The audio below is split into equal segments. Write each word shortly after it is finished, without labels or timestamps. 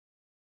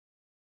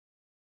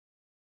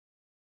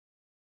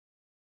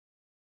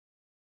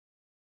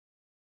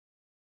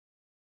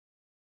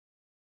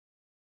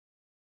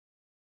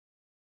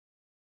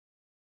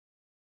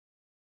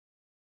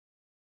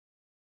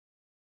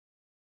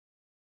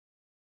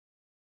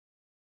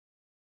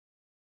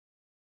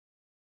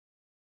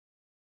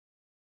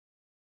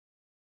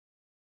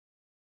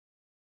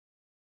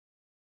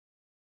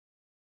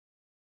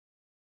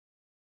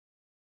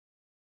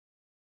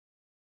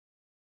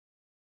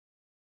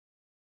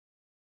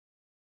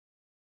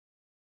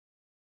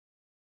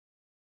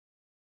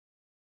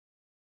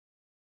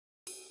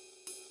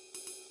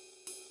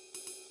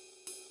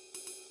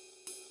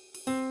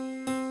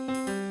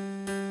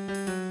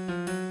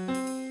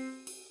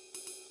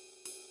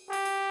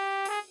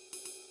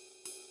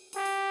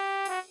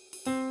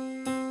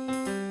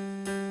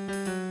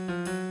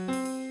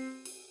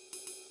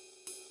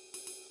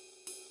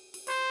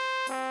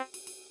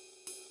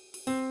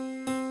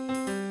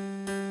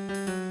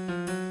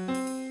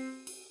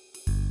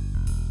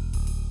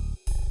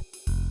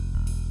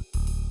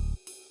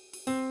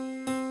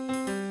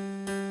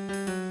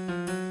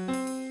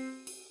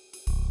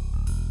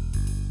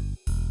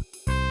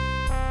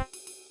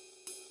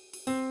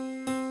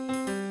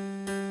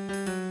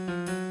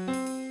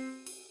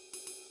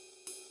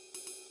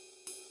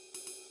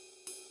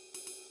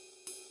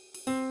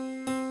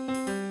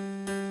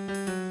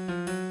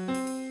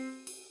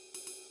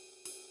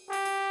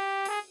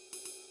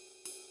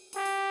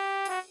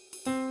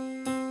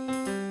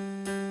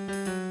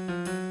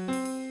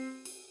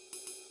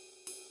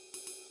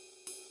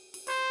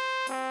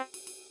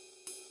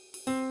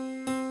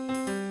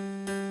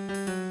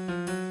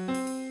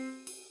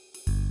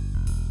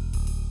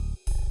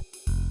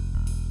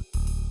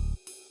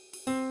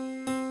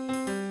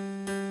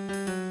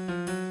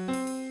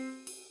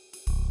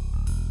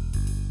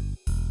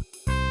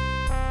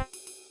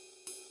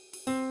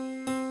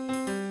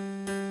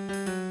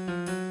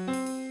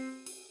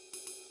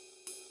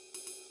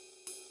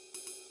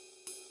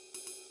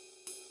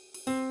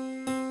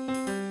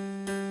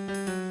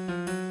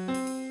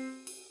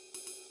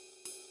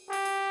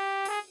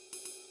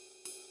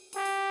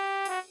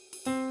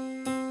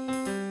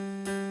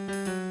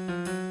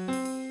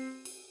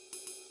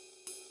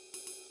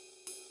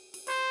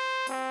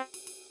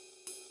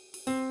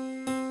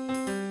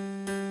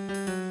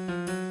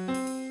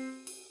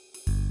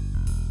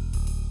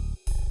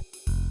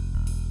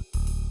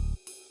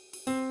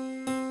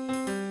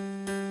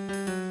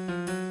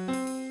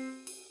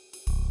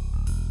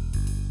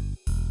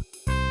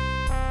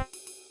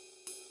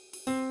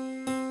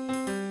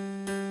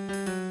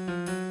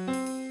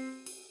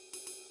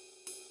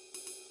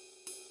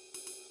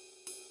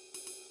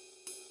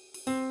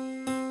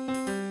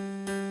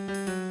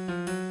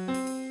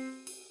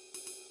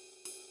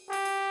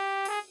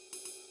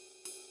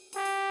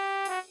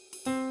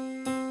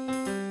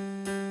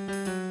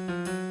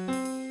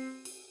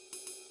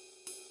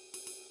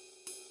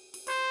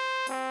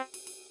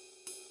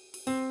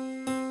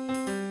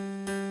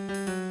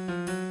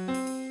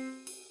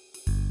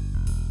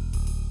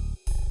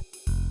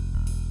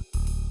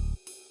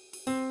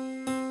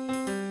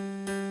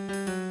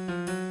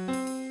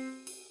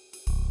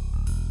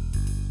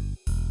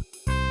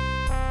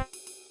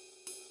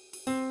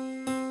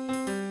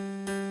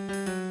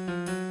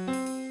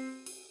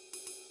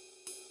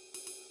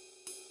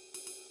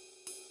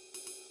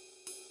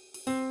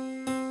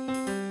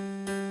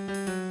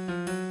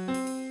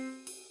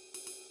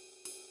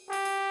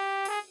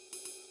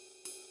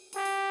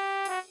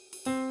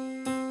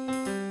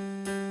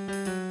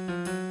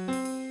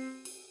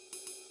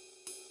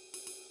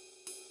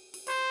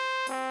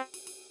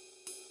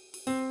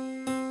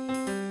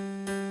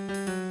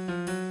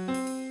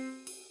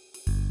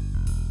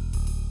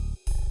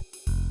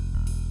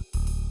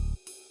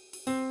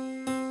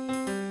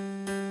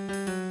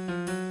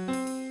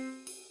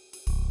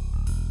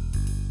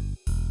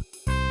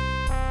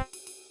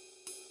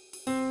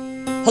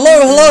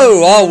Hello,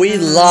 hello, are we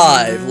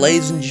live?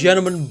 Ladies and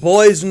gentlemen,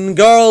 boys and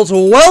girls,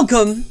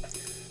 welcome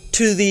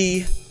to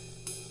the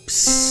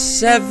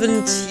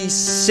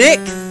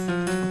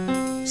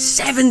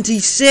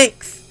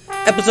 76th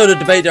episode of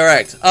Debate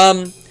Direct.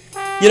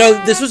 You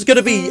know, this was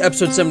gonna be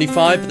episode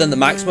 75, but then the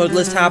max mode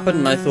list happened,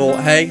 and I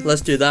thought, hey,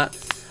 let's do that.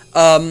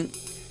 And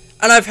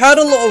I've had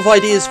a lot of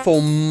ideas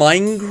for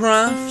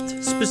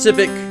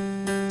Minecraft-specific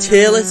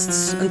tier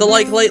lists and the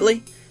like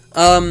lately.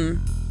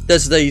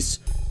 There's these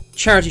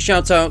charity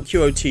shoutout,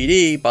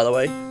 QOTD, by the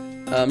way.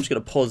 I'm just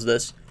gonna pause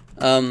this.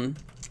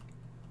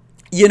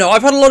 You know,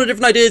 I've had a lot of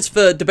different ideas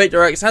for Debate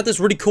Directs. I had this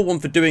really cool one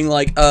for doing,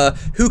 like,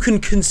 who can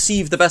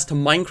conceive the best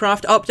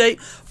Minecraft update,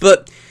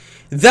 but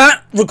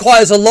that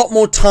requires a lot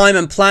more time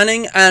and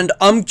planning, and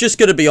I'm just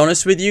gonna be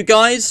honest with you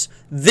guys,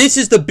 this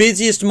is the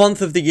busiest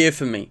month of the year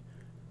for me.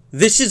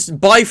 This is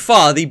by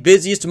far the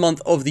busiest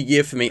month of the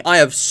year for me. I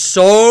have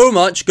so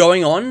much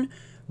going on,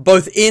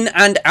 both in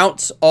and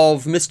out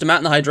of Mr. Matt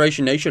and the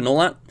Hydration Nation and all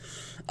that.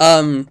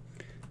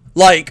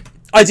 Like,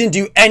 I didn't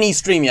do any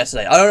stream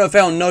yesterday. I don't know if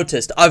anyone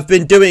noticed. I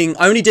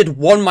only did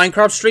one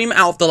Minecraft stream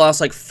out of the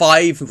last, like,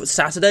 5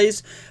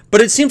 Saturdays.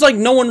 But it seems like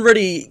no one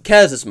really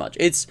cares as much.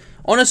 It's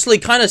honestly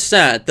kind of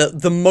sad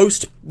that the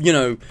most, you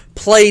know,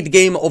 played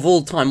game of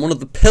all time, one of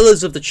the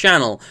pillars of the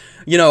channel,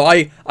 you know,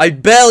 I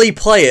barely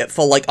play it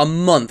for, like, a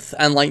month.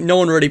 And, like, no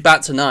one really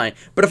bats an eye.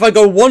 But if I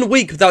go 1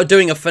 week without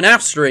doing a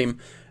FNAF stream,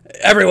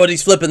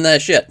 everybody's flipping their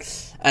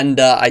shit. And,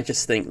 I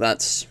just think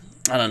that's,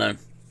 I don't know.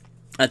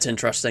 That's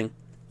interesting.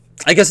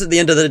 I guess at the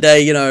end of the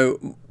day, you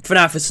know,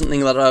 FNAF is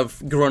something that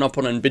I've grown up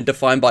on and been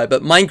defined by,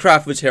 but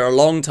Minecraft was here a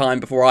long time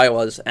before I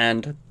was,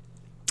 and,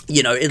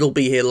 you know, it'll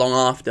be here long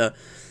after.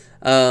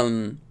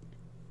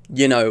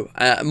 You know,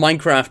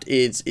 Minecraft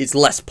is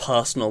less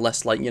personal,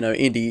 less like, you know,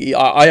 indie.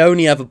 I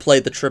only ever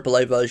played the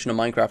AAA version of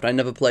Minecraft. I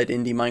never played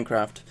indie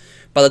Minecraft.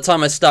 By the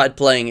time I started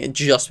playing, it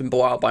just been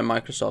bought out by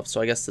Microsoft,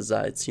 so I guess there's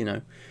that. It's, you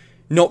know,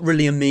 not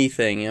really a me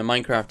thing. You know,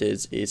 Minecraft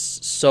is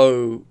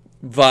so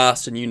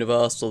vast and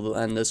universal,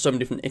 and there's so many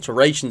different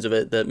iterations of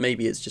it that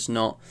maybe it's just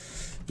not,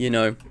 you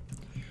know,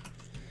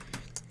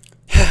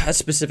 as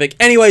specific.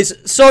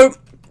 Anyways, so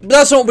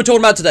that's not what we're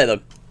talking about today, though.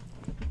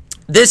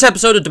 This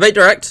episode of Debate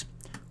Direct,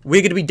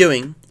 we're going to be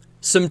doing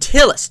some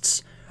tier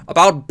lists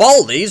about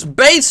Baldi'S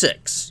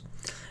Basics.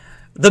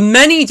 The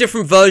many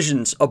different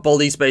versions of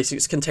Baldi'S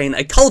Basics contain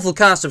a colourful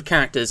cast of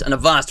characters and a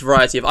vast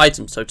variety of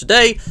items, so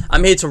today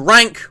I'm here to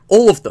rank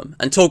all of them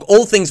and talk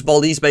all things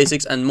Baldi'S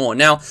Basics and more.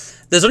 Now,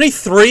 there's only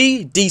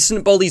 3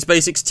 decent Baldi'S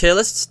Basics tier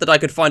lists that I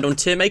could find on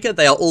Tiermaker.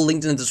 They are all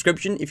linked in the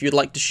description if you'd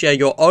like to share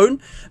your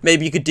own.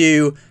 Maybe you could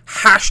do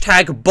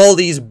hashtag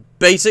Baldi'S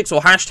Basics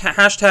or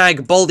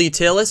hashtag Baldi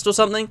tier list or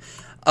something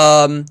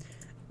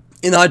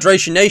in the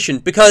Hydration Nation,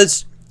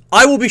 because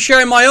I will be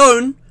sharing my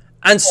own,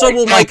 and so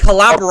will my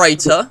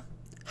collaborator.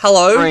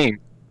 Hello? Green.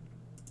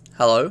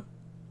 Hello?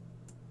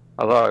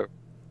 Hello.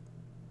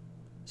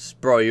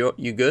 Bro,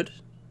 you good?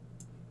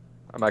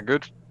 Am I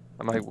good?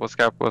 What's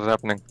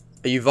happening?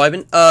 Are you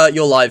vibing?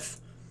 You're live.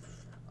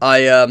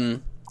 I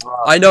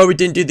know we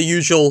didn't do the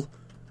usual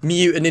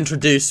mute and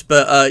introduce,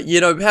 but,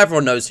 you know,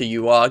 everyone knows who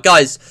you are.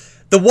 Guys,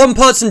 the one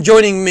person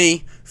joining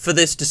me for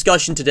this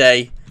discussion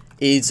today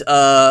is,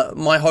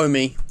 my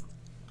homie,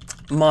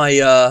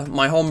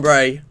 my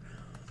hombre,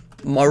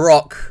 my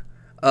rock,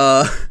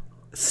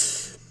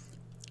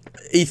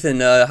 Ethan,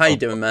 how you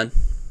doing, man?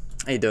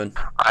 How you doing?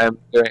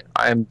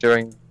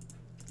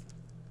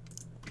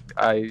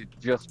 I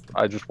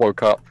just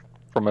woke up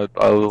from a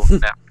little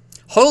nap.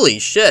 Holy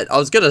shit, I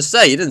was gonna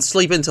say, you didn't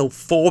sleep until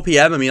 4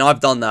 PM? I mean, I've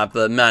done that,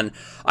 but man,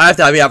 I have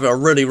to be having a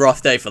really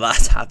rough day for that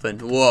to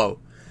happen. Whoa.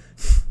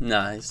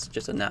 Nah, it's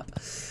just a nap.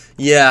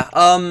 Yeah,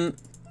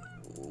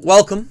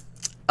 welcome.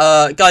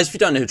 Guys, if you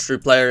don't know who True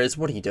Player is,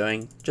 what are you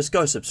doing? Just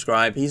go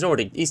subscribe. He's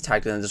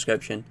tagged in the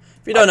description.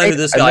 If you don't know who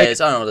this guy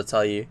is, I don't know what to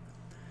tell you.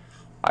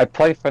 I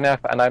play FNAF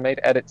and I made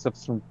edits of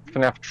some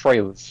FNAF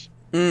trailers.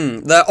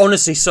 They're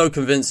honestly so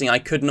convincing, I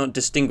could not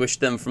distinguish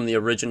them from the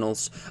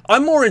originals.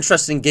 I'm more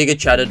interested in Giga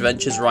Chad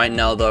Adventures right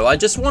now, though. I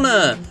just want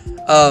to,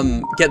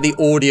 get the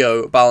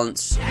audio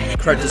balance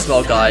correct as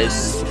well,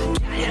 guys.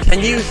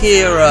 Can you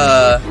hear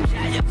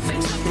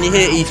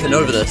Ethan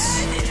over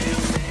this?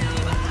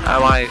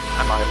 Am I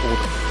audible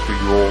to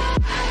you all?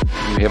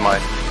 Can you hear my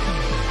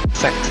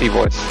sexy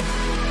voice?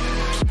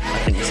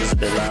 I think this is a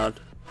bit loud.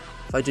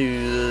 If I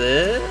do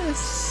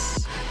this...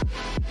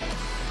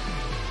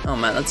 Oh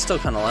man, that's still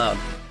kind of loud.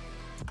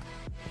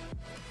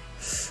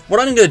 What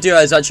I'm going to do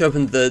is actually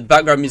open the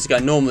background music I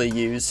normally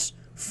use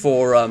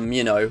for,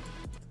 you know,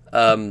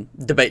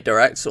 Debate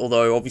Directs.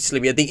 Although, obviously,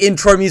 we had the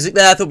intro music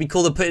there. I thought it'd be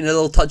cool to put in a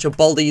little touch of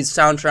Baldi'S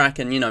soundtrack.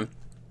 And, you know,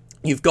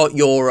 you've got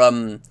your,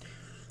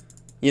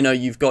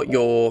 you've got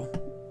your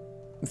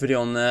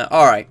video on there.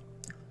 Alright.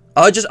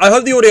 I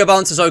hope the audio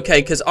balance is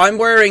okay, because I'm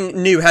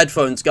wearing new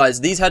headphones,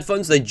 guys. These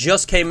headphones, they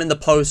just came in the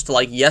post,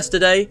 like,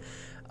 yesterday.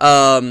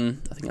 I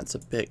think that's a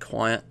bit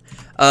quiet.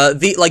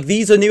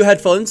 These are new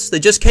headphones. They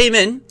just came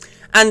in,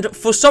 And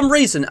for some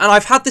reason, and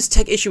I've had this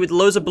tech issue with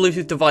loads of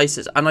Bluetooth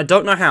devices, and I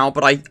don't know how,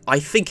 but I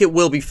think it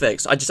will be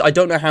fixed. I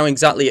don't know how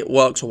exactly it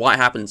works or what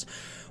happens.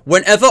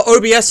 Whenever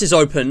OBS is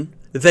open,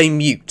 they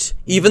mute.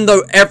 Even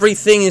though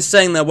everything is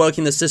saying they're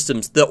working the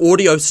systems, the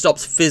audio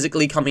stops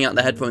physically coming out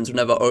the headphones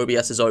whenever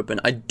OBS is open.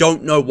 I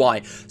don't know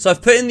why. So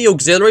I've put in the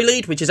auxiliary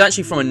lead, which is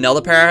actually from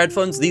another pair of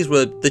headphones. These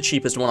were the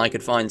cheapest one I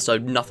could find, so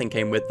nothing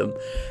came with them.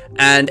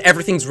 And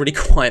everything's really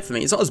quiet for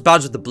me. It's not as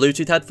bad as the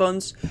Bluetooth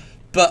headphones,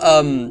 but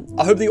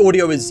I hope the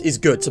audio is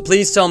good. So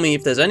please tell me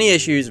if there's any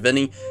issues, if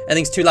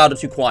anything's too loud or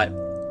too quiet.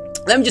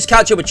 Let me just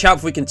catch up with chat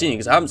before we continue,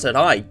 because I haven't said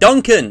hi.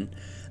 Duncan,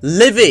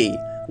 Livy,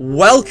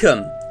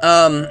 welcome.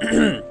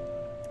 Sounds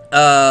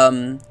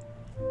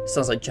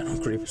like General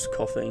Grievous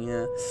coughing,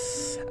 yeah.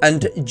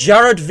 And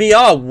Jared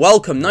VR,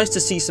 welcome. Nice to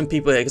see some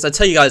people here, because I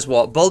tell you guys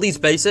what, Baldi'S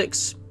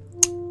Basics,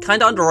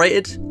 kinda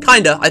underrated.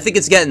 Kinda, I think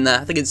it's getting there.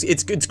 I think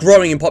it's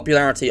growing in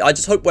popularity. I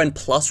just hope when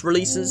Plus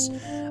releases,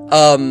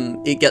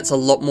 it gets a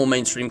lot more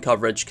mainstream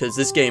coverage, because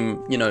this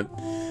game, you know,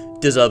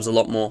 deserves a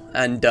lot more.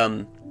 And,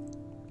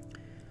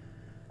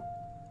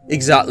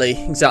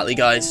 exactly,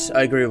 guys.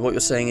 I agree with what you're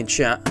saying in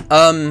chat.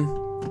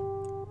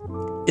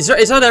 Is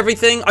that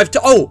everything?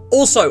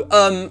 Also,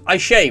 I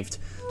shaved.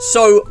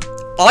 So,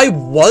 I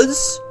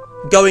was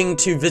going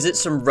to visit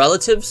some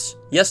relatives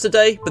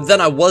yesterday, but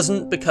then I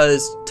wasn't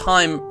because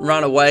time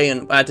ran away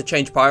and I had to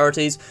change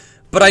priorities.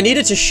 But I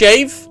needed to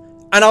shave,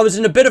 and I was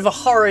in a bit of a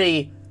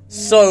hurry,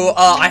 so,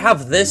 I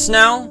have this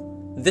now.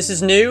 This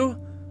is new.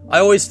 I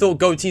always thought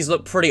goatees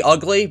looked pretty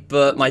ugly,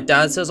 but my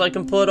dad says I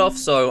can pull it off,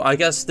 so I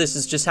guess this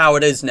is just how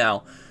it is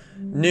now.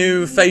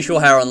 New facial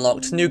hair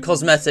unlocked. New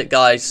cosmetic,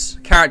 guys.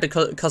 Character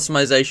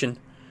customization.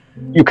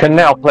 You can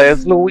now play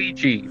as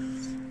Luigi.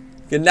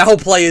 You can now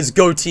play as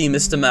goatee,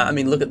 Mr. Matt. I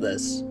mean, look at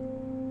this.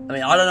 I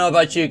mean, I don't know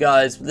about you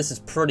guys, but this is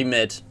pretty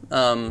mid.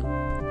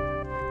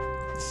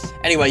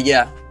 Anyway,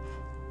 yeah.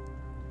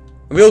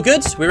 Are we all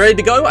good? We ready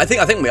to go? I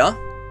think we are.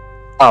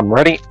 I'm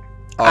ready.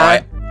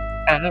 Alright.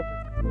 I'm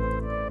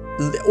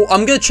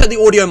gonna check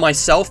the audio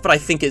myself, but I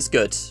think it's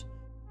good.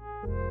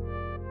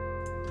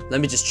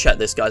 Let me just check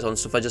this, guys, on.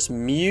 So if I just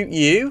mute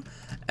you,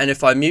 and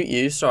if I mute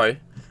you, sorry.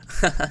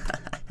 But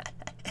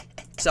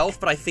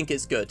I think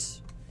it's good.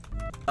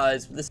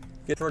 Guys, this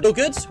is good. All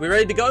good? We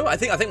ready to go? I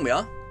think we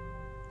are.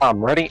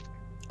 I'm ready.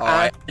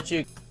 Alright.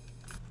 He's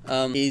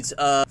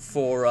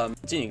for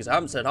continue, because I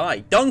haven't said hi.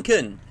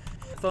 Duncan!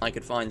 I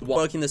could find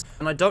working this,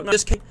 and I don't know.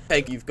 Just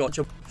Peg, you've got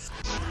your.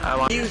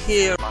 You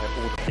hear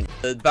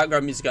the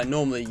background music I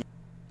normally.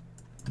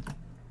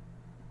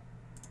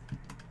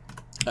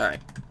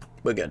 Alright,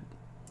 we're good.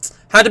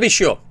 Had to be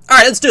sure.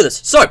 Alright, let's do this.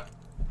 So,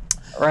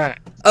 right.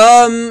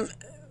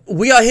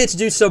 We are here to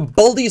do some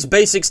Baldi'S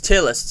Basics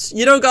tier lists.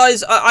 You know,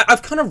 guys,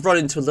 I've kind of run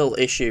into a little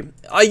issue.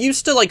 I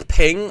used to, like,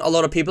 ping a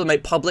lot of people and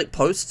make public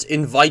posts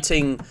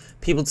inviting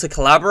people to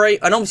collaborate,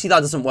 and obviously that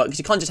doesn't work, because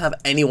you can't just have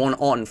anyone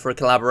on for a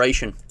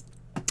collaboration.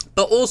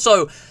 But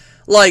also,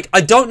 like,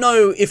 I don't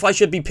know if I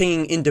should be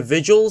pinging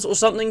individuals or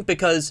something,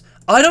 because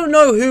I don't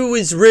know who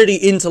is really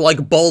into,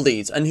 like,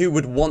 Baldi'S and who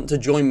would want to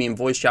join me in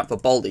voice chat for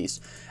Baldi'S.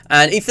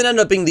 And Ethan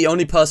ended up being the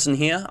only person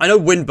here. I know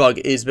Windbug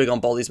is big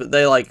on Baldi'S, but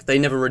they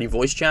never really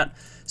voice chat.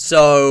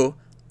 So,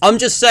 I'm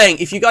just saying,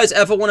 if you guys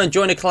ever want to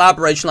join a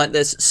collaboration like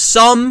this,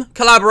 some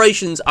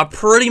collaborations are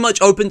pretty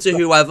much open to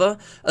whoever,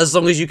 as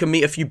long as you can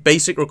meet a few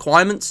basic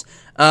requirements.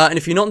 And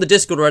if you're not in the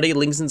Discord already,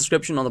 links in the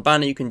description on the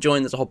banner, you can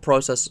join. There's a whole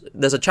process.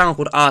 There's a channel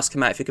called Ask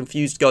Matt. If you're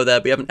confused, go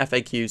there. We have an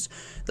FAQs.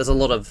 There's a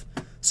lot of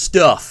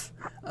stuff.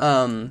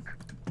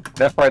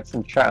 Nephrite's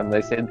in chat, and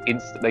they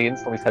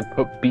instantly said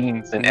put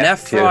beans in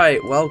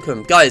Nephrite,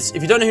 welcome. Guys,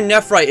 if you don't know who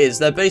Nephrite is,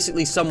 they're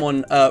basically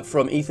someone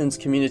from Ethan's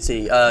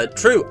community.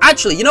 True.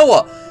 Actually, you know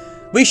what?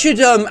 We should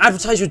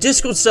advertise your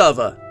Discord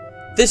server.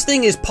 This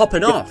thing is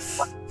popping off.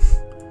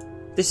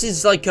 This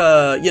is like,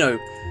 you know,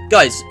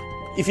 guys,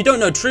 if you don't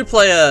know, True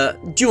Player,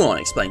 do you want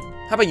to explain?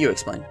 How about you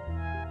explain?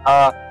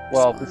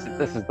 Well,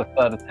 this is the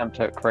third attempt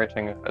at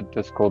creating a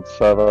Discord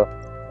server.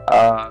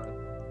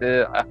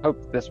 I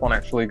hope this one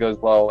actually goes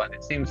well, and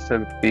it seems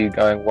to be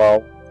going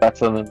well,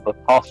 better than the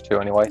past two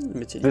anyway.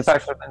 It's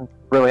actually been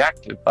really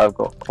active. I've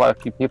got quite a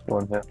few people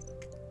in here.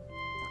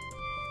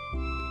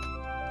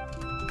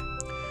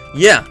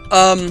 Yeah,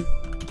 I'm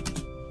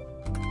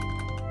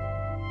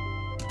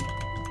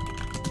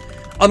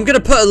gonna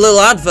put a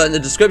little advert in the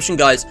description,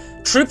 guys.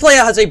 True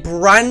Player has a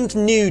brand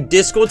new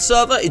Discord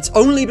server. It's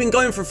only been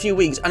going for a few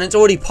weeks, and it's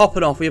already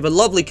popping off. We have a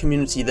lovely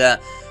community there.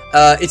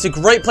 It's a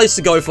great place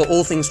to go for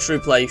all things True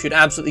Play. You should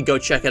absolutely go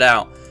check it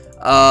out.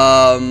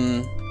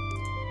 I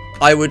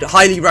would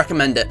highly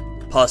recommend it,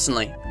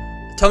 personally.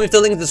 Tell me if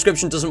the link in the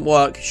description doesn't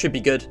work. Should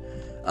be good.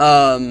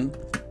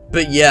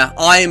 But yeah,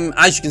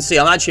 as you can see,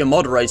 I'm actually a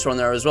moderator on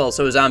there as well,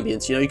 so is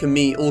Ambience. You know, you can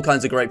meet all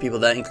kinds of great people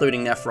there,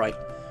 including Nephrite.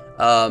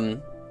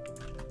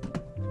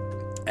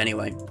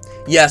 Anyway.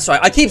 Yeah, sorry,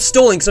 I keep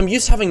stalling because I'm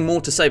used to having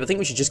more to say, but I think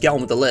we should just get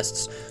on with the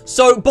lists.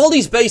 So,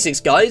 Baldi'S Basics,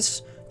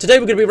 guys. Today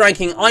we're going to be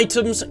ranking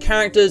items,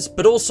 characters,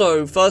 but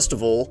also, first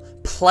of all,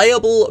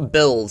 playable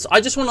builds.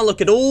 I just want to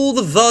look at all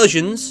the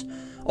versions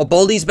of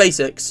Baldi'S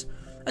Basics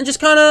and just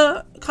kind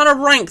of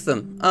rank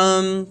them.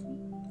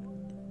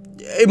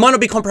 It might not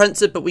be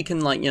comprehensive, but we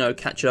can, like, you know,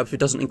 catch it up if it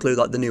doesn't include,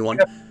 like, the new one.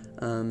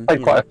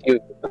 Played quite a few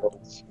of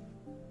those.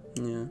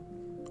 Yeah.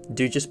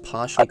 Do just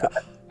partially.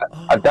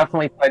 I've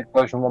definitely played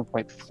version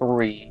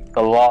 1.3,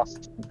 the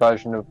last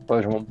version of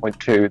version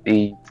 1.2,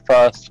 the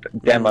first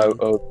demo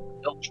of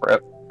Field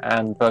Trip,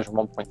 and version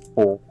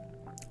 1.4.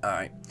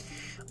 Alright.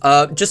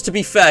 Just to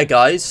be fair,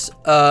 guys,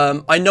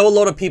 I know a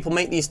lot of people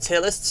make these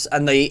tier lists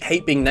and they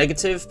hate being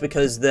negative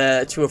because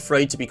they're too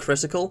afraid to be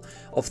critical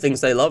of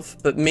things they love.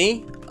 But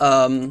me,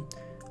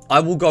 I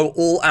will go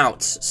all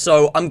out.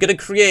 So I'm going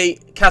to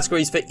create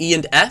categories for E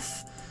and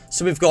F.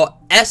 So we've got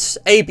S,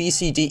 A, B,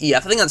 C, D, E,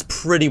 F. I think that's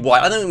pretty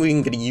wide. I don't think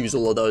we're going to use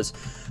all of those.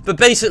 But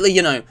basically,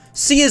 you know,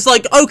 C is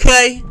like,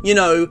 okay, you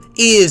know,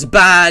 E is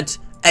bad,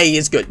 A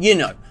is good, you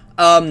know.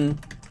 I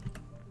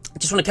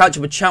just want to catch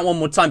up with chat one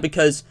more time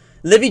because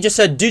Livy just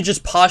said, do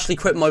just partially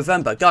quit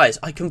Movember. Guys,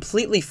 I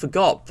completely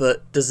forgot,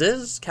 but does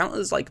this count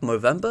as, like,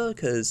 Movember?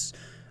 Because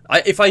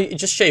if I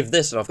just shave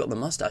this and I've got the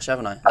mustache,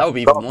 haven't I? That would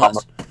be even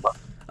worse.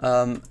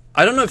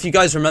 I don't know if you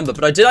guys remember,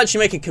 but I did actually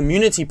make a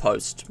community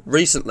post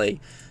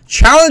recently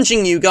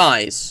challenging you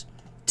guys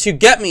to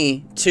get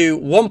me to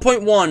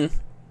 1.1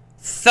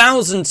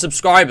 thousand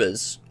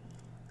subscribers.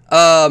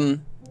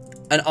 And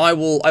I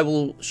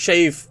will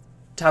shave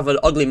to have an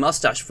ugly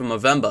mustache for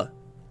Movember.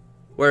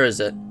 Where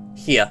is it?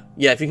 Here.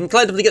 Yeah, if you can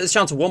collectively get this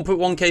channel to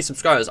 1.1k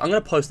subscribers, I'm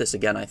going to post this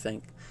again, I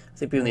think. I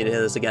think people need to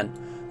hear this again.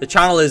 The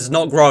channel is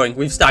not growing.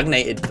 We've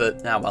stagnated,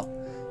 but now, well,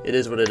 it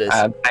is what it is.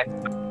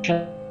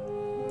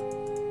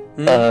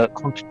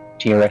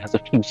 Continuity has a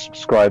few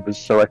subscribers,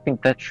 so I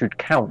think that should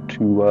count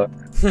to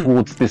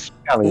towards this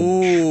challenge.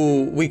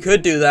 Ooh, we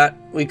could do that.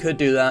 We could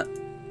do that.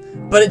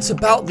 But it's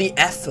about the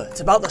effort. It's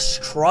about the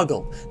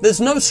struggle.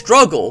 There's no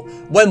struggle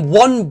when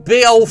one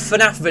big old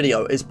FNAF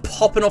video is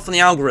popping off on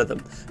the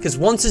algorithm. Because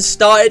once it's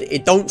started,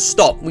 it don't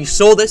stop. We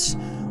saw this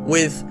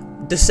with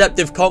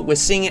Deceptive Cock. We're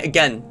seeing it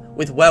again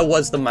with Where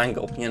Was the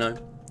Mangle, you know?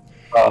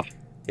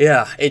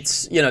 Yeah,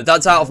 it's, you know,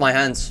 that's out of my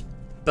hands.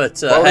 But,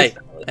 well, hey,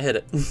 I hit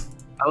it.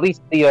 At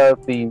least the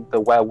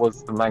Where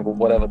Was the Mangle,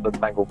 whatever the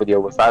Mangle video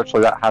was,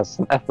 actually that has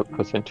some effort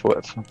put into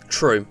it.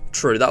 True,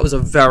 true. That was a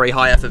very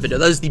high effort video.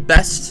 That is the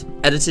best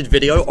edited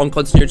video on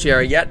Continuity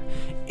Error yet.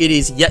 It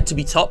is yet to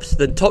be topped.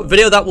 The top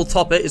video that will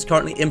top it is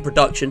currently in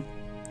production.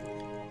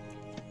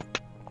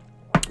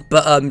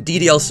 But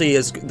DDLC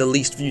is the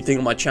least viewed thing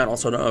on my channel,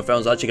 so I don't know if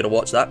anyone's actually going to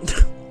watch that.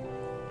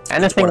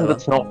 Anything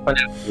that's not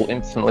FNAF will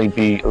instantly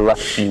be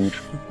less viewed.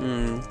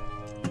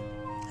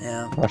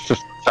 Yeah. That's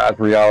just sad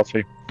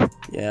reality.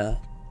 Yeah.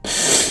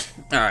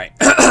 Alright.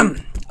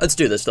 Let's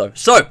do this, though.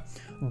 So,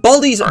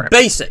 Baldi's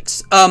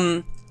Basics.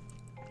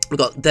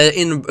 They're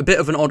in a bit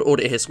of an odd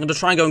order here, so I'm going to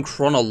try and go in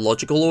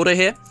chronological order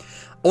here.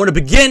 I want to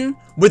begin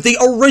with the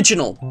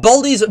original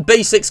Baldi's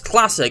Basics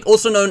Classic,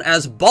 also known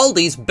as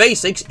Baldi's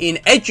Basics in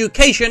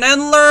Education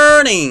and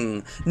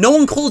Learning. No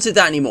one calls it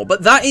that anymore,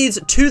 but that is,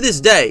 to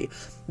this day,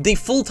 the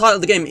full title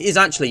of the game is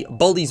actually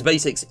Baldi's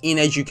Basics in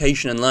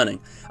Education and Learning.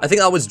 I think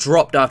that was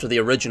dropped after the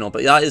original,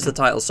 but that is the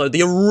title. So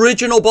the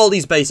original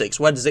Baldi's Basics,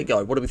 where does it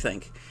go? What do we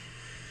think?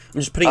 I'm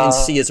just putting it in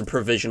C as a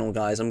provisional,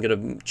 guys. I'm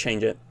going to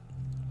change it.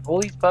 All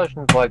these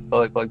versions, like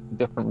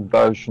different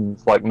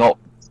versions, like not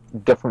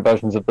different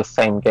versions of the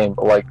same game,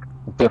 but like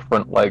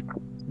different like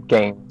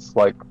games,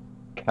 like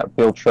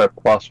Field Trip,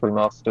 Plus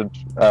Remastered,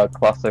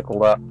 Classic, all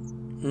that.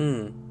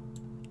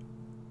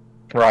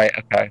 Right,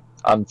 okay.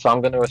 So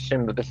I'm going to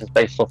assume that this is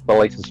based off the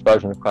latest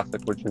version of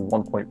Classic, which is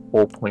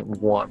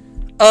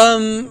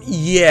 1.4.1.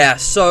 Yeah,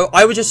 so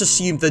I would just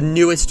assume the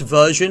newest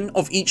version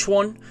of each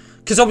one.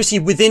 Because obviously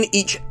within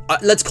each,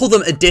 let's call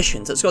them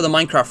editions. Let's go to the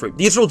Minecraft route.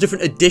 These are all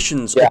different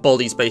editions of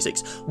Baldi's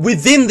Basics.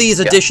 Within these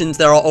editions,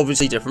 there are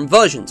obviously different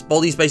versions.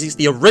 Baldi's Basics,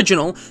 the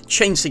original,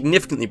 changed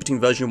significantly between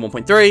version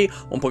 1.3,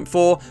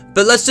 1.4.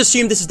 But let's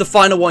assume this is the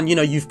final one. You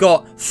know, you've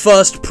got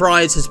First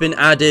Prize has been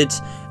added.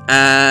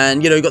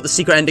 And, you know, you got the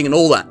secret ending and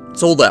all that.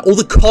 It's all there. All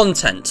the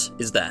content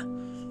is there.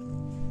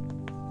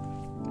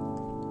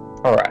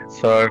 Alright,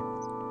 so...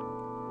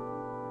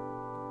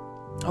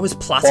 Oh, is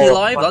Platty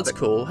alive? That's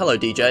cool. Hello,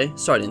 DJ.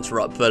 Sorry to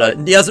interrupt,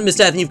 but he hasn't missed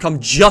anything. You've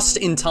come just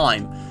in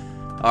time.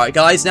 Alright,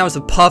 guys, now is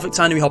the perfect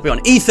time to be hopping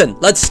on. Ethan,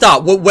 let's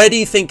start. Where do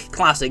you think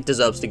Classic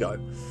deserves to go?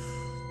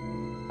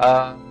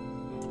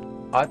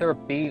 Either a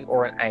B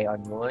or an A.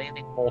 I'm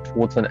leaning more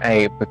towards an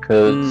A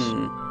because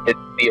it's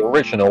the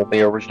original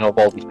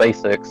Baldi's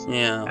Basics.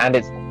 Yeah. And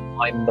it's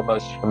I'm the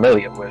most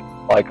familiar with.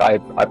 Like, I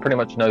pretty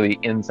much know the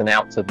ins and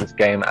outs of this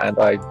game, and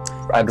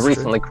I'd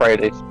recently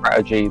created a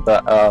strategy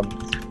that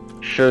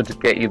should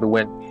get you the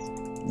win.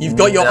 You've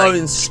got your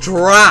own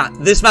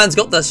strat. This man's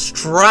got the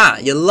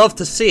strat. You love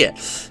to see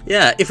it.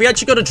 Yeah, if we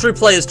actually go to True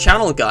Player's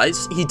channel,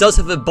 guys, he does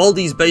have a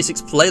Baldi's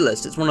Basics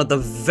playlist. It's one of the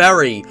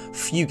very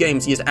few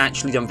games he has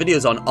actually done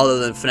videos on other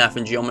than FNAF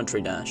and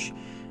Geometry Dash.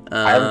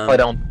 I haven't played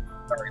on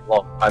very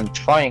long. I'm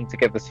trying to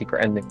get the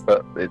secret ending,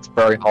 but it's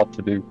very hard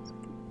to do.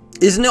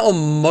 Isn't it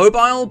on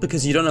mobile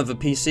because you don't have a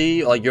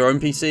PC, like your own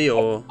PC,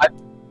 or...?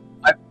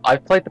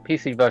 I've played the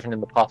PC version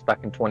in the past,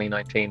 back in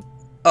 2019.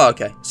 Oh,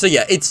 okay. So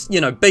yeah, it's, you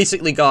know,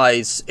 basically,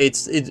 guys,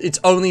 it's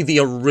only the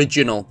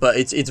original, but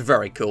it's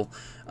very cool.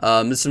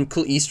 There's some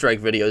cool Easter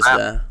egg videos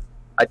there.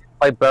 I did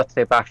play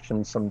Birthday Bash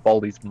and some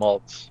Baldi'S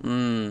mods.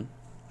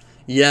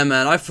 Yeah,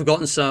 man, I've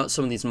forgotten some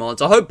of these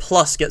mods. I hope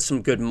Plus gets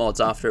some good mods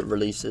after it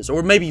releases,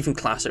 or maybe even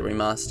Classic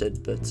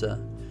Remastered, but,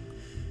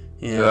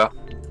 yeah.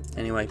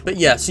 Anyway, but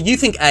yeah, so you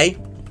think A?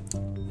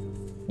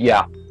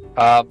 Yeah.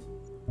 What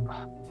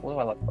do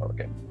I like about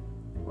the game?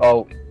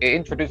 Well, it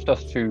introduced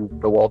us to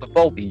the world of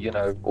Baldi, you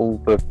know, all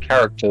the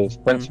characters,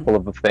 principle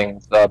of the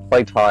things,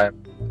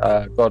 playtime,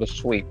 God of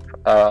Sweep,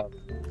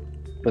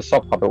 the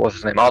sock puppet, what's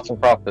his name, Arts and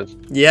Crafters.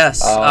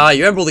 Yes,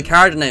 you remember all the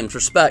character names,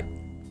 respect.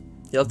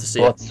 You'll have to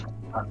see it.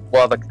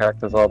 What other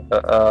characters are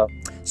there?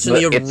 So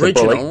the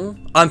original,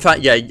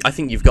 yeah, I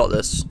think you've got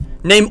this.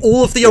 Name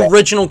all of the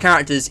original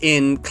characters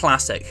in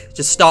Classic.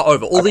 Just start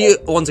over. All the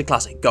ones in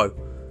Classic, go.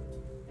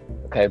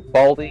 Okay,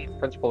 Baldi,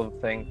 Principle of the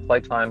Thing,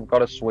 Playtime,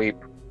 God of Sweep,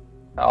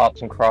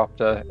 Arts and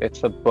Crafter,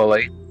 It's a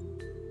Bully.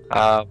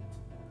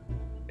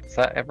 Is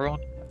that everyone?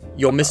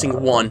 You're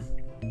missing one.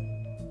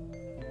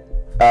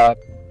 I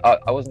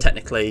wasn't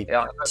technically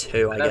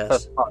two, I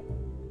guess.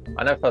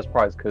 I know First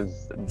Prize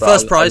because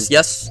First Prize,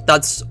 yes,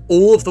 that's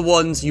all of the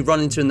ones you run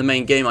into in the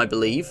main game, I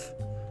believe.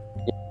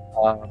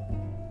 Well,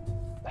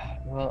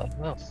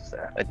 what else is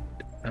there?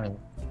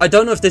 I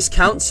don't know if this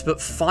counts,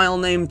 but File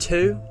Name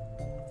 2.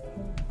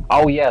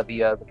 Oh yeah,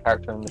 the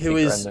character in the who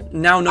is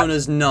ending. now known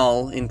as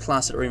Null in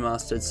Classic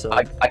Remastered. So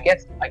I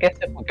guess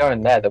if we're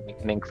going there, then we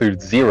can include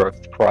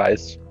Zeroth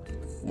Prize.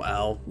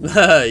 Wow,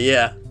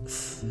 yeah.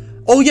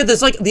 Oh yeah,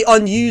 there's like the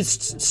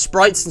unused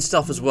sprites and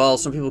stuff as well.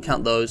 Some people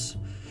count those.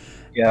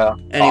 Yeah.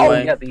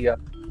 Anyway. Oh yeah,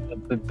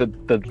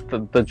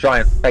 the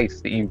giant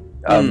face that you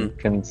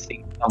can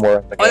see somewhere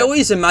in the game. I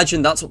always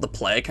imagine that's what the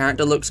player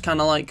character looks kind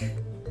of like,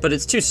 but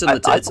it's too similar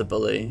to It's a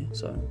Bully.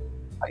 So.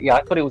 Yeah,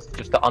 I thought it was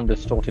just an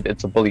undistorted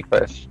It's a Bully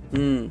face.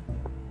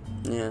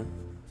 Yeah.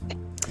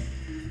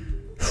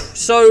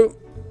 So,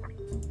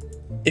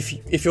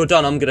 if you're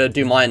done, I'm gonna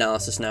do my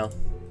analysis now.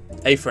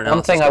 A for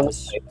analysis.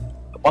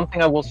 One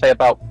thing I will say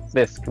about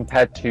this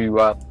compared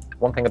to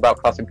one thing about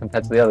Classic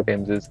compared to the other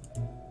games is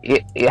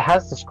it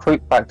has this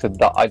creep factor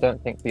that I don't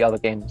think the other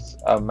games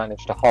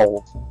managed to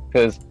hold,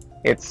 because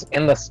it's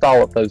in the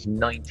style of those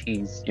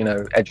 90s, you know,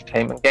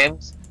 edutainment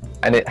games,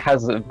 and it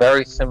has a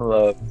very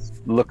similar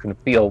look and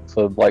feel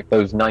to like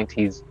those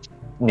 90s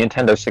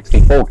Nintendo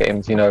 64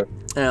 games, you know,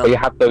 where you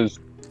have those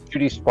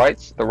 2D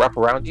sprites that wrap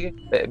around you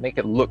that make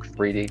it look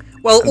 3D.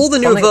 Well, all the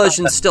new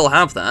versions still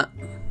have that.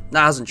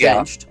 That hasn't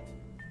changed.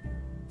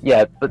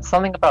 Yeah, but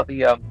something about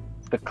the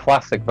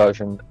classic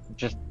version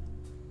just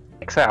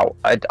sticks out.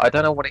 I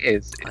don't know what it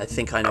is. I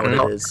think I know what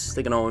it is. I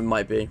think I know what it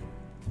might be.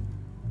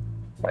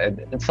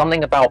 It's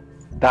something about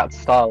that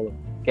style of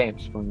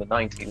games from the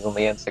 90s on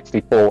the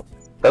N64.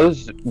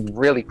 Those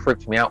really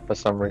creeped me out for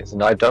some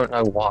reason. I don't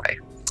know why.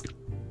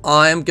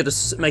 I'm gonna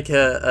make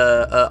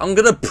I'm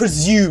gonna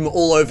presume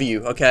all over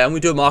you. Okay, I'm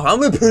gonna do a mark.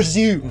 I'm gonna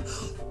presume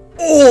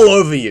all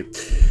over you.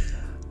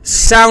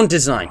 Sound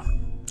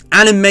design,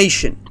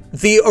 animation.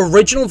 The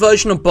original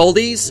version of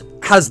Baldi's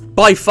has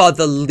by far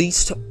the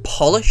least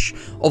polish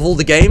of all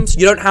the games.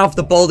 You don't have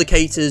the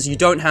Baldicators, you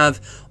don't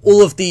have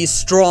all of these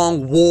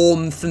strong,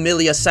 warm,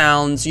 familiar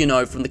sounds, you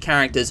know, from the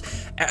characters.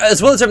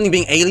 As well as everything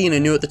being alien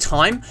and new at the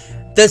time,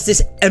 there's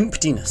this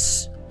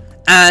emptiness.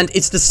 And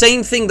it's the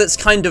same thing that's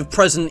kind of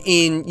present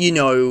in, you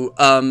know,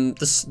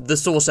 the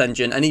Source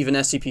Engine and even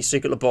SCP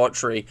Secret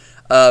Laboratory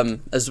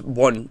as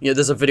one. You know,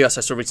 there's a video I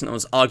saw recently that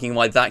was arguing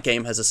why that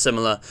game has a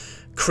similar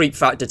creep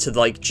factor to,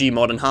 like,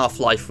 Gmod and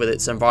Half-Life with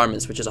its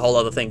environments, which is a whole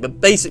other thing.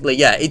 But basically,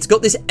 yeah, it's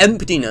got this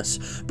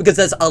emptiness because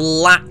there's a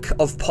lack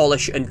of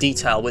polish and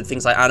detail with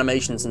things like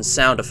animations and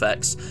sound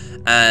effects.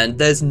 And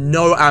there's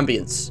no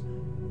ambience.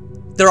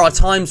 There are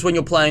times when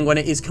you're playing when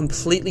it is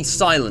completely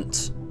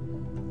silent,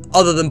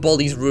 other than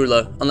Baldi's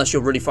ruler, unless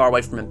you're really far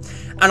away from him.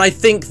 And I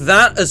think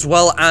that, as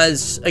well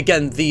as,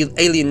 again, the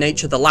alien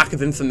nature, the lack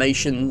of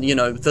information, you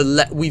know,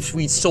 we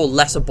saw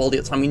less of Baldi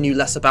at the time, we knew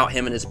less about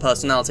him and his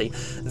personality,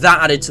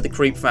 that added to the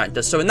creep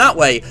factor. So in that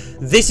way,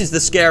 this is the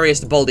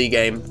scariest Baldi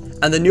game,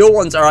 and the newer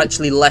ones are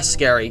actually less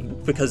scary,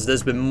 because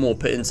there's been more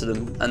put into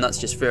them, and that's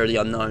just fairly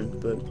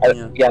unknown, but,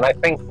 yeah. Yeah, and I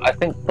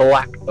think the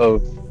lack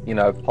of, you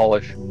know,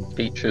 polish and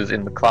features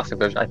in the classic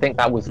version, I think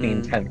that was the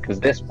intent, because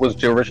this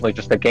was originally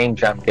just a game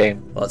jam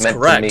game. Well, that's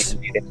correct.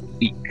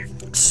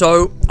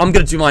 So, I'm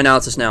going to do my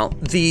analysis now.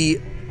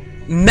 The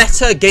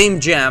Meta Game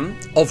Jam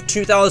of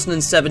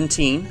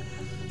 2017,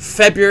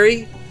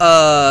 February,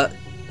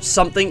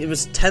 something, it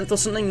was 10th or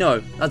something? No,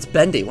 that's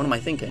Bendy, what am I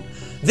thinking?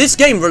 This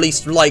game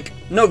released, like,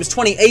 no, it was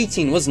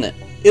 2018, wasn't it?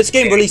 This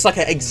game released, like,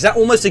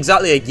 almost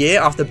exactly a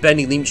year after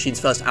Bendy Leap Machine's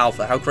first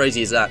alpha. How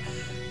crazy is that?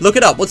 Look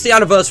it up. What's the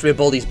anniversary of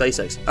Baldi's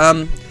Basics?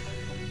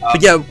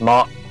 But yeah,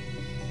 March.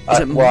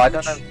 Well, I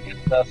don't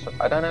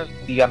know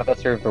the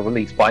anniversary of the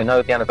release, but I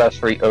know the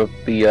anniversary of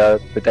the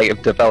date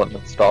of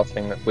development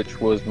starting, which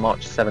was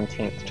March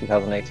 17th,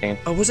 2018.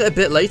 Oh, was it a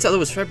bit later? I thought it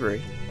was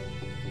February.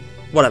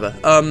 Whatever.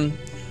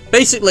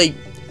 Basically,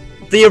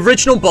 The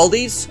original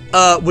Baldi'S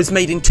was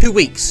made in 2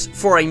 weeks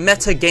for a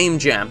meta game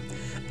jam,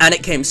 and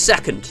it came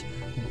second.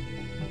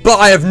 But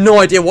I have no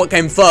idea what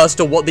came first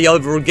or what the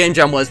overall game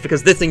jam was,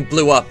 because this thing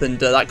blew up and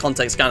that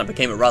context kind of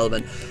became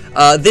irrelevant.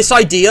 This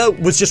idea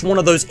was just one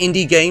of those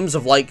indie games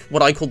of, like,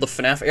 what I call the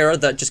FNAF era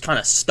that just kind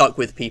of stuck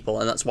with people,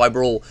 and that's why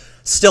we're all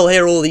still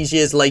here all these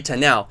years later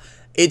now.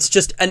 It's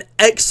just an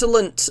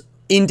excellent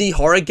indie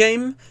horror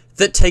game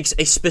that takes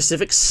a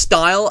specific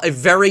style, a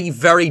very,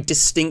 very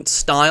distinct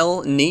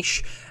style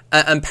niche,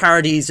 and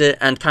parodies it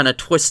and kind of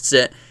twists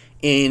it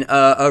in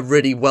a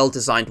really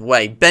well-designed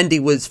way. Bendy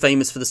was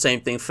famous for the same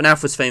thing,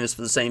 FNAF was famous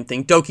for the same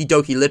thing, Doki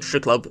Doki Literature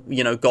Club,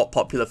 you know, got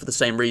popular for the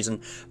same reason,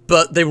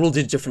 but they all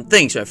did different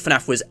things. You know,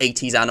 FNAF was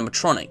 80s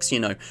animatronics, you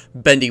know,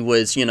 Bendy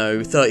was, you know,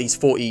 30s,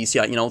 40s,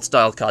 yeah, you know,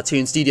 old-style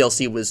cartoons,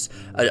 DDLC was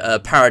a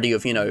parody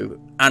of, you know,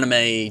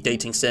 anime,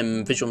 dating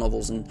sim, visual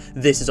novels, and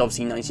this is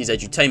obviously 90s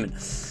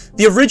edutainment.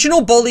 The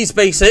original Baldi's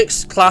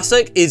Basics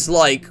Classic is,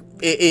 like,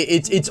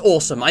 it's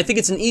awesome. I think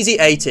it's an easy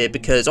A tier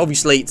because,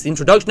 obviously, it's the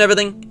introduction and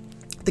everything.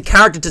 The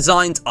character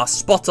designs are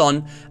spot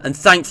on, and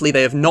thankfully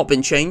they have not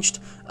been changed.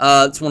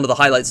 It's one of the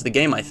highlights of the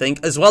game, I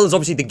think. As well as,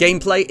 obviously, the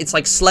gameplay. It's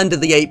like Slender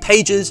the 8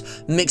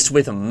 pages mixed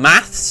with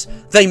maths.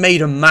 They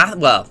made a made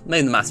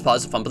the maths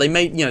part fun, but they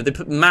made, you know, they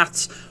put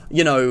maths,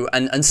 you know,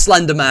 and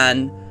Slender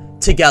Man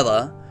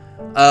together.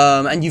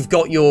 And you've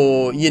got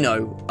your, you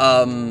know,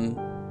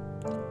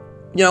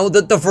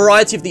 the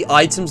variety of the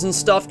items and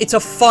stuff. It's a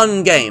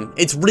fun game.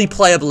 It's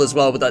replayable as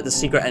well with, like, the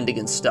secret ending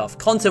and stuff.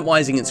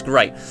 Content-wise, it's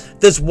great.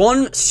 There's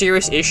one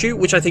serious issue,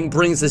 which I think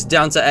brings this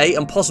down to A,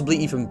 and possibly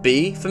even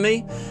B for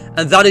me,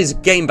 and that is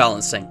game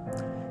balancing.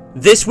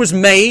 This was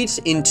made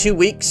in 2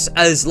 weeks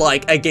as,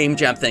 like, a game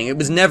jam thing. It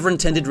was never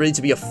intended really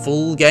to be a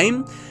full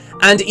game.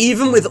 And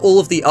even with all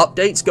of the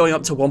updates going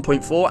up to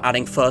 1.4,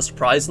 adding first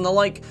prize and the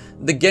like,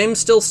 the game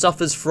still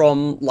suffers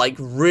from, like,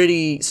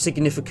 really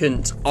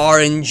significant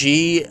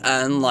RNG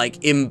and, like,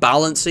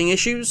 imbalancing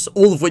issues,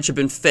 all of which have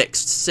been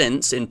fixed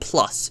since in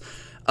Plus.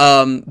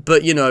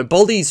 But, you know,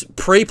 Baldi's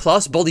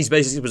pre-Plus, Baldi's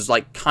Basics was,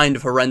 like, kind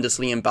of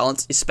horrendously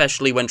imbalanced,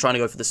 especially when trying to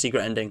go for the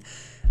secret ending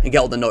and get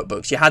all the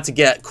notebooks. You had to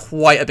get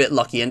quite a bit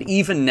lucky, and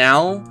even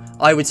now,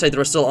 I would say there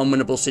are still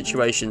unwinnable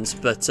situations,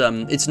 but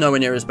it's nowhere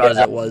near as bad as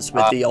it was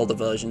with the older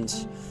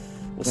versions.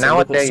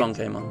 Nowadays, song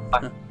came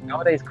on.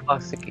 Nowadays,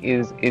 Classic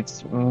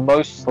it's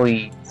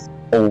mostly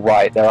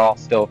alright. There are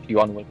still a few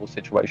unwinnable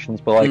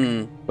situations, but, like,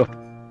 before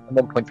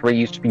 1.3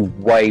 used to be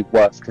way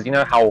worse, because you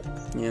know how,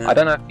 I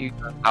don't know if you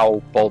know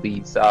how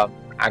Baldi's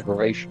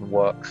aggravation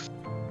works.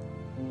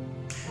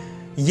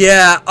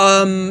 Yeah,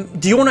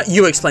 do you want to,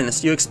 you explain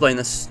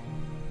this,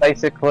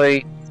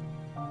 Basically,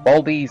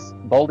 Baldi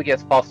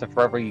gets faster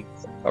for every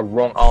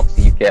wrong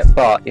answer you get,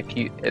 but if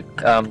you,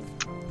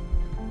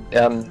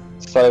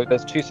 so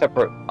there's two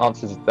separate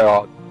answers. There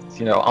are,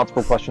 you know,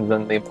 answerable questions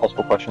and the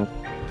impossible questions.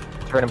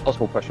 For an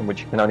impossible question,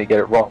 which you can only get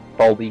it wrong,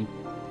 Baldi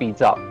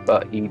speeds up,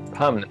 but he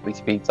permanently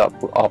speeds up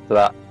after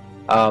that.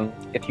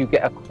 If you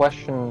get a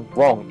question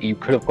wrong, you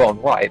could have gotten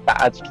right.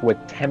 That adds to a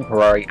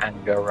temporary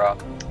anger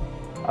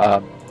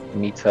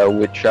meter,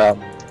 which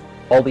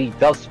Baldi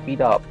does speed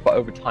up, but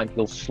over time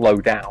he'll slow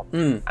down,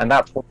 and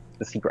that's what makes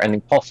the secret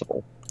ending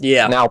possible.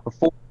 Yeah. Now,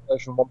 before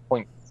version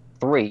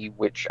 1.3,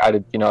 which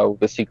added, you know,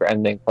 the secret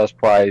ending, first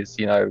prize,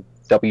 you know,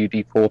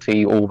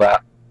 WD-40, all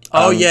that.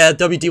 Oh yeah,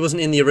 WD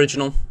wasn't in the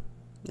original.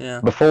 Yeah.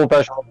 Before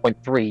version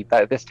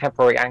 1.3, this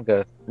temporary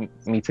anger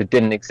meter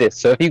didn't exist.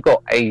 So if you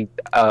got a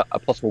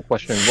possible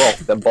question wrong,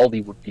 then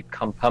Baldi would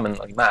become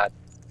permanently mad.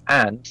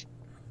 And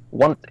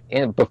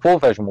before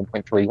version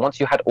 1.3, once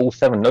you had all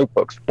 7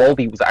 notebooks,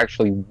 Baldi was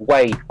actually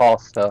way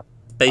faster.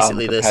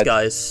 Basically, this,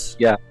 guys.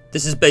 Yeah.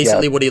 This is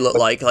basically what he looked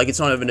like. Like, it's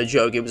not even a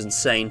joke. It was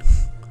insane.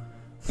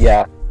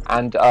 Yeah,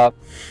 and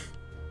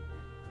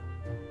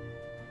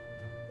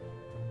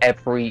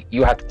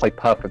you had to play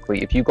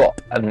perfectly. If you got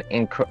an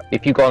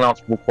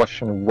answerable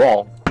question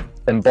wrong,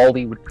 then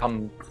Baldi would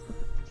come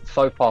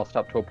so fast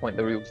up to a point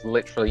that it was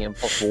literally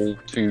impossible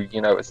to,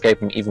 you know, escape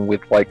him, even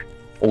with, like,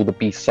 all the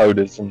beast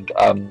sodas and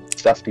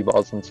zesty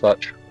bars and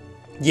such.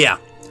 Yeah.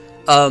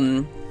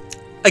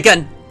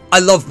 Again, I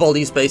love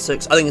Baldi's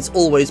Basics. I think it's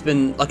always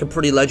been, like, a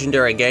pretty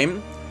legendary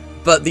game.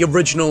 But the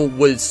original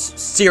was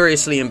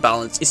seriously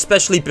imbalanced,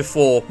 especially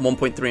before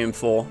 1.3 and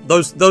 4.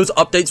 Those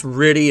updates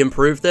really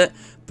improved it.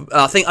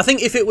 I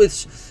think if it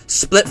was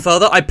split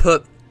further, I'd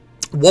put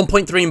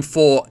 1.3 and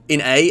 4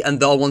 in A and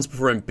the other ones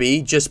before in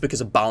B, just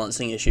because of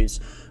balancing issues.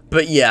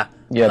 But yeah.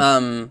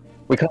 Yeah.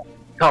 We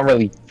can't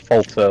really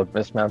falter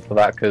Mistman for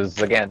that,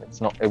 because again,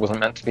 it wasn't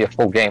meant to be a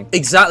full game.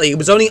 Exactly. It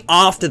was only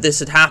after this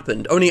had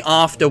happened, only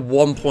after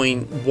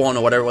 1.1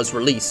 or whatever was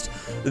released,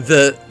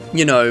 that,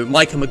 you know,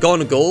 Micah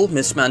McGonagall,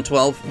 Mistman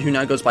 12, who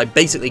now goes by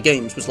Basically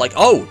Games, was like,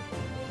 oh,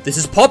 this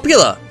is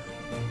popular.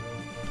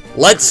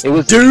 Let's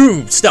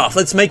do stuff.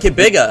 Let's make it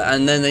bigger.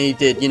 And then they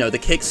did, you know, the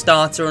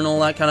Kickstarter and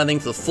all that kind of thing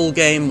for the full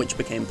game, which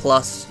became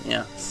Plus.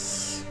 Yeah.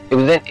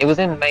 It was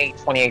in May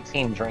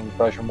 2018 during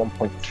version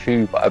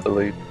 1.2, I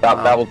believe.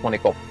 That was when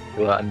it got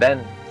popular, and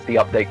then the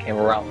update came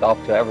around,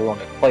 after everyone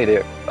had played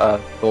it,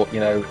 thought, you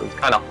know, it was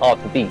kind of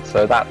hard to beat,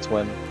 so that's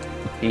when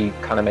he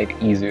kind of made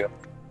it easier.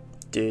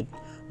 Dude,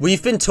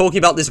 we've been talking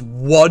about this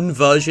one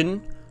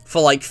version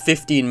for like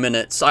 15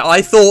 minutes.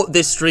 I thought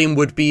this stream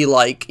would be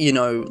like, you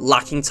know,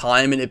 lacking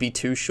time and it'd be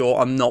too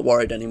short. I'm not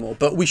worried anymore,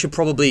 but we should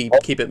probably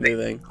keep it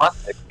moving.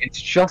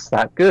 It's just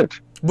that good.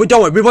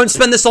 Don't worry, we won't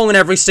spend this long on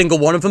every single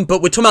one of them,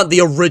 but we're talking about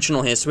the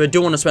original here, so we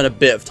do want to spend a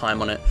bit of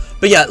time on it.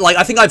 But yeah, like,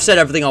 I think I've said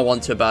everything I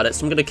want to about it,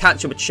 so I'm going to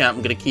catch up with chat,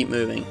 I'm going to keep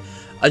moving.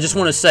 I just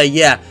want to say,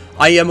 yeah,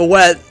 I am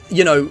aware,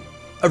 you know,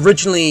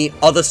 originally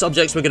other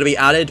subjects were going to be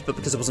added, but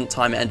because it wasn't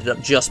time, it ended up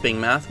just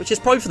being math, which is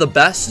probably for the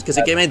best, because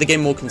it made the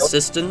game more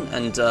consistent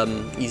and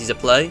easy to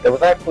play. There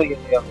was actually,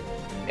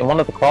 in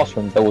one of the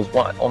classrooms, there was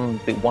one on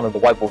one of the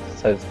whiteboards that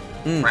says,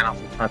 ran out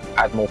of time to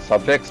add more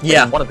subjects.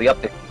 Yeah. One of the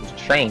updates was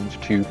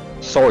changed to,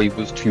 sorry,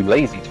 was too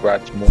lazy to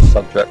add more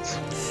subjects.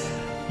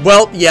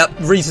 Well, yeah,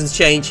 reasons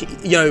change.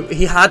 You know,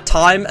 he had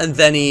time, and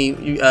then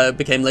he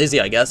became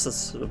lazy, I guess.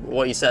 That's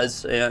what he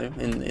says, you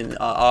know,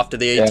 after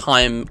the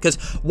time. Because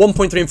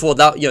 1.3 and 4,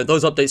 that, you know,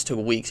 those updates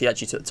took weeks. He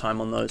actually took time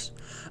on those.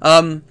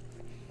 I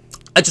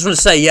just want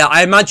to say, yeah,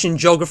 I imagine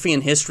geography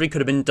and history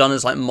could have been done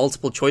as, like,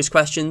 multiple choice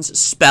questions.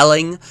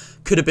 Spelling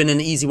could have been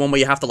an easy one where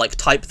you have to, like,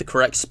 type the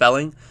correct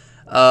spelling.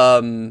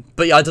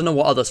 But yeah, I don't know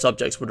what other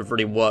subjects would have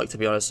really worked, to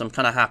be honest. I'm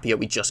kind of happy that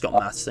we just got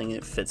maths thing.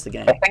 It fits the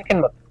game. I think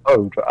in the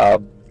code,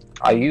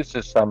 I used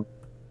this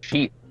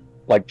cheat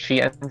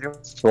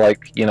engines to,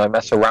 like, you know,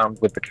 mess around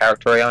with the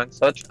character AI and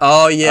such.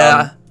 Oh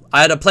yeah,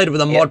 I played it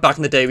with a mod back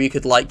in the day where you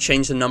could, like,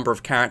 change the number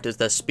of characters,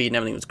 their speed, and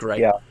everything was great.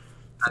 Yeah,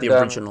 for the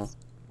original.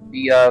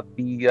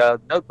 The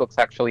notebooks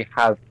actually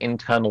have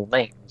internal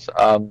names,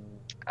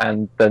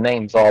 and the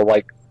names are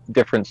like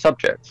different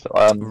subjects.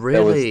 Really?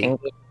 There was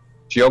English,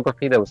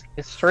 geography, there was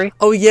history.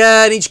 Oh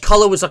yeah, and each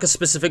color was like a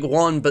specific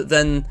one, but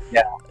then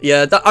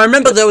I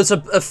remember there was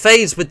a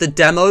phase with the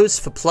demos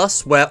for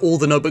Plus where all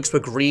the notebooks were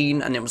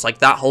green, and it was like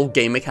that whole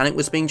game mechanic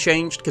was being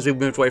changed because we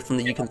moved away from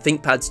the you can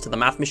think pads to the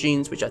math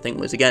machines, which I think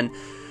was again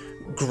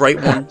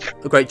great one,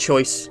 a great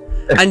choice.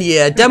 And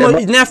yeah, demo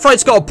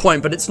Nephrite's got a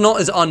point, but it's not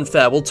as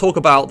unfair. We'll talk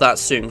about that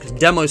soon because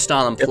demo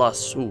style and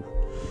Plus. Ooh.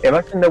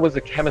 Imagine there was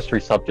a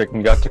chemistry subject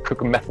and you had to cook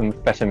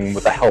methamphetamine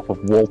with the help of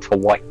Walter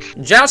White.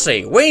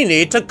 Jesse, we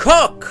need to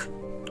cook.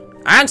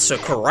 Answer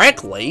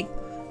correctly,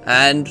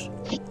 and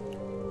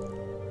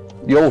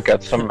you'll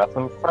get some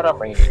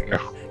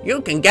methamphetamine.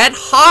 You can get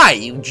high,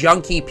 you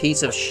junky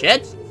piece of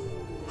shit.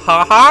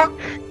 Haha.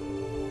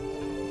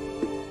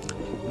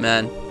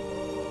 Man.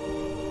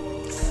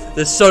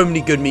 There's so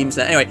many good memes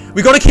there. Anyway,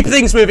 we got to keep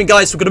things moving,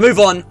 guys. We're going to move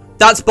on.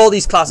 That's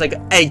Baldi'S Classic,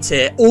 A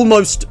tier.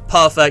 Almost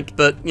perfect,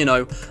 but, you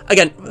know,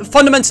 again,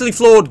 fundamentally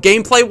flawed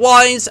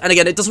gameplay-wise, and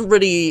again, it doesn't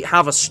really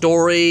have a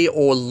story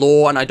or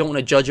lore, and I don't want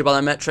to judge it by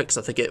that metrics.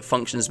 I think it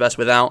functions best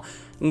without.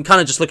 You can kind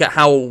of just look at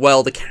how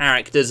well the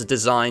characters are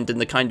designed and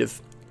the kind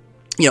of,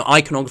 you know,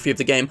 iconography of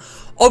the game.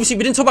 Obviously,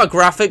 we didn't talk about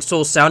graphics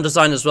or sound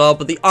design as well,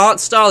 but the art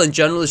style in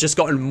general has just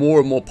gotten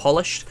more and more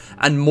polished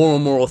and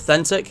more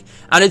authentic.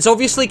 And it's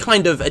obviously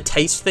kind of a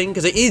taste thing,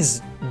 because it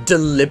is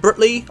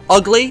deliberately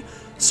ugly.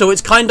 So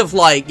it's kind of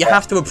like, you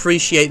have to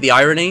appreciate the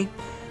irony.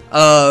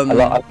 I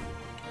love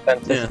the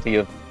authenticity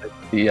of,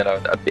 you know,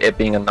 it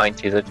being a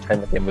 90s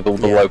entertainment game with all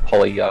the low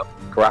poly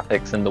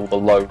graphics and all the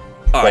low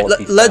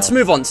Alright, let's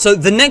move on. So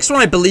the next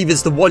one I believe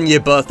is the 1-year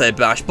birthday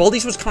bash.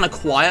 Baldi'S was kind of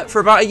quiet for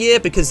about a year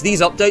because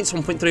these updates,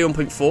 1.3,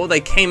 1.4, they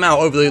came out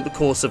over the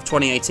course of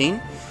 2018.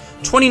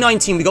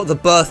 2019 we got the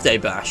birthday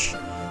bash.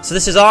 So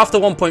this is after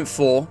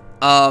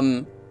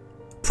 1.4.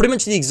 Pretty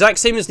much the exact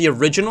same as the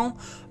original,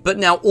 but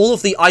now all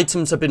of the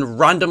items have been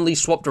randomly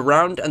swapped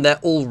around and they're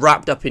all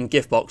wrapped up in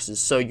gift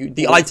boxes. So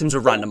the items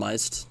are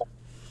randomized.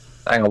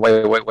 Hang on,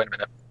 wait a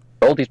minute.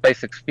 Baldi'S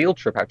Basics Field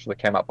Trip actually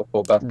came out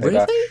before Birthday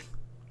Bash. Really?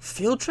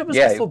 Field Trip was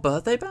before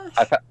Birthday Bash?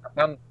 I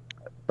found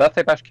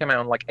Birthday Bash came out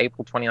in like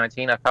April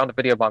 2019. I found a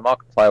video by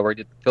Markiplier where he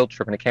did the Field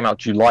Trip and it came out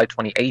July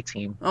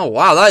 2018. Oh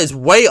wow, that is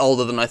way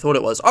older than I thought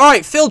it was.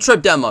 Alright, Field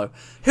Trip demo.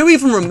 Who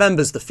even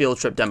remembers the Field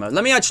Trip demo?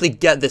 Let me actually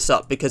get this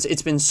up because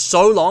it's been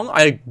so long,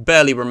 I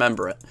barely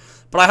remember it.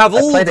 But I have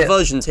all of the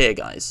versions here,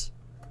 guys.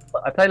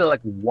 I played it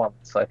like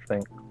once, I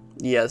think.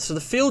 Yeah, so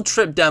the Field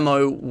Trip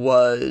demo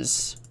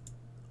was...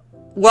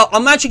 Well,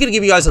 I'm actually going to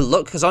give you guys a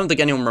look because I don't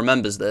think anyone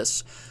remembers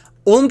this.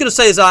 All I'm going to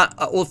say is that,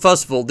 well,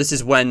 first of all, this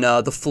is when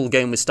the full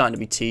game was starting to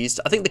be teased.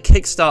 I think the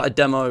Kickstarter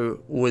demo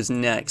was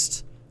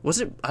next.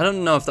 Was it? I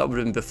don't know if that would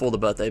have been before the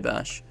Birthday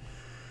Bash.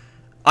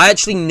 I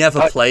actually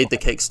never played the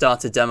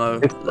Kickstarter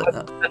demo.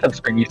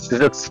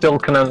 It still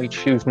can only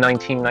choose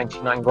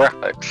 1999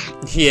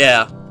 graphics.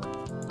 Yeah.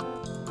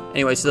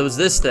 Anyway, so there was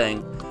this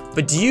thing.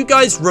 But do you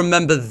guys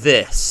remember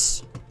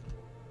this?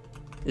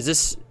 Is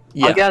this...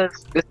 Yeah. I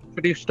guess this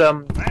produced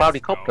Cloudy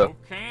Copter.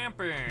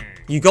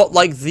 You got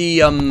like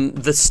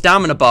the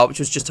stamina bar, which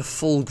was just a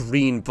full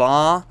green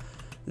bar.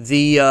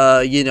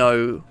 The you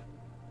know,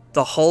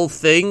 the whole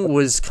thing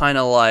was kind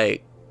of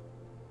like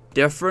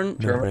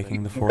different. You're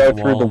breaking the fourth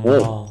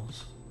wall.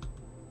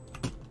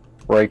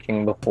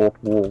 Breaking the fourth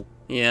wall.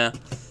 Yeah.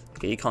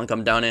 Okay, you can't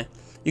come down here.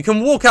 You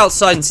can walk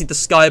outside and see the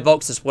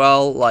skybox as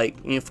well, like,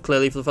 you know,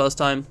 clearly for the first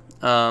time.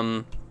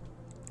 But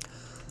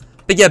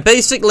yeah,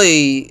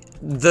 basically,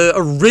 the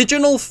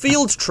original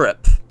field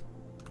trip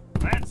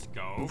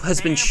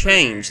has been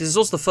changed. This is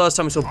also the first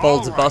time we saw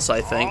Baldi'S bus,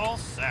 I think.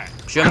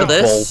 Do you remember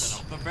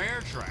this?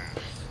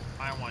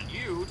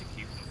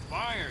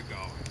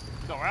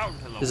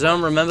 Does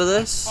anyone remember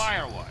this?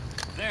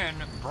 Then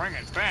bring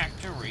it back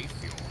to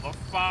refuel the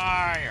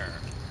fire.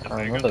 The I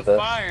bigger remember the this.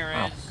 fire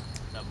Wow. is,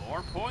 the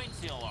more points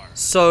you'll earn.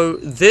 So,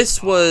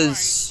 this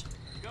was...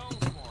 Go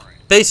for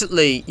it.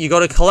 Basically, you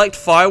gotta collect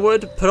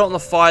firewood, put it on the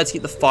fire to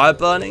keep the fire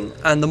burning,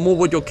 and the more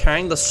wood you're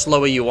carrying, the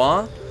slower you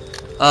are.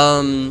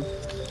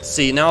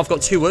 See, now I've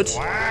got 2 wood.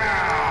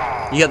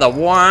 Wow. You get that,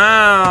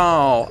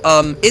 wow!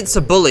 It's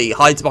a bully,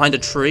 hides behind a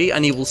tree,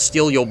 and he will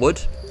steal your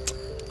wood.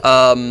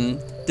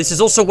 This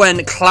is also when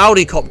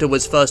Cloudycopter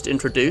was first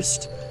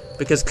introduced,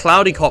 because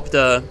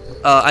Cloudycopter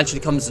actually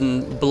comes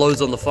and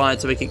blows on the fire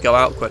to make it go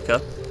out quicker.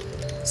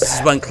 This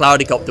is when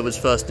Cloudycopter was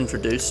first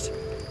introduced.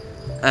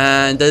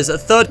 And there's a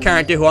third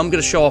character who I'm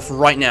going to show off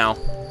right now,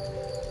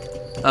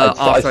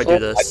 after I do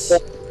this. I saw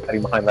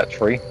hiding behind that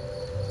tree.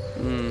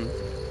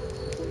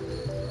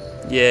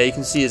 Yeah, you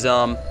can see his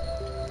arm.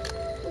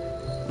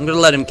 I'm going to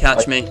let him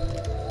catch me.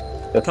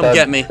 Come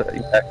get me.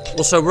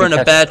 Also, we're in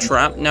a bear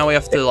trap. Now we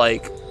have to,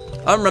 like...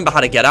 I don't remember how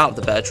to get out of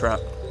the bear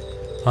trap.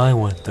 I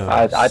want those.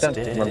 I don't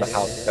remember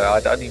how to go. I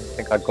don't even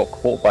think I got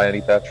caught by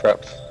any bear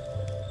traps.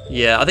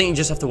 Yeah, I think you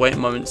just have to wait a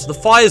moment. So the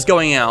fire's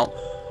going out.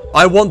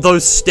 I want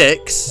those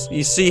sticks.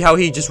 You see how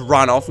he just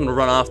ran off? I'm gonna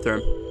run after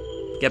him.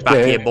 Get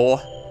back here,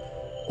 boy.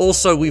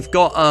 Also, we've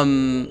got,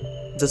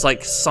 there's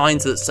like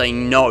signs that say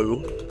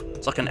no.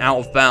 It's like an out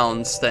of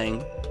bounds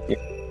thing.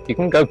 You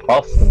can go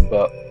past them,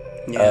 but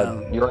Yeah.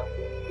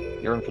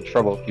 you're in for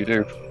trouble if you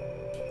do.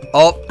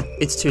 Oh,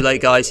 it's too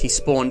late, guys. He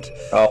spawned.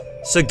 Oh.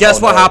 So guess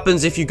Oh, what no.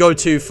 happens if you go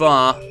too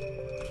far?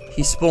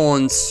 He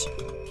spawns.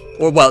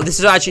 Or, well, this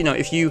is actually, no,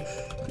 if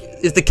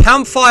the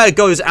campfire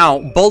goes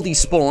out, Baldi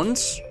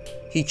spawns.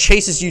 He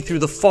chases you through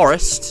the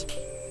forest.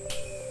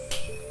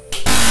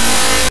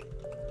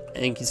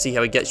 And you can see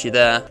how he gets you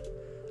there.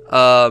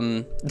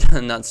 And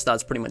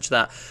that's pretty much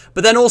that.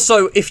 But then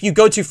also, if you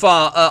go too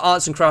far,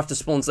 arts and crafters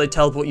spawns, they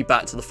teleport you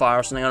back to the fire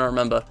or something, I don't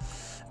remember.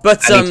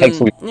 But, And he takes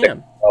away yeah.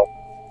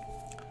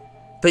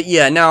 But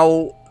yeah,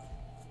 now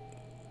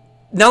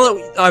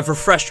that I've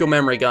refreshed your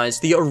memory,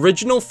 guys, the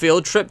original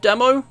field trip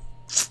demo,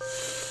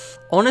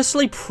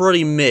 honestly,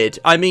 pretty mid.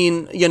 I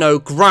mean, you know,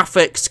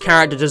 graphics,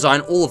 character design,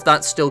 all of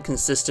that's still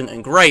consistent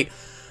and great.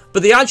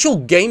 But the actual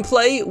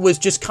gameplay was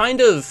just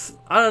kind of,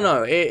 I don't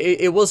know,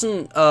 it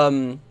wasn't,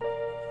 I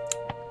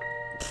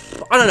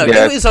don't know,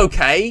 Yeah. it was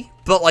okay,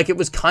 but, like, it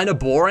was kind of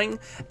boring,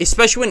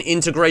 especially when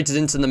integrated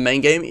into the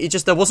main game.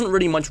 There wasn't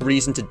really much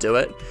reason to do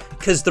it,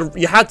 because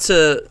you had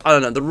to, I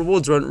don't know, the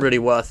rewards weren't really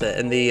worth it,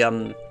 and the, I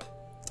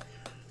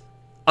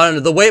don't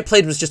know, the way it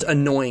played was just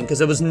annoying, because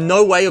there was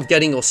no way of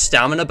getting your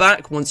stamina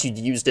back once you'd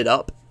used it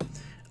up,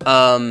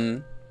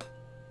 and,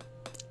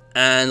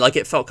 like,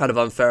 it felt kind of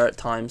unfair at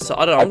times, so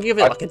I don't know, I'm gonna give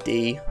it, like, a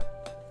D.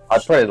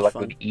 I'd probably like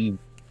Fun. an E.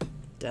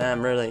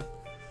 Damn, really?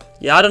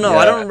 Yeah, I don't know. Yeah.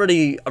 I don't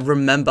really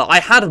remember. I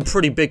had a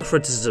pretty big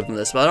criticism of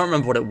this, but I don't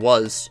remember what it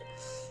was.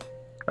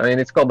 I mean,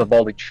 it's got the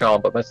Baldi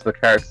charm, but most of the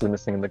characters are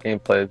missing in the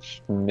gameplay. It's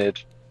just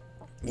mid.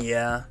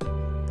 Yeah.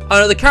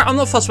 I don't know, I'm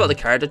not fussed about the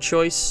character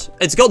choice.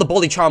 It's got the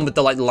Baldi charm with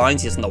the, like,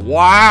 lines here and the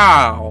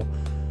wow.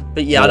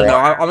 But yeah, I don't know.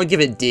 I'm gonna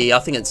give it D. I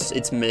think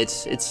it's mid.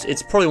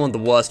 It's probably one of the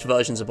worst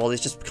versions of Baldi.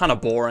 It's just kind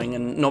of boring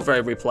and not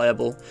very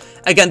replayable.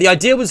 Again, the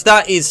idea was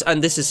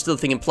and this is still a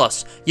thing in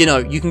Plus, you know,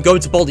 you can go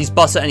to Baldi's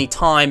bus at any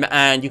time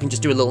and you can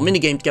just do a little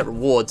minigame to get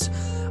rewards.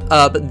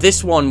 But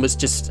this one was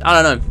just,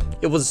 I don't know,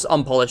 it was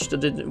unpolished.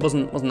 It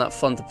wasn't that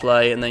fun to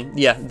play, and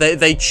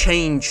they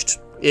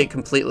changed it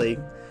completely.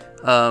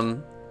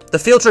 The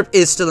field trip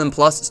is still in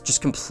Plus. It's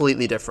just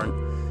completely different.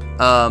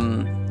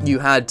 You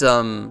had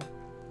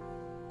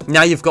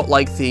now you've got,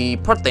 like,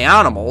 put the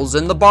animals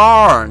in the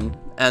barn,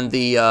 and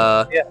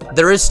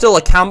there is still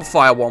a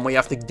campfire one where you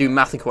have to do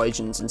math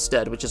equations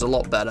instead, which is a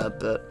lot better.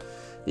 But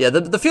yeah,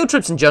 the field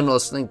trips in general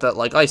is something that,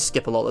 like, I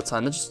skip a lot of the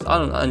time. I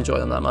don't enjoy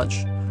them that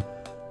much.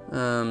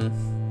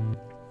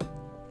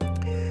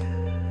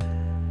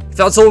 If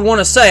that's all we want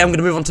to say, I'm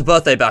gonna move on to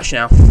Birthday Bash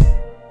now.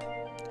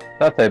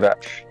 Birthday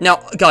Bash. Now,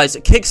 guys,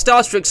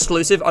 Kickstarter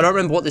exclusive. I don't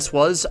remember what this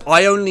was.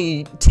 I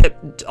only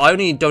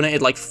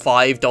donated like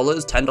 $5,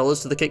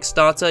 $10 to the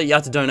Kickstarter. You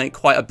had to donate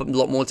quite a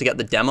lot more to get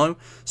the demo,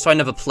 so I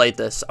never played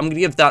this. I'm gonna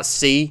give that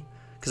C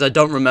because I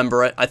don't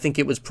remember it. I think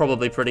it was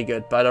probably pretty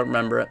good, but I don't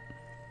remember it.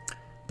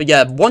 But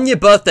yeah, 1 year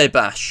Birthday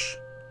Bash.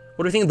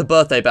 What do you think of the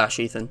Birthday Bash,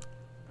 Ethan?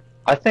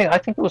 I think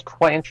it was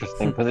quite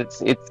interesting because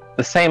it's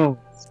the same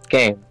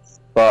game,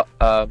 but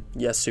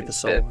Yeah, Super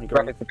Soul. the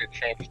graphics a bit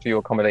changed to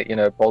accommodate, you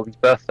know, Baldi's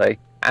birthday,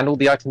 and all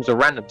the items are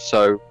random,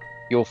 so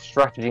your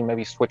strategy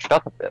maybe switched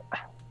up a bit.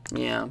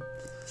 Yeah.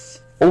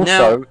 Also,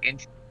 Now-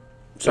 it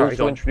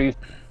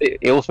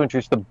also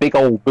introduced the big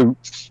old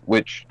boots,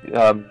 which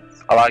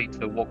allow you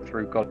to walk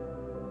through God.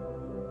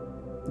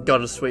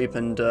 Got a sweep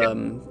and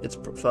it's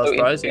first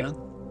prize, yeah.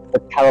 the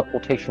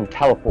teleportation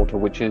teleporter,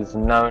 which is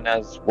known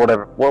as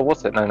whatever.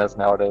 What's it known as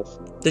nowadays?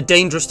 The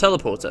dangerous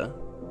teleporter.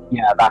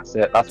 Yeah, that's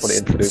it. That's what it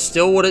introduced.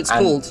 Still what it's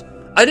called.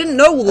 I didn't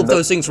know all of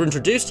those things were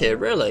introduced here,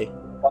 really.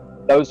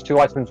 Those two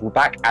items were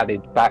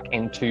added back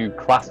into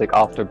Classic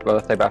after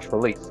Birthday Bash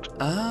released.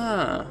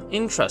 Ah,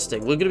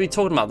 interesting. We're going to be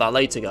talking about that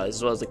later, guys,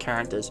 as well as the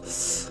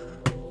characters.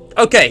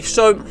 Okay,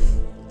 so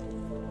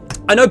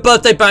I know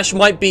Birthday Bash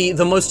might be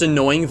the most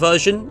annoying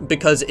version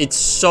because it's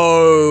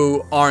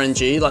so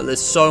RNG, like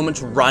there's so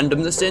much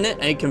randomness in it,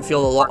 and it can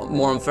feel a lot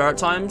more unfair at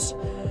times.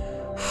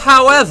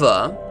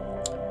 However,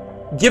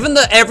 given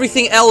that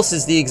everything else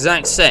is the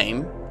exact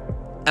same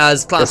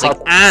as Classic,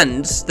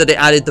 and that it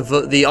added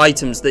the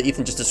items that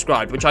Ethan just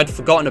described, which I'd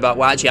forgotten about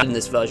were actually added in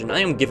this version, I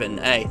am giving it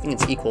an A. I think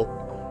it's equal.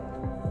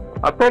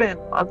 I'd put it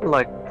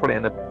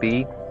in a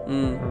B.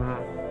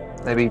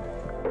 Maybe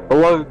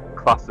below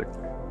Classic.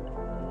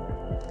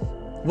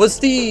 Was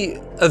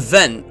the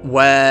event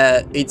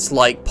where it's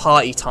like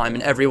party time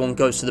and everyone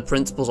goes to the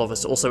principal's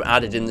office also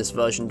added in this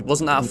version?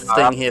 Wasn't that a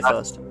thing here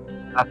first?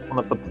 That's one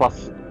of the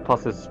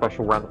pluses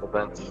special random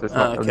events. It's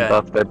not okay.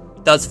 Birthday.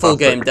 That's full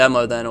game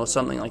demo then, or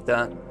something like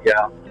that.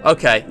 Yeah.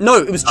 Okay. No,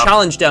 it was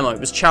challenge demo. It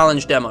was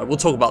challenge demo. We'll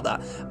talk about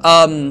that.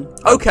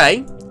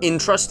 Okay.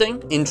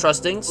 Interesting.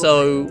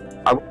 So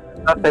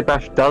Birthday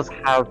Bash does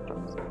have,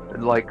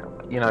 like,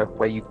 you know,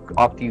 where you,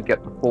 after you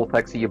get the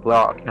vortex, you blow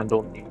out a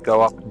candle and you go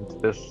up into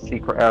this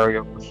secret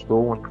area of the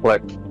school and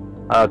collect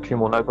 2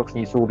 more notebooks, and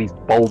you see all these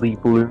Baldi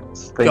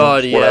balloons things.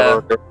 God, yeah.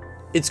 Whatever.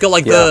 It's got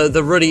like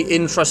the really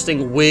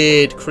interesting,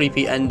 weird,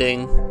 creepy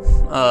ending.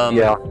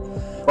 Yeah.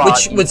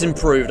 Which was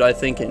improved, I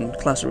think, in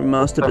Classic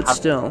Remastered, but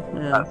still,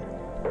 yeah.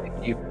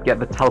 You get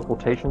the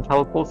teleportation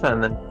teleporter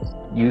and then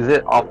use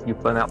it after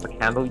you've blown out the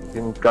candle. You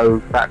can go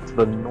back to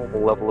the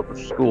normal level of the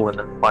school and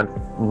then find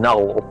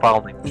null or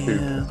file name 2.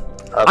 Yeah.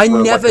 I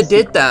never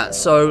did that,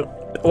 so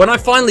when I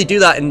finally do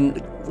that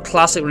in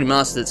Classic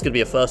Remastered, it's gonna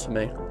be a first for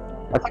me.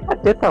 I think I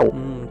did that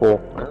before.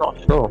 I'm not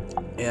sure.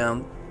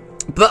 Yeah.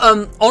 But,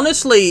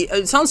 honestly,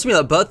 it sounds to me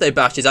like Birthday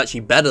Bash is actually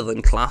better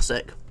than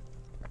Classic.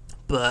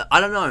 But, I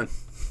don't know.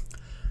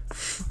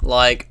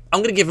 Like,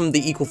 I'm gonna give them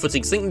the equal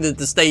footing. I think that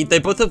they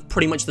both have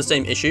pretty much the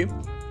same issue.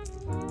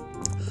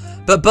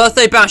 But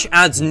Birthday Bash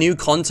adds new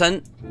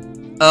content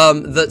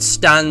that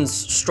stands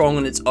strong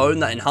on its own,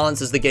 that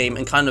enhances the game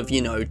and kind of,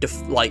 you know,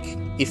 like,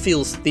 it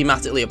feels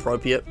thematically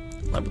appropriate.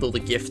 Like, with all the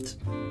gift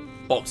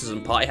boxes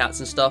and party hats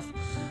and stuff.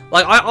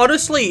 Like, I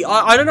honestly,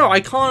 I don't know,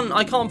 I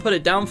can't put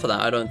it down for that,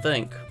 I don't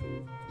think.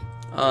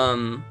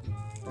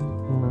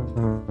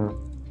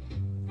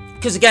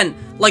 Because again,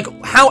 like,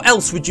 how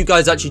else would you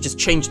guys actually just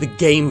change the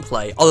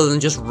gameplay other than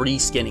just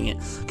reskinning it?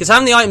 Because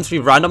having the items be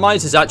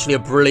randomized is actually a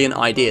brilliant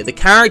idea. The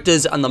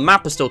characters and the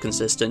map are still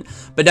consistent,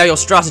 but now your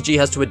strategy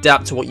has to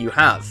adapt to what you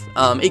have.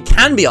 It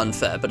can be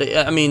unfair, but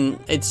I mean,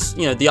 it's,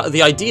 you know,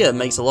 the idea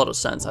makes a lot of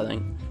sense. I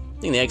think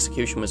the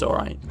execution was all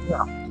right.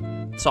 Yeah.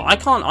 So I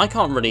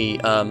can't really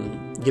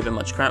give it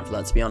much crap for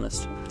that, to be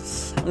honest.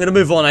 I'm gonna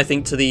move on, I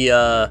think, to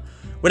the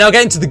we're now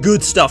getting to the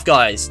good stuff,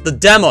 guys. The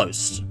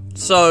demos.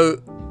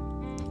 So,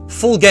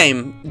 full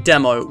game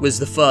demo was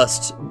the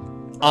first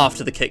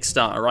after the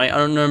Kickstarter, right? I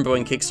don't remember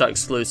when Kickstarter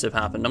exclusive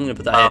happened. I'm gonna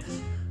put that here.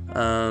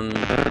 I'm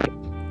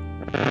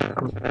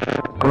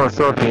not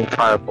sure of the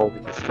entire Baldi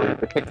history.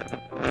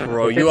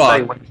 Bro, you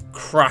are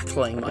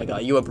crackling, my guy.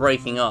 You are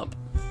breaking up.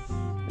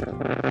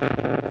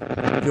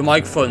 Your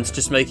microphone's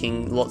just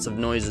making lots of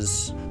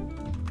noises.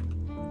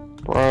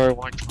 Bro,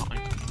 why can't I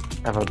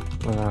ever...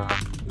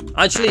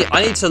 Actually,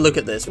 I need to look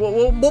at this.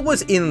 What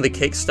was in the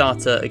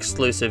Kickstarter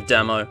exclusive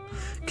demo?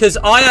 Because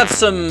I have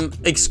some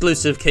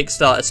exclusive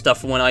Kickstarter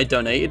stuff from when I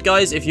donated,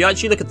 guys. If you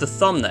actually look at the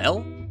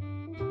thumbnail,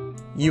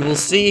 you will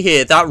see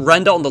here, that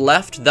render on the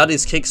left, that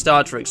is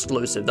Kickstarter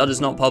exclusive. That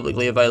is not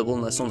publicly available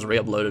unless someone's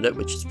re-uploaded it,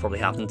 which has probably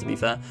happened, to be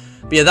fair.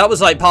 But yeah, that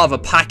was like part of a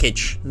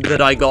package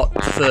that I got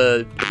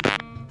for...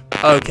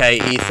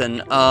 Okay,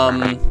 Ethan,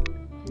 Hold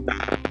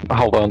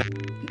on.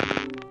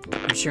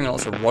 I'm just hearing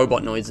lots of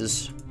robot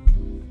noises.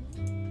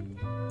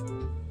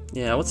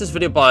 Yeah, what's this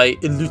video by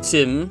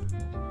Ilutim?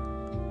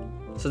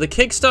 So the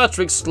Kickstarter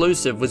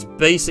exclusive was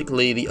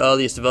basically the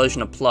earliest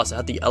version of Plus. It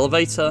had the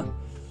elevator.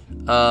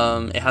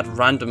 It had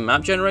random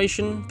map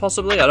generation,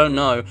 possibly. I don't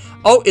know.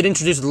 Oh, it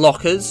introduced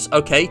lockers.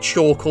 Okay,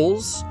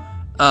 chorkles.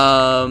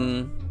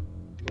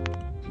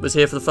 Was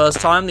here for the first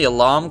time. The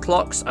alarm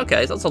clocks.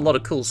 Okay, that's a lot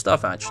of cool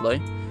stuff,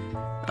 actually.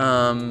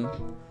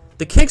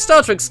 The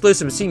Kickstarter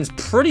exclusive seems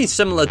pretty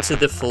similar to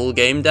the full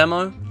game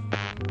demo.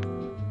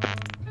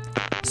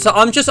 So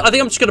I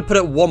think I'm just gonna put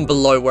it one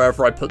below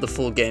wherever I put the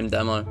full game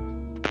demo.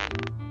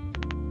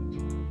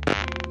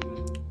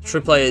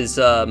 Triple A is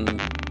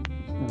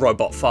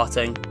robot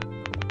farting.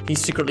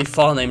 He's secretly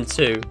file named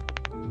too.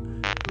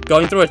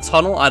 Going through a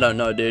tunnel? I don't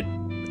know, dude.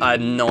 I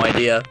have no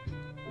idea.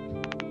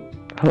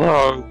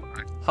 Hello.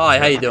 Hi,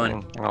 how you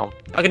doing? Well,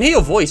 I can hear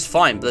your voice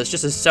fine, but it's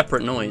just a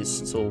separate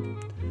noise. It's all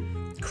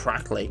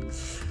crackly.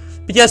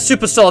 But yeah,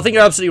 Super Soul, I think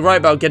you're absolutely right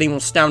about getting more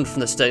standard from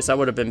the sticks. That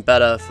would have been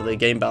better for the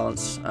game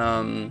balance.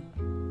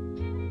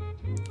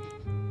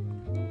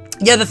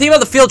 Yeah, the thing about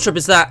the field trip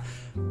is that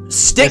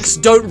sticks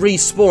don't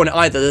respawn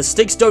either. The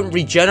sticks don't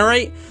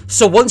regenerate.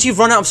 So once you've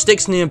run out of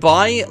sticks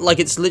nearby, like,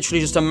 it's literally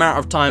just a matter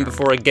of time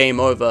before a game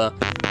over.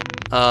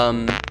 I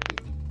mean,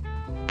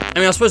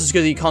 I suppose it's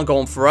good that you can't go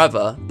on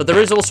forever, but there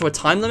is also a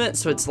time limit,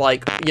 so it's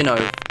like, you know,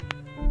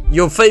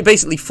 you're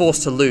basically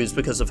forced to lose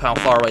because of how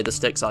far away the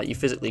sticks are. You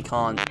physically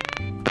can't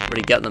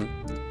really get them.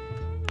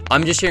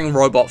 I'm just hearing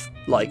robot,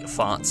 like,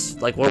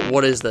 farts. Like,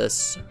 what is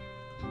this?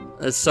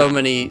 There's so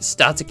many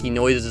staticky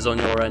noises on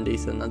your end,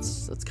 Ethan.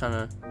 That's kind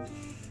of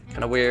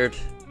weird.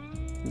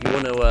 You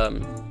want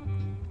to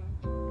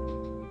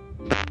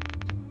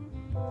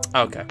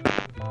okay.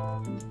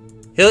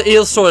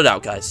 He'll sort it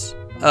out, guys.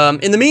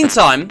 In the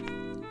meantime,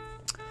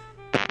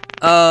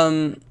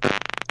 the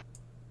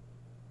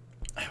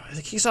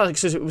Kickstarter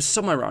exclusive, it was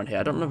somewhere around here.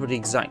 I don't remember the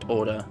exact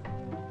order.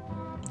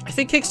 I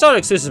think Kickstarter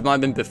exclusive might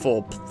have been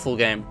before full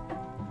game.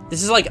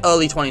 This is like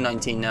early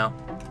 2019 now.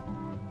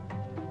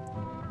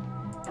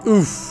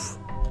 Oof.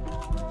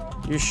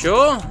 You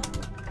sure?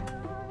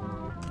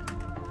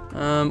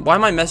 Why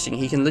am I messaging?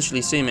 He can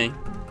literally see me.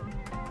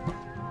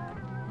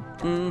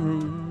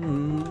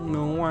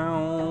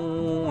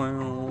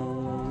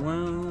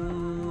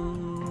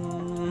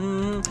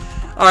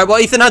 Alright, well,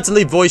 Ethan had to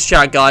leave voice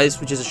chat, guys,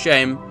 which is a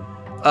shame.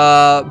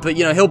 But,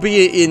 you know, he'll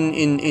be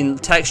in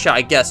text chat,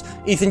 I guess.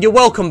 Ethan, you're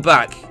welcome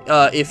back,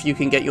 if you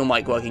can get your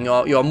mic working.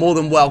 You're more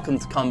than welcome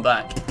to come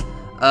back.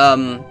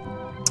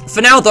 For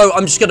now, though,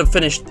 I'm just going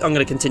to I'm going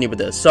to continue with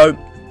this. So,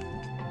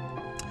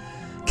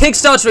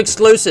 Kickstarter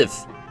exclusive.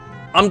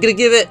 I'm going to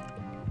give it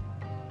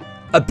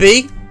a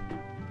B.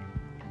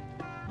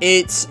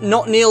 It's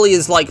not nearly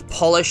as, like,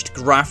 polished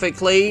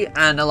graphically,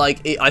 and,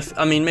 like,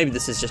 I mean, maybe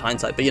this is just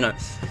hindsight, but, you know,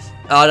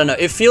 I don't know.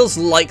 It feels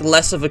like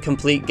less of a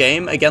complete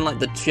game. Again, like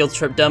the field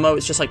trip demo,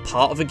 it's just like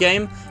part of a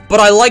game. But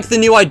I like the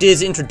new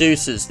ideas it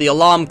introduces. The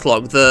alarm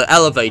clock, the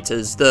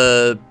elevators,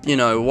 the, you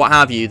know, what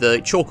have you, the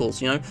chorkles,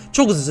 you know.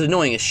 Chorkles is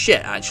annoying as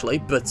shit, actually,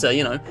 but,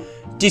 you know,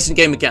 decent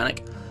game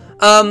mechanic.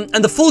 And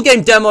the full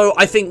game demo,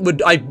 I think,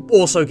 I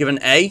also give an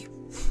A.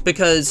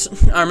 Because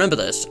I remember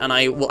this, and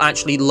I will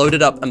actually load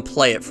it up and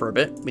play it for a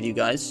bit with you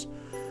guys.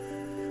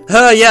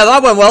 Yeah,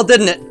 that went well,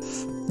 didn't it?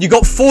 You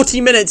got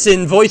 40 minutes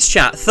in voice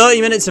chat,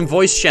 30 minutes in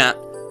voice chat,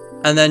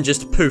 and then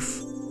just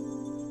poof.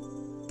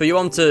 But you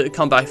want to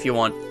come back if you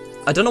want.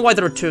 I don't know why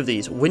there are two of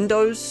these.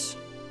 Windows?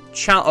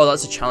 Oh,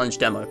 that's a challenge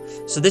demo.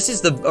 So this is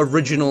the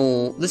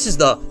original, this is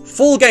the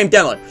full game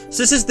demo.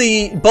 So this is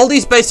the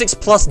Baldi'S Basics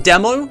Plus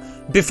demo,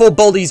 before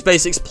Baldi'S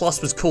Basics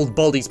Plus was called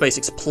Baldi'S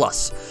Basics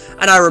Plus.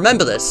 And I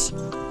remember this,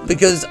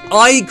 because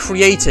I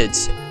created,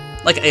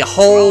 like, a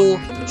whole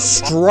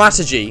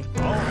strategy,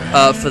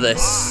 for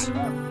this.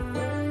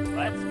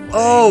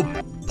 Oh,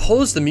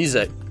 pause the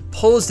music.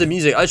 Pause the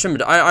music. I just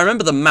remembered. I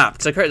remember the map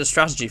because I created a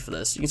strategy for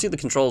this. You can see the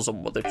controls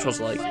on what the controls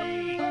are like.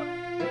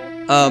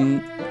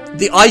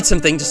 The item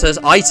thing just says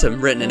item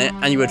written in it,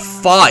 and you had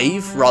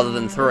 5 rather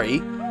than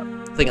 3.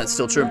 I think that's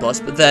still true in Plus.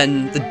 But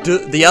then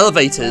the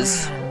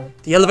elevators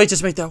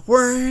make that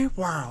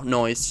wow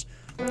noise.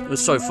 It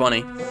was so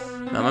funny.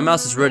 Man, my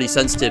mouse is really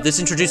sensitive. This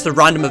introduced the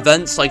random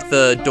events like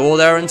the door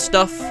there and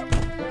stuff.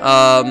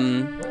 All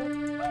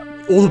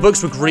the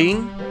books were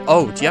green.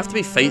 Oh, do you have to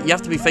be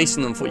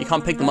facing them for you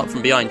can't pick them up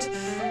from behind.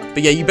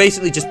 But yeah, you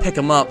basically just pick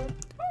them up.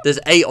 There's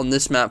 8 on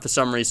this map for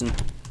some reason.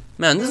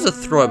 Man, this is a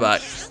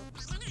throwback.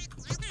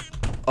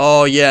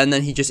 Oh yeah, and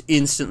then he just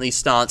instantly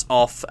starts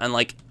off and,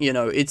 like, you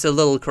know, it's a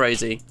little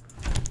crazy.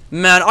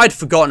 Man, I'd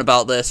forgotten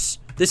about this.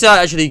 This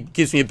actually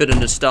gives me a bit of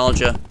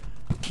nostalgia.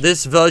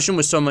 This version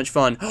was so much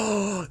fun.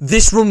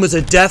 This room was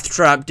a death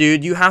trap,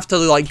 dude. You have to,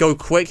 like, go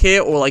quick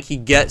here or, like, he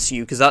gets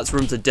you because that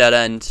room's a dead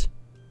end.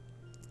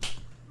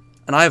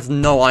 And I have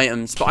no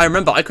items, but I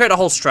remember I created a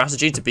whole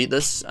strategy to beat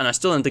this, and I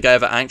still don't think I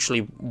ever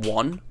actually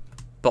won.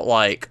 But,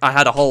 like, I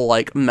had a whole,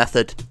 like,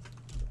 method.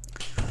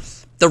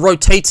 The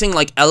rotating,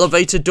 like,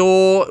 elevator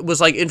door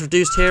was, like,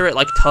 introduced here. It,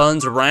 like,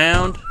 turns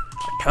around.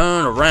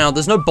 Turn around.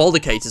 There's no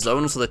Baldicators, though,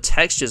 and also the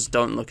textures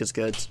don't look as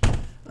good.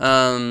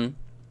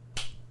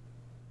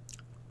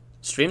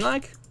 Stream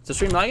lag? Is the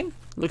stream lagging?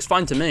 Looks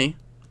fine to me.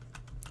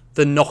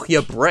 The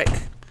Nokia brick.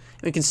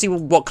 We can see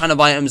what kind of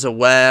items are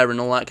where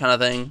and all that kind of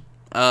thing.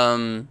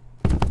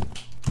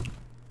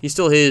 He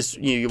still hears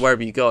you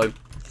wherever you go.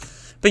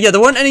 But yeah,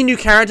 there weren't any new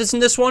characters in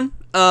this one.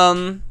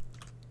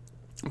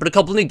 But a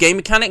couple of new game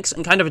mechanics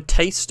and kind of a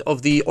taste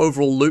of the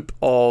overall loop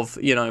of,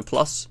 you know,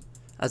 Plus,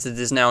 as it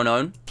is now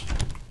known.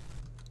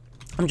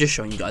 I'm just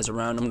showing you guys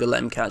around. I'm gonna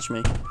let him catch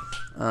me.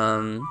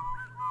 I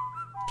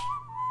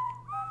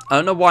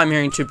don't know why I'm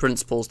hearing 2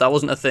 principals. That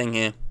wasn't a thing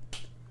here.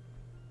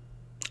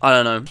 I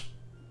don't know.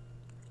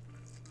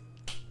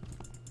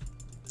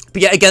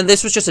 But yeah, again,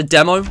 this was just a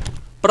demo.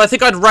 But I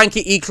think I'd rank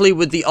it equally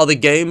with the other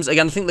games.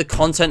 Again, I think the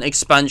content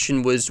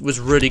expansion was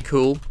really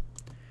cool.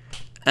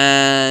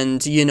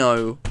 And, you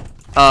know,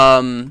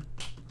 a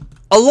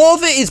lot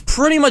of it is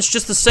pretty much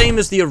just the same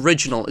as the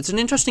original. It's an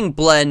interesting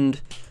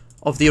blend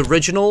of the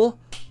original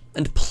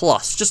and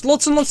Plus. Just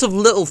lots and lots of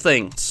little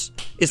things.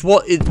 is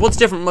what's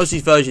different from most of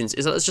these versions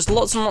is that there's just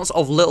lots and lots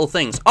of little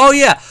things. Oh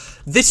yeah,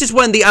 this is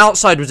when the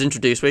outside was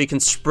introduced, where you can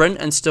sprint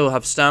and still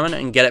have stamina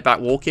and get it back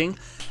walking.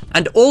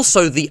 And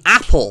also the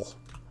apple.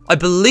 I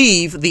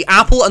believe the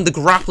apple and the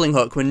grappling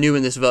hook were new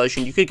in this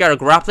version. You could get a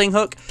grappling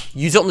hook,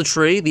 use it on the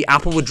tree, the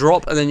apple would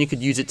drop, and then you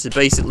could use it to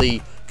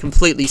basically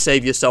completely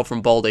save yourself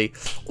from Baldi.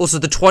 Also,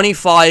 the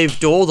 25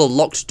 door, the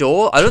locked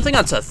door, I don't think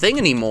that's a thing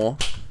anymore.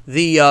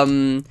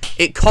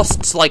 It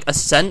costs like a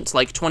cent,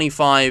 like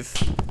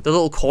 25, the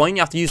little coin,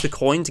 you have to use the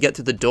coin to get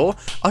through the door.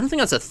 I don't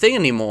think that's a thing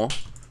anymore.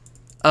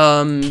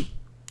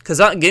 Because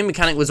that game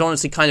mechanic was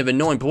honestly kind of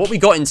annoying, but what we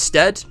got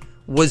instead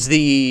was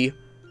the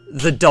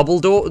double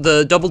doors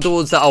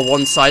that are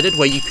one-sided,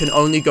 where you can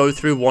only go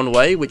through one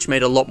way, which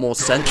made a lot more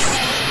sense.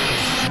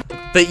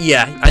 But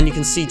yeah, and you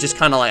can see just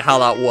kind of like how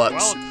that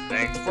works. Well,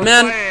 thanks for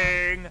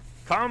playing.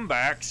 Come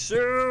back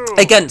soon.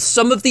 Again,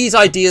 some of these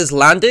ideas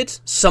landed,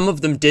 some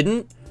of them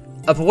didn't.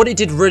 But what it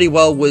did really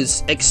well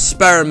was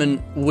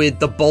experiment with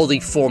the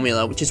Baldi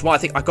formula, which is why I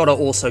think I gotta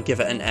also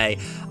give it an A.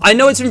 I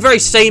know it's been very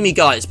samey,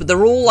 guys, but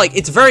they're all like,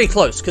 it's very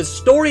close, because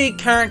story,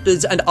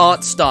 characters, and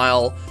art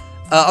style,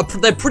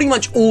 they're pretty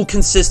much all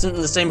consistent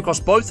and the same across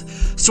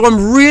both. So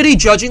I'm really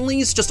judging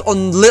these just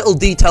on little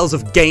details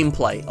of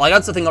gameplay. Like,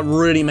 that's the thing that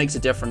really makes a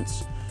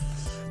difference.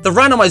 The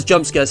randomized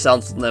jump scare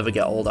sounds will never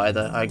get old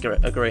either. I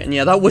agree. And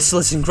yeah, that whistle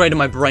is ingrained in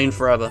my brain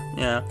forever.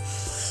 Yeah.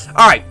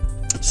 Alright,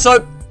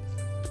 so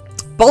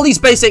Baldi's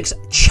Basics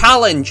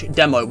Challenge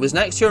demo was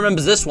next. Who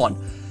remembers this one?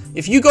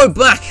 If you go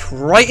back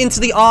right into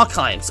the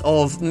archives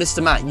of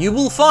Mr. Matt, you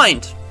will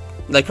find,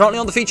 they're currently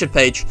on the featured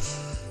page,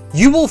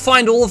 you will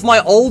find all of my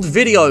old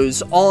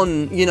videos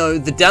on, you know,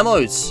 the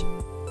demos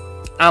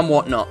and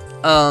whatnot.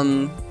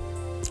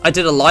 I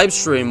did a live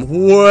stream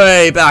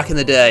way back in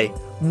the day.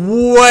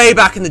 Way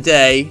back in the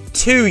day,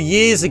 2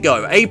 years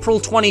ago, April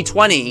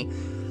 2020,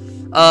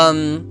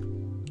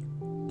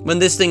 when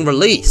this thing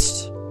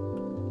released.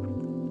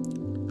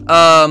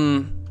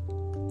 And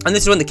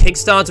this is when the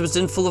Kickstarter was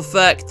in full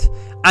effect.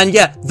 And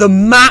yeah, the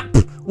map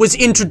was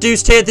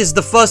introduced here. This is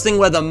the first thing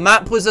where the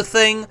map was a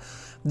thing.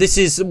 This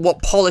is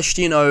what polished,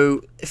 you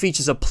know,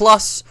 features a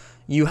plus.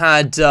 You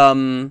had,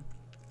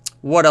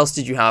 what else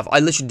did you have? I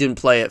literally didn't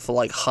play it for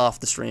like half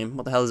the stream.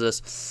 What the hell is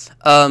this?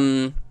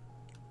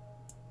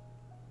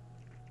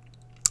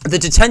 The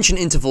detention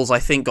intervals, I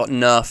think, got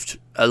nerfed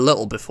a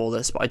little before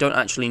this, but I don't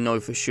actually know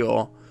for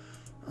sure.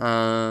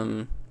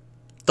 The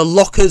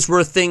lockers were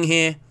a thing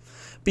here.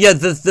 But yeah,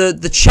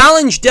 the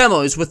challenge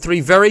demos were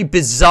 3 very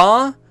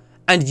bizarre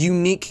and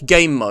unique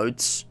game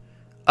modes.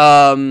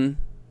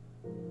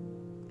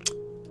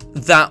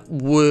 That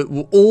were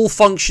all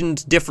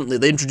functioned differently.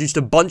 They introduced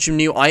a bunch of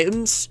new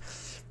items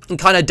and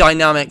kind of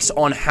dynamics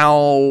on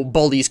how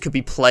Baldi's could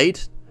be played,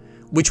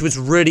 which was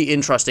really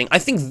interesting. I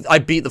think I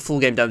beat the full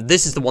game down.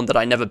 This is the one that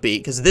I never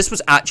beat, because this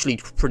was actually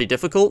pretty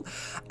difficult.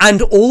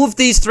 And all of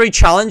these 3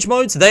 challenge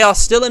modes, they are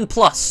still in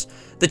plus.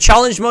 The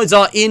challenge modes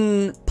are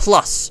in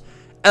plus.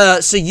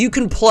 So you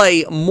can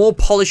play more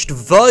polished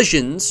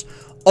versions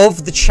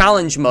of the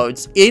challenge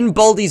modes in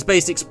Baldi's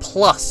Basics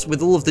Plus,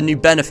 with all of the new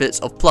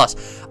benefits of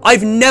Plus.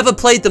 I've never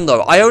played them,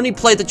 though. I only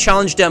played the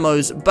challenge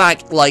demos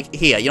back, like,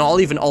 here. You know,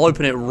 I'll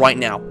open it right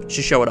now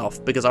to show it off,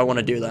 because I want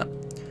to do that.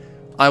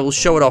 I will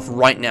show it off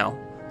right now.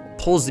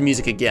 Pause the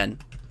music again.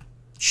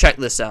 Check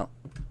this out.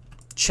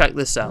 Check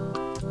this out.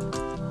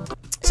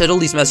 Said all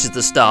these messages at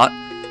the start.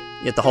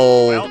 You had the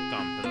whole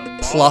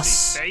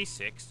plus,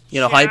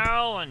 you know, hype.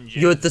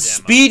 You had the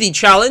speedy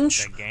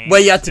challenge, where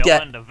you had to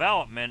get... in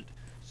development,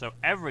 so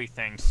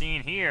everything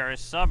seen here is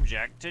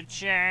subject to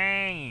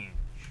change.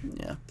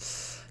 Yeah.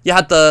 You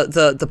had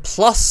the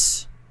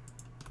plus.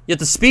 You had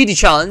the speedy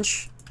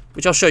challenge,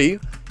 which I'll show you.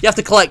 You have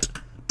to collect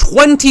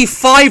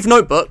 25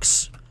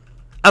 notebooks.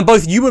 And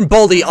both you and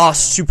Baldi are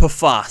super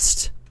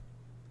fast.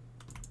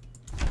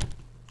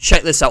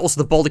 Check this out.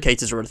 Also, the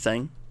Baldicators are a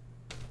thing.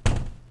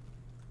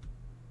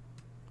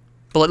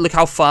 But, like, look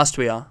how fast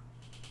we are.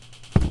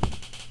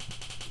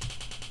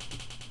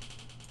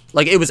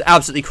 Like, it was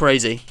absolutely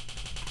crazy.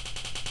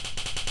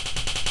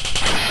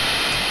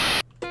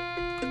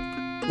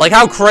 Like,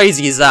 how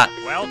crazy is that?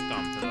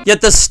 Welcome to the...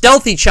 Yet the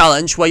stealthy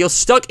challenge, where you're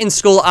stuck in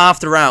school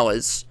after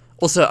hours.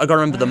 Also, I gotta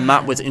remember the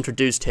map was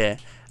introduced here.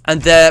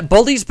 And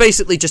Baldi's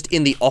basically just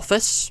in the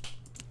office,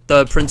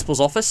 the principal's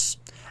office,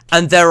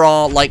 and there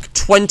are like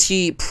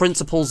 20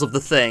 principals of the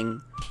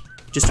thing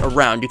just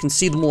around. You can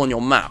see them all on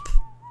your map.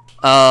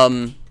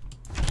 And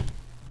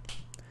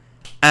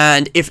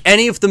if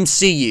any of them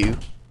see you,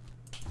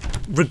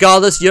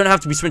 regardless, you don't have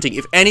to be sprinting.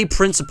 If any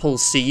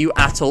principals see you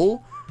at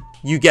all,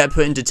 you get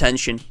put in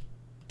detention.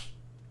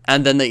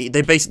 And then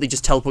they basically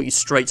just teleport you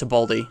straight to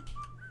Baldi.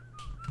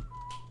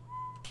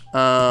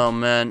 Oh,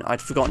 man.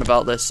 I'd forgotten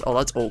about this. Oh,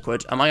 that's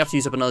awkward. I might have to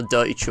use up another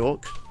dirty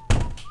chalk.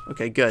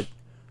 Okay, good.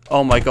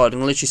 Oh, my God. I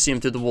can literally see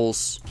him through the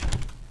walls.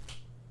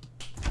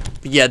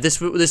 But yeah, this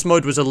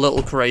mode was a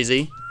little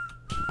crazy.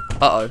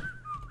 Uh-oh.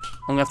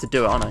 I'm gonna have to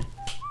do it, aren't I?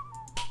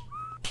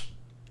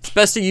 It's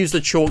best to use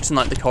the chalks in,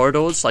 like, the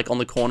corridors, like, on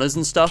the corners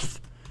and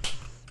stuff.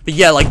 But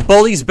yeah, like,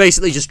 Baldi's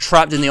basically just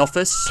trapped in the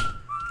office.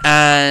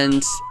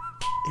 and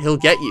he'll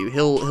get you.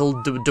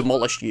 He'll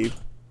demolish you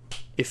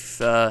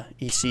if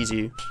he sees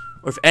you,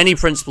 or if any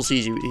principal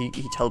sees you,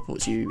 he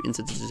teleports you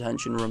into the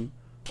detention room.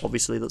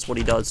 Obviously, that's what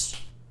he does.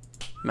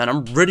 Man,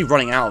 I'm really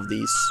running out of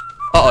these.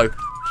 Uh-oh.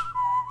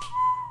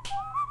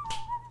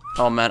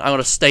 Oh man, I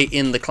gotta stay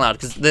in the cloud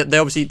because they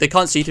obviously they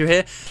can't see through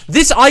here.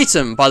 This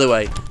item, by the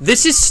way,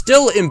 this is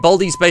still in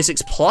Baldi'S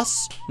Basics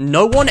Plus.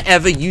 No one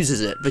ever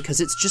uses it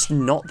because it's just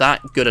not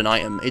that good an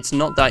item. It's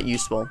not that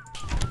useful.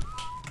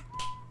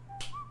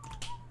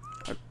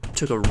 I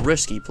took a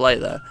risky play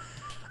there.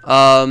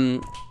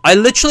 I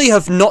literally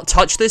have not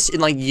touched this in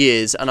like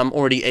years, and I'm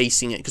already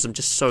acing it because I'm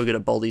just so good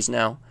at Baldi'S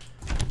now.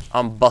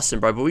 I'm busting,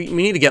 bro. But we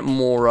need to get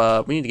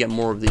more. We need to get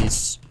more of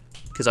these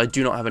because I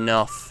do not have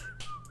enough.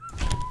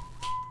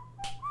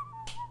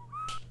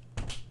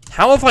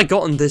 How have I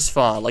gotten this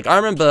far? Like, I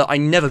remember I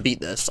never beat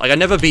this. Like, I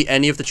never beat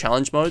any of the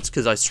challenge modes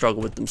because I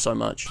struggle with them so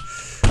much.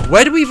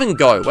 Where do we even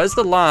go? Where's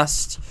the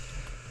last...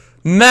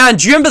 Man,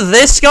 do you remember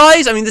this,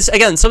 guys? I mean, this,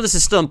 again, some of this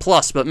is still in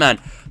Plus, but man,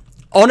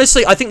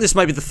 honestly, I think this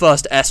might be the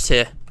first S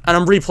tier. And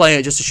I'm replaying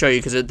it just to show you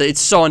because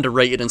it's so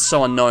underrated and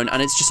so unknown,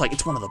 and it's just like,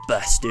 it's one of the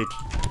best, dude.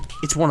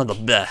 It's one of the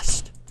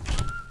best.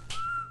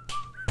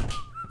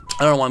 I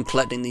don't know why I'm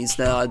collecting these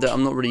there.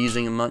 I'm not really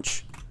using them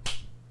much.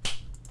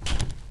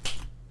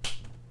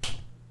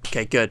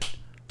 Okay, good.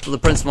 Well, the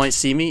prince might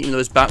see me, even though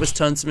his back was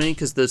turned to me,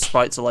 because the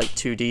sprites are like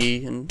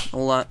 2D and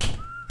all that.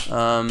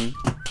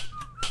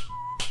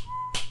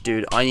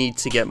 Dude, I need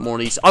to get more of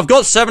these. I've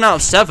got 7 out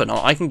of 7.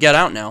 I can get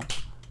out now.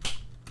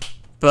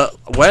 But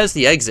where's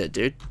the exit,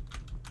 dude?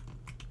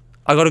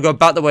 I gotta go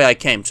back the way I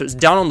came. So it's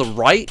down on the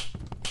right.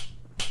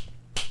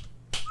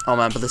 Oh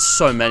man, but there's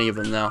so many of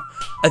them now.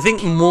 I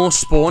think more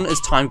spawn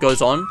as time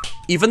goes on.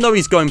 Even though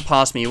he's going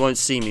past me, he won't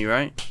see me,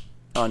 right?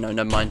 Oh no,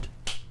 never mind.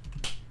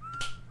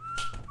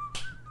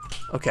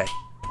 Okay.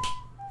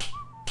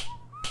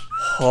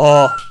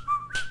 Oh.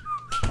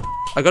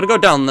 I gotta go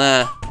down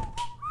there.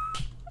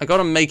 I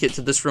gotta make it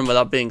to this room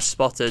without being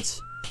spotted.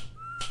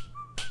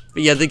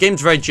 But yeah, the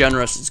game's very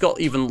generous. It's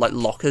got even, like,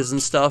 lockers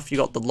and stuff. You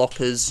got the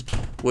lockers,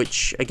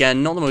 which,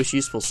 again, not the most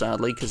useful,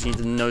 sadly, because you need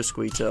a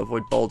no-squeeze to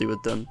avoid Baldi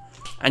with them.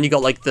 And you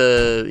got, like,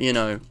 the, you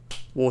know,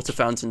 water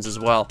fountains as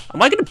well.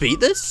 Am I gonna beat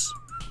this?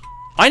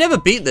 I never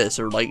beat this,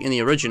 or, like, in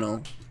the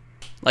original.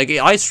 Like,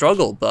 I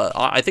struggled, but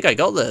I think I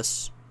got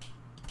this.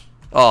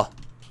 Oh.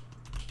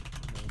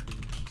 No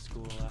being in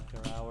school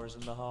after hours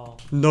in the hall.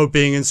 No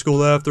being in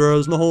school after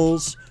hours in the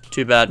halls.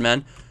 Too bad,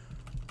 man.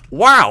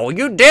 Wow,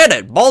 you did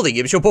it! Baldi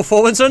gives your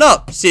performance an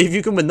up. See if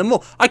you can win them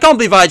all. I can't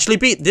believe I actually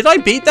beat... Did I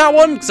beat that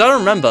one? Because I don't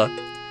remember.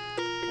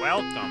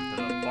 Welcome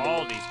to the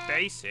Baldi'S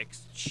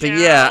Basics. But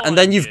yeah, and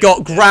then you've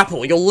got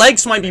grapple. Your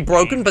legs might be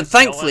broken, but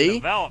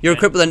thankfully, you're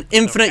equipped with an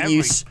infinite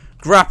use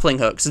grappling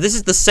hook. So this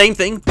is the same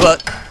thing,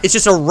 but it's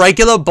just a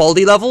regular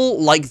Baldi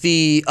level, like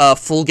the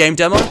full game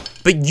demo.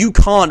 But you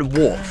can't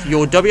walk.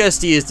 Your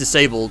WSD is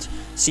disabled,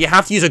 so you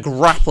have to use a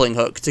grappling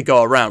hook to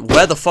go around.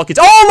 Where the fuck is...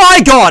 Oh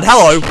my god!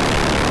 Hello!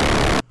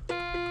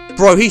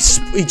 Bro, he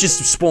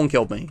just spawn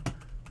killed me.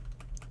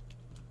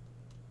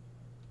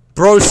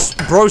 Bro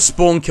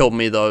spawn killed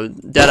me though.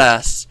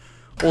 Deadass.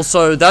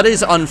 Also, that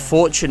is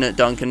unfortunate,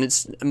 Duncan.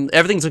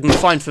 Everything's looking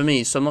fine for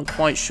me, so I'm not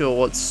quite sure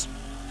what's...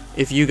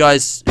 If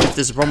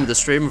there's a problem with the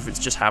stream, or if it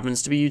just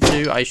happens to be you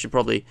two, I should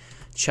probably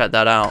check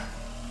that out.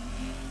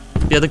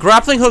 Yeah, the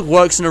grappling hook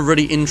works in a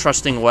really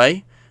interesting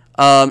way.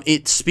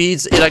 It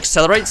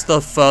accelerates the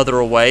further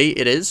away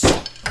it is.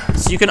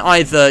 So you can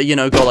either, you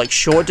know, go like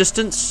short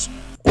distance,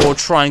 or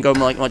try and go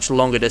like much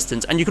longer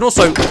distance. And you can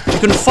also, you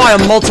can fire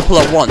multiple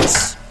at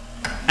once.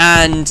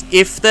 And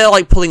if they're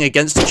like pulling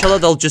against each other,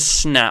 they'll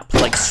just snap,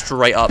 like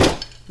straight up.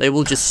 They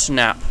will just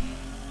snap.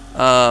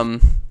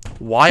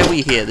 Why are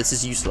we here? This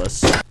is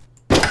useless.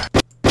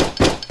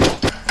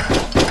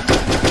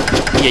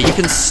 Yeah, you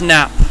can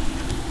snap.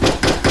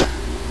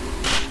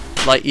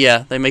 Like,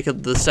 yeah, they make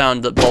the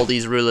sound that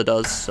Baldi's ruler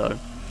does, so.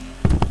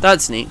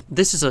 That's neat.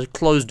 This is a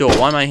closed door.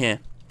 Why am I here?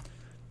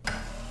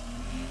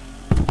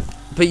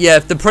 But yeah,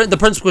 if the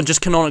principal can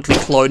just canonically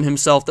clone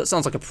himself, that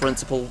sounds like a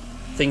principal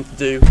thing to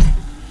do.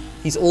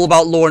 He's all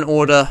about law and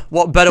order.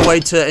 What better way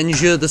to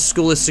ensure the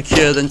school is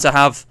secure than to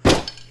have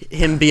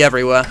him be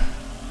everywhere?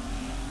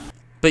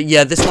 But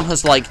yeah, this one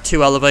has like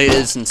 2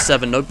 elevators and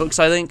 7 notebooks,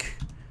 I think.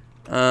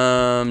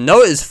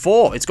 No, it is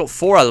 4. It's got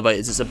 4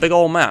 elevators. It's a big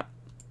old map.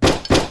 You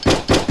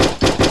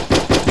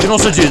can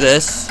also do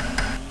this,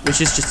 which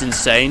is just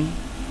insane.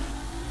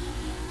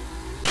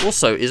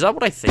 Also, is that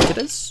what I think it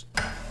is?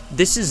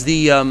 This is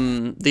the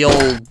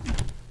old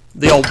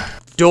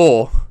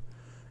door.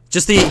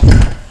 Just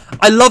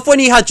I love when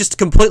he had just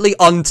completely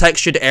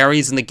untextured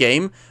areas in the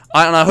game,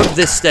 and I hope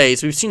this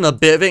stays. We've seen a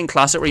bit of it in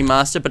Classic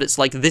Remaster, but it's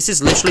like, this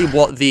is literally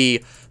what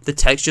the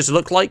textures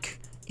look like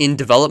in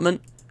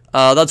development.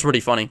 That's really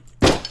funny.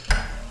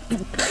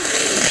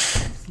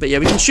 But yeah,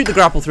 we can shoot the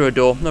grapple through a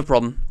door, no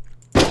problem.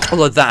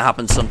 Although that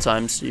happens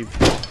sometimes, you've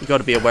got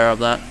to be aware of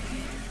that.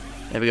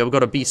 There we go, we've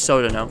got a beast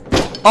soda now.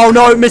 Oh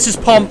no,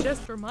 Mrs. Pomp.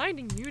 Just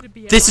reminding you to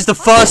be This is the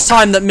first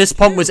time that Miss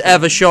Pomp was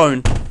ever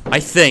shown, I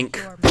think.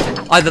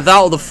 Either that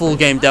or the full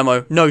game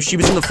demo. No, she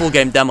was in the full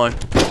game demo.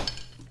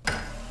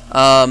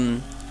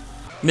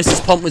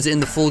 Mrs. Pomp was in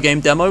the full game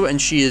demo, and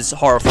she is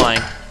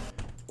horrifying.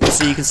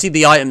 So you can see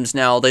the items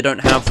now. They don't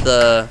have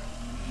the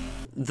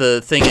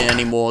thing in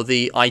anymore.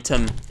 The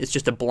item is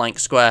just a blank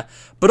square.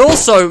 But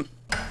also,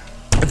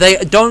 they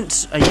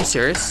don't... Are you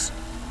serious?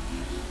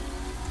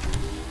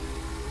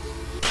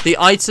 The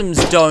items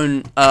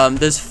don't...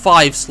 there's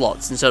 5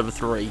 slots instead of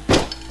 3.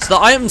 So the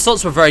item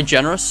slots were very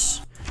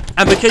generous.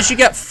 And because you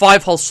get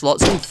 5 whole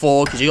slots in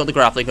 4, because you got the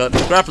grappling hook.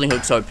 The grappling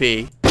hook's OP.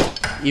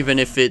 Even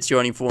if it's your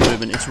only 4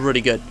 movement, it's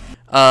really good.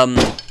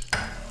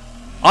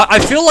 I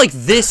feel like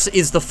this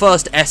is the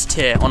first S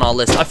tier on our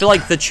list. I feel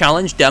like the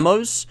challenge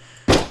demos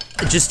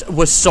just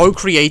were so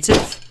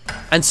creative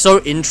and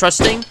so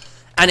interesting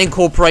and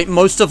incorporate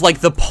most of like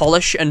the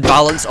polish and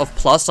balance of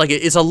Plus. Like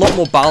it is a lot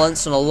more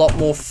balanced and a lot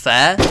more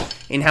fair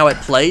in how it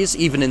plays,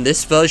 even in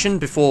this version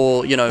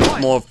before, you know,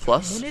 more of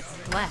Plus.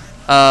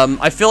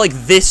 I feel like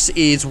this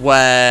is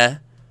where,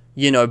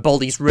 you know,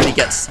 Baldi'S really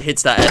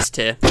hits that S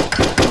tier,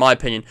 in my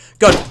opinion.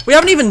 God, we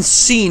haven't even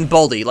seen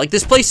Baldi. Like,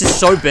 this place is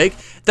so big.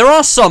 There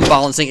are some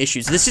balancing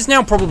issues. This is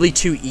now probably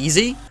too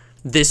easy,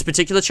 this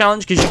particular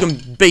challenge, because you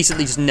can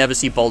basically just never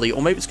see Baldi.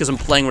 Or maybe it's because I'm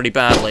playing really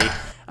badly,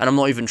 and I'm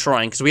not even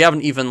trying, because we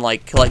haven't even,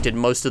 like, collected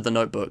most of the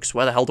notebooks.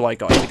 Where the hell do I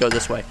go? I need to go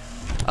this way.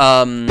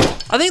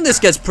 I think this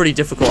gets pretty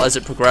difficult as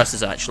it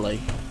progresses,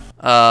 actually.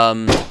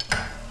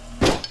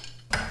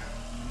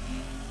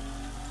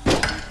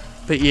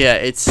 But yeah,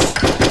 it's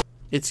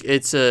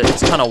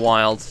kind of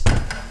wild.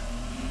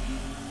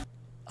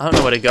 I don't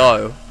know where to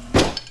go.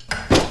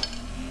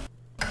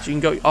 So you can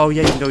go... Oh,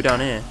 yeah, you can go down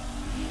here.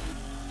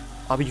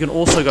 Oh, but you can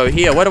also go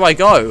here. Where do I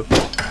go?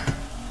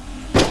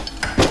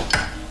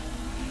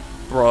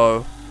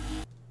 Bro.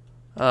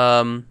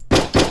 Man,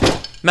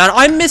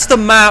 I missed the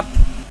map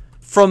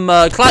from,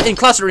 in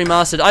Classic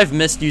Remastered. I've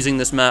missed using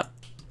this map.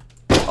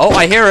 Oh,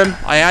 I hear him.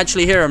 I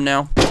actually hear him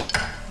now.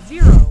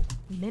 0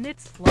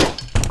 minutes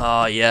left.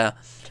 Oh, yeah.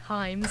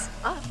 Time's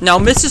up. Now,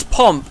 Mrs.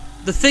 Pomp,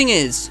 the thing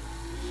is,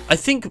 I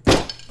think...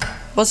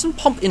 Wasn't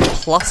Pomp in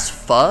Plus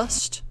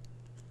first?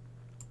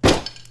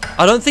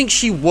 I don't think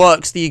she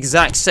works the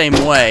exact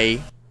same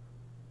way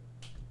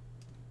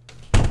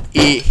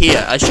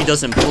here as she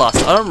does in Plus.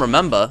 I don't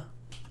remember.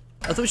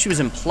 I thought she was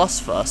in Plus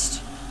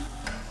first.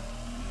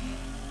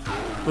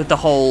 With the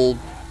whole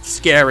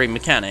scary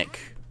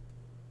mechanic.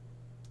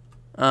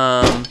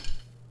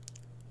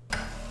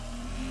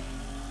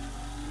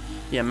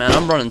 Yeah, man,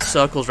 I'm running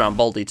circles around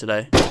Baldi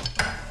today.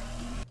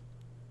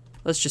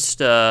 Let's just,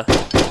 go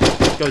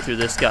through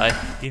this guy.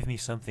 Give me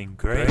something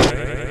great.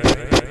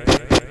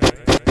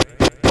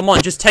 Come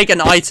on, just take an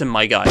item,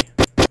 my guy.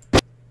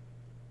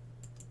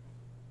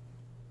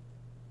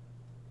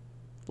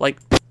 Like...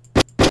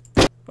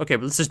 Okay,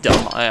 but this is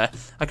dumb. I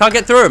can't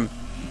get through him,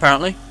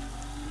 apparently.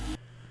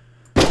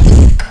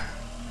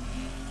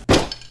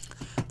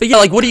 But yeah,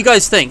 like, what do you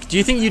guys think? Do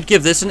you think you'd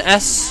give this an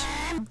S?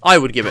 I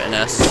would give it an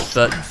S,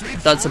 but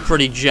that's a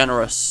pretty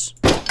generous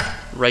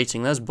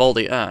rating. There's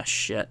Baldi. Ah,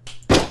 shit.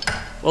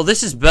 Well,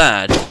 this is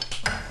bad.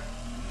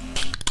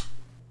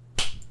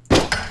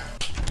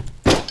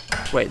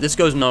 Wait, this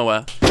goes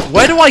nowhere.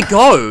 Where do I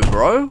go,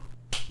 bro?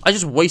 I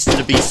just wasted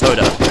a B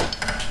soda.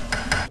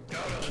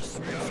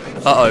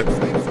 Uh-oh.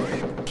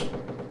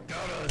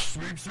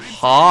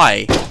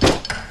 Hi.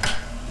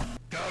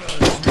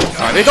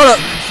 Alright, we got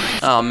it.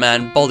 Oh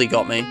man, Baldi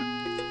got me.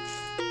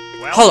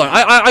 Hold on,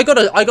 I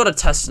got a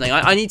test thing.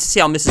 I need to see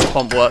how Mrs.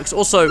 Pomp works.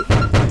 Also,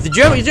 did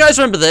you guys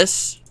remember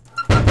this?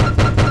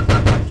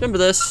 Remember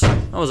this?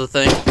 That was a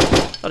thing.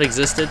 That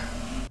existed.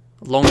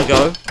 Long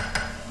ago.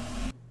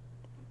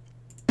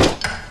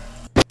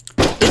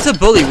 It's a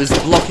bully was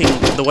blocking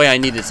the way I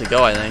needed to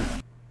go, I think.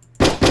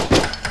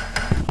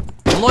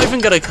 I'm not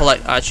even gonna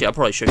collect... Actually, I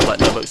probably should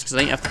collect notebooks, because I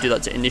think you have to do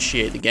that to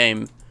initiate the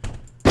game.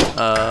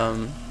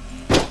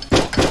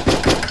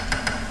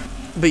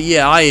 But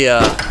yeah, I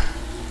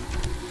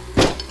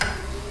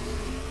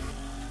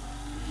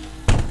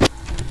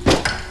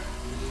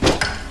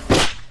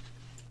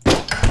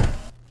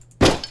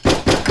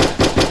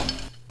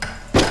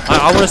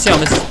want to see how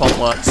Mrs. Pomp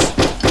works.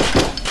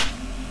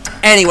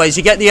 Anyways,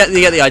 you get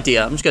the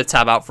idea. I'm just gonna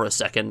tab out for a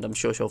second. I'm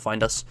sure she'll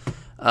find us.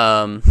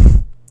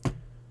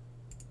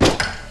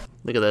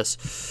 Look at this.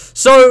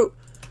 So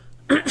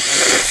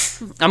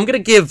I'm gonna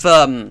give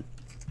the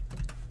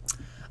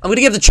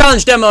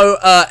challenge demo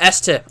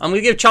S tier. I'm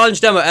gonna give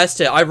challenge demo S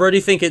tier. I really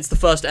think it's the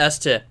first S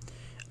tier.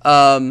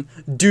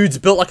 Dude's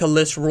built like a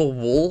literal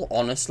wall,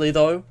 honestly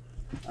though.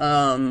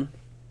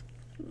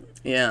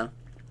 Yeah.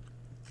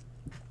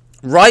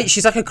 Right?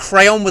 She's like a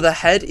crayon with a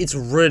head. It's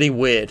really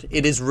weird.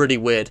 It is really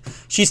weird.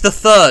 She's the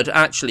third,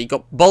 actually.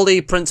 Got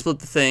Baldi, Principal of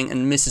the Thing,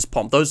 and Mrs.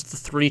 Pomp. Those are the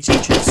 3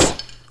 teachers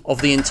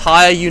of the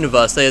entire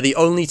universe. They are the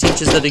only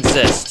teachers that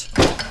exist.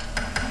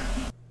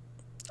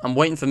 I'm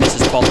waiting for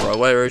Mrs. Pomp, bro.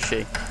 Where is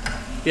she?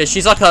 Yeah,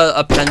 she's like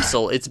a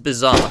pencil. It's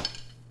bizarre.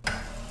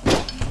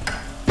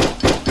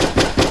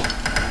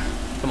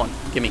 Come on.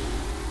 Give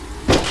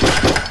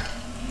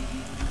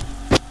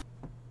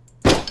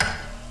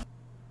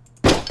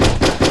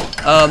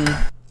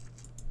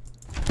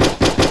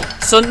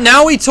So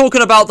now we're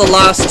talking about the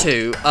last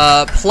two,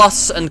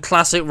 Plus and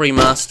Classic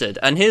Remastered.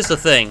 And here's the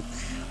thing.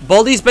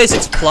 Baldi's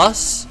Basics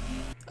Plus,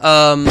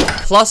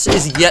 Plus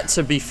is yet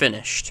to be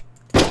finished.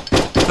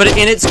 But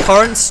in its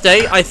current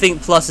state, I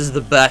think Plus is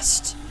the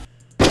best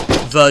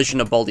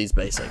version of Baldi's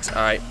Basics,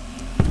 alright?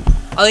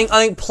 I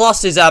think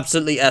Plus is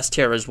absolutely S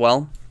tier as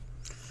well.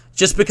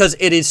 Just because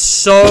it is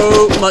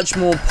so much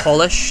more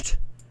polished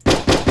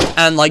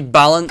and, like,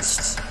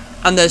 balanced.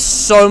 And there's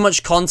so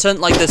much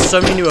content, like, there's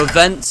so many new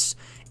events.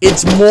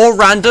 It's more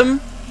random,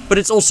 but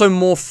it's also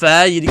more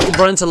fair. You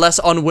run into less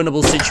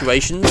unwinnable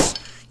situations.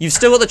 You've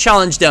still got the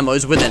challenge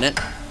demos within it.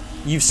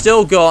 You've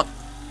still got,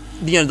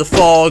 you know, the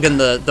fog and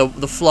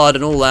the flood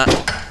and all that.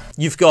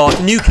 You've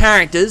got new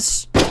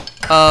characters.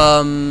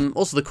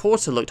 Also, the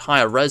quarter looked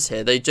higher res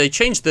here. They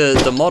changed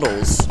the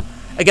models.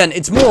 Again,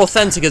 it's more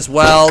authentic as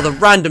well. The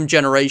random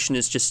generation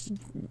is just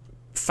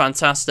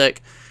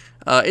fantastic.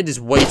 It is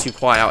way too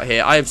quiet out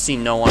here. I have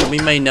seen no one. We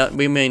may not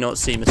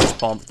see Mrs.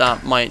 Pomp.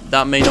 That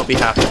may not be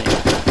happening.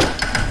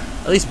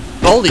 At least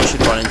Baldi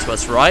should run into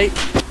us, right?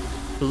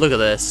 But look at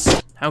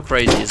this. How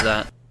crazy is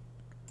that?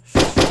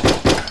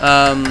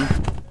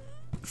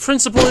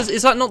 Principal,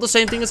 is that not the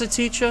same thing as a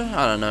teacher?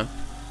 I don't know.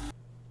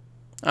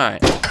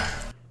 Alright.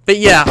 But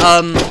yeah,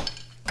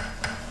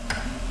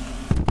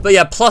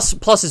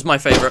 Plus is my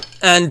favorite.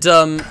 And,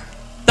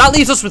 that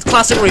leaves us with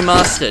Classic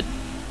Remastered.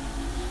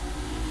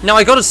 Now,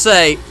 I gotta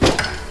say,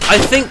 I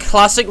think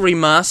Classic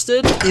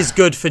Remastered is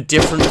good for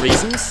different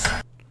reasons.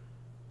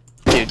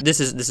 Dude,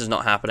 this is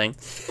not happening.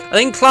 I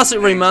think Classic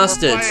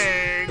Remastered...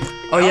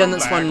 Oh yeah, and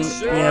that's when...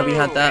 Yeah, we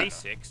had that.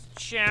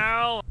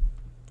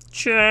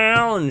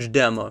 Challenge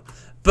demo.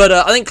 But,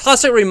 I think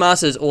Classic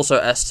Remastered is also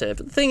S tier.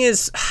 But the thing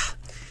is...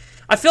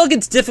 I feel like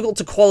it's difficult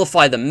to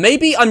qualify them.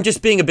 Maybe I'm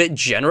just being a bit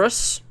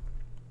generous.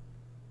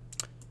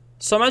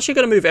 So I'm actually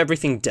going to move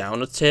everything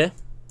down a tier.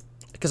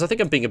 Because I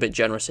think I'm being a bit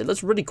generous here.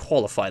 Let's really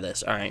qualify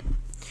this. Alright.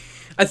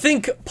 I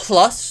think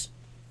Plus...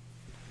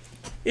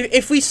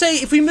 If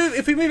we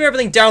move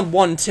everything down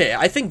one tier,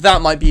 I think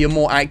that might be a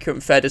more accurate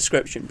and fair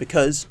description.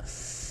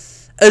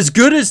 Because as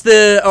good as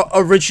the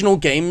original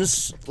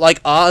games, like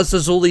ours,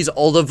 as all these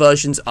older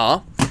versions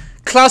are,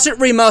 Classic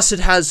Remastered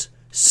has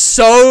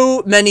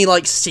so many,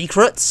 like,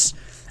 secrets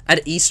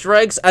and Easter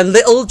eggs and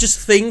little just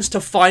things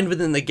to find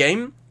within the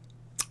game.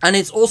 And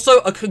it's also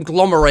a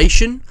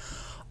conglomeration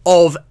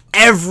of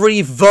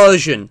every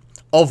version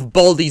of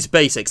Baldi's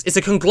Basics. It's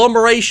a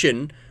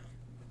conglomeration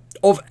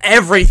of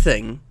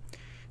everything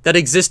that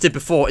existed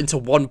before into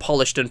one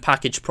polished and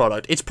packaged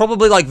product. It's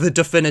probably like the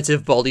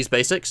definitive Baldi's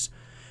Basics.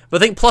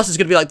 But I think Plus is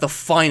going to be like the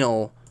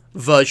final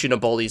version of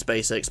Baldi's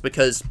Basics,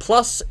 because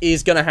Plus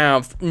is going to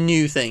have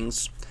new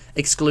things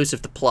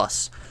exclusive to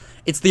Plus.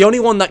 It's the only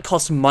one that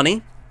costs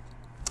money,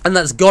 and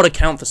that's got to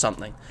count for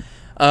something.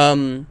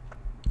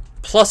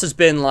 Plus has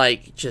been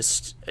like,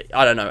 just,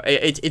 I don't know,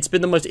 it's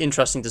been the most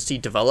interesting to see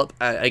develop.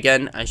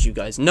 Again, as you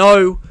guys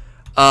know,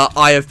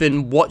 I have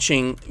been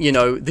watching, you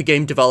know, the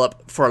game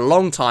develop for a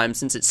long time,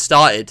 since it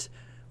started,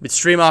 with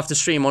stream after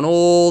stream on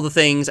all the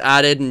things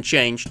added and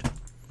changed.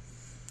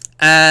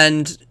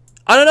 And,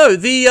 I don't know,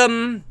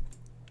 the,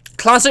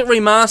 Classic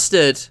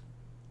Remastered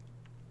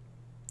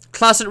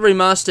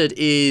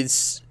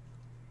is,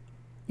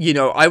 you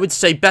know, I would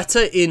say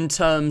better in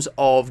terms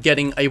of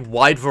getting a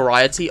wide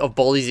variety of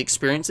Baldi's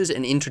experiences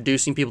and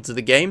introducing people to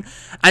the game.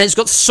 And it's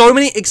got so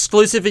many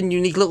exclusive and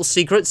unique little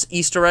secrets,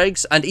 Easter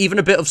eggs, and even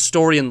a bit of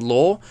story and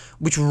lore,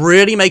 which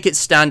really make it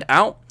stand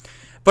out.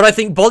 But I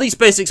think Baldi's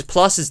Basics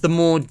Plus is the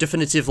more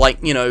definitive, like,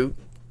 you know,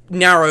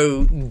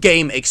 narrow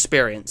game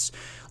experience.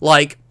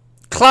 Like,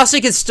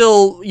 Classic is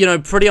still, you know,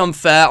 pretty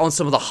unfair on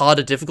some of the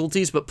harder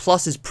difficulties, but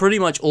Plus is pretty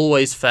much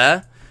always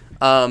fair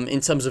in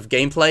terms of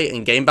gameplay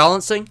and game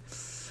balancing.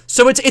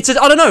 So I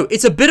don't know,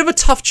 it's a bit of a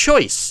tough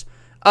choice.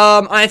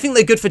 I think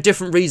they're good for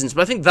different reasons,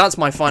 but I think that's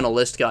my final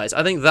list, guys.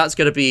 I think that's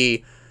going to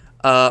be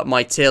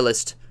my tier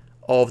list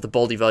of the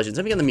Baldi versions.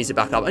 Let me get the music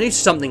back up. I knew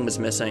something was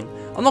missing.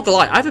 I'm not gonna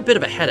lie, I have a bit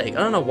of a headache. I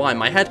don't know why.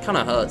 My head kind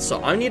of hurts,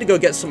 so I need to go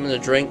get something to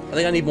drink. I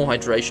think I need more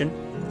hydration.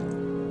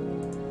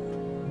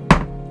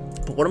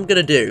 But what I'm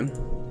going to do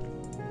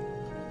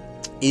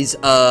is,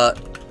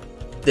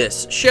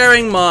 this.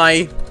 Sharing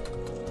my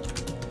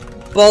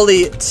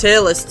Baldi tier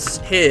lists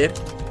here.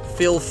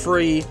 Feel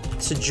free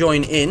to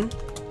join in.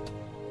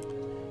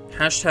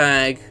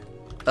 Hashtag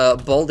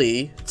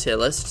Baldi tier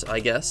list, I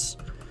guess.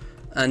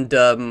 And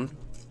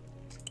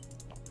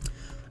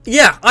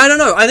yeah, I don't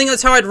know. I think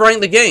that's how I'd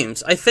rank the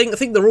games. I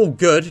think they're all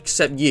good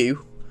except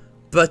you,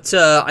 but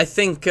I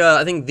think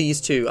these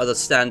two are the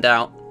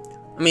standout.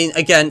 I mean,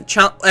 again,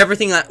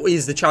 everything that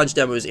is the challenge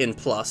demo is in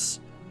Plus,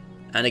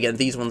 and again,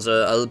 these ones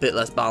are a little bit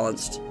less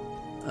balanced.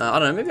 I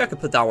don't know. Maybe I could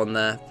put that one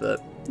there,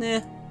 but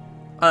yeah.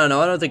 I don't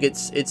know, I don't think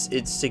it's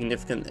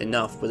significant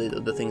enough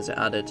with the things it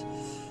added.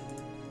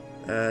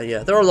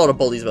 Yeah, there are a lot of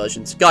Baldi's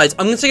versions. Guys,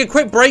 I'm going to take a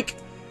quick break,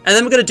 and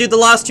then we're going to do the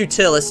last two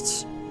tier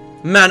lists.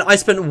 Man, I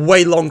spent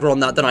way longer on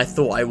that than I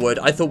thought I would.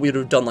 I thought we would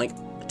have done, like,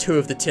 2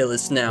 of the tier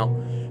lists now.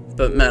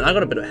 But, man, I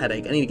got a bit of a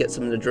headache. I need to get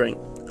something to drink.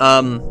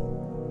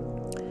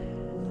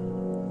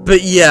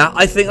 But yeah,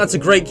 I think that's a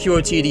great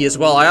QOTD as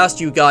well. I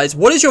asked you guys,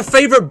 what is your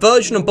favorite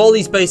version of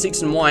Baldi's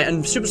Basics and why?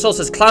 And Superstar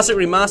says Classic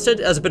Remastered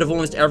as a bit of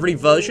almost every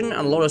version,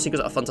 and a lot of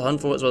secrets are fun to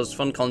hunt for as well as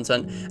fun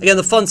content. Again,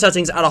 the fun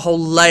settings add a whole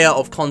layer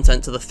of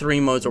content to the 3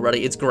 modes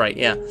already. It's great,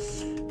 yeah.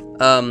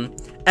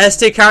 S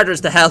tier character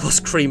is the hairless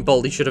cream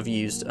Baldi should have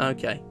used.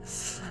 Okay.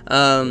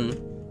 But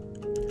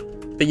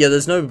yeah,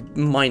 there's no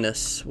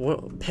minus.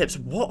 What, Pips,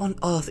 what on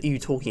earth are you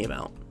talking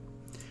about?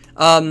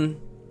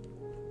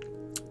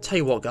 Tell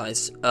you what,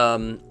 guys,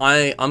 I'm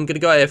gonna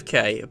go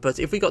AFK, but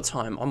if we got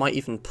time, I might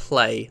even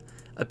play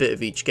a bit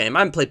of each game.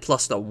 I haven't played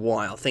Plus in a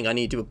while. I think I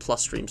need to do a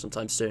Plus stream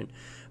sometime soon.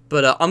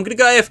 But I'm gonna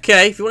go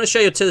AFK. If you want to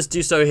share your tiers,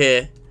 do so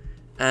here.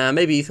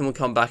 Maybe Ethan will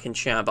come back and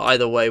chat. But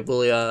either way,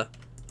 we'll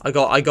I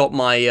got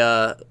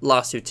my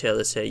last 2 tier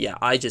lists here. Yeah,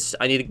 I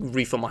need to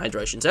refill my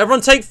hydration. So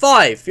everyone take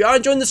 5. If you are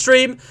enjoying the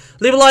stream,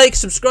 leave a like,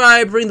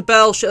 subscribe, ring the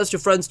bell, share this to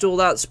your friends, do all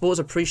that. Support's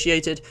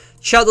appreciated.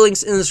 Check out the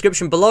links in the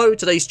description below.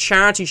 Today's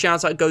charity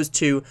shout out goes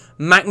to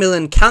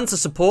Macmillan Cancer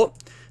Support.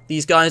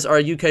 These guys are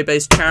a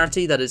UK-based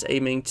charity that is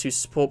aiming to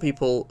support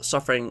people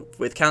suffering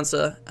with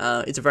cancer.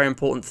 It's a very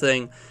important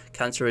thing.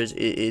 Cancer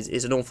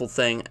is an awful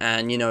thing,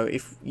 and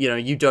if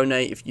you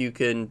donate, if you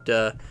can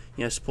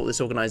support this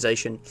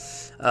organization,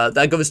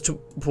 that goes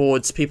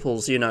towards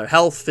people's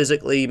health,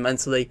 physically,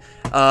 mentally,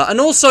 and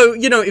also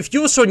if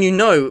you're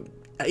someone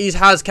he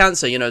has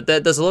cancer,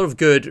 there's a lot of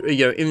good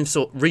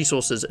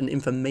resources and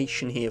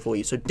information here for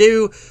you, so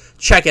do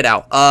check it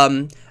out.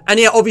 And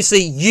yeah,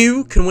 obviously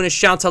you can win a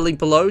shout out link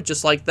below,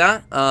 just like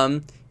that.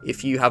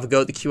 If you have a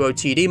go at the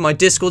QOTD, my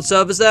Discord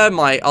server's there,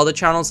 my other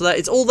channels are there.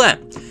 It's all there.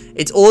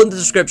 It's all in the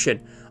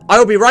description. I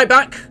will be right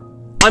back.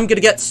 I'm gonna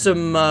get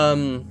some.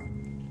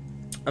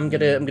 I'm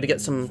gonna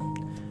get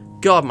some.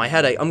 God, my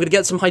headache. I'm gonna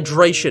get some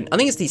hydration. I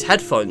think it's these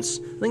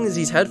headphones. I think it's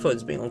these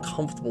headphones being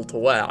uncomfortable to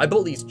wear. I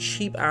bought these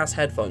cheap ass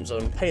headphones, so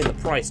I'm paying the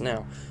price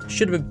now.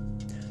 Should have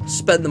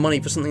spent the money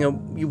for something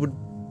you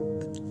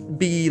would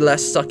be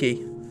less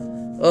sucky.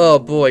 Oh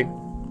boy.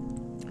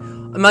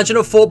 Imagine a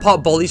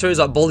 4-part Baldi series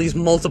like Baldi's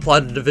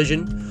Multiplied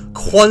Division,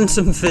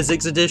 Quantum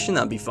Physics Edition.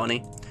 That'd be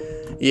funny.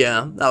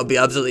 Yeah, that would be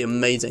absolutely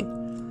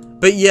amazing.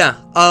 But yeah,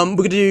 we're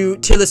gonna do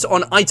tier lists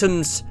on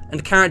items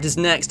and characters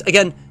next.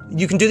 Again,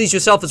 you can do these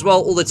yourself as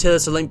well. All the tier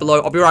lists are linked below.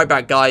 I'll be right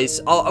back,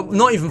 guys.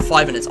 Not even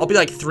 5 minutes. I'll be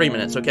like 3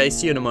 minutes. Okay,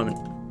 see you in a moment.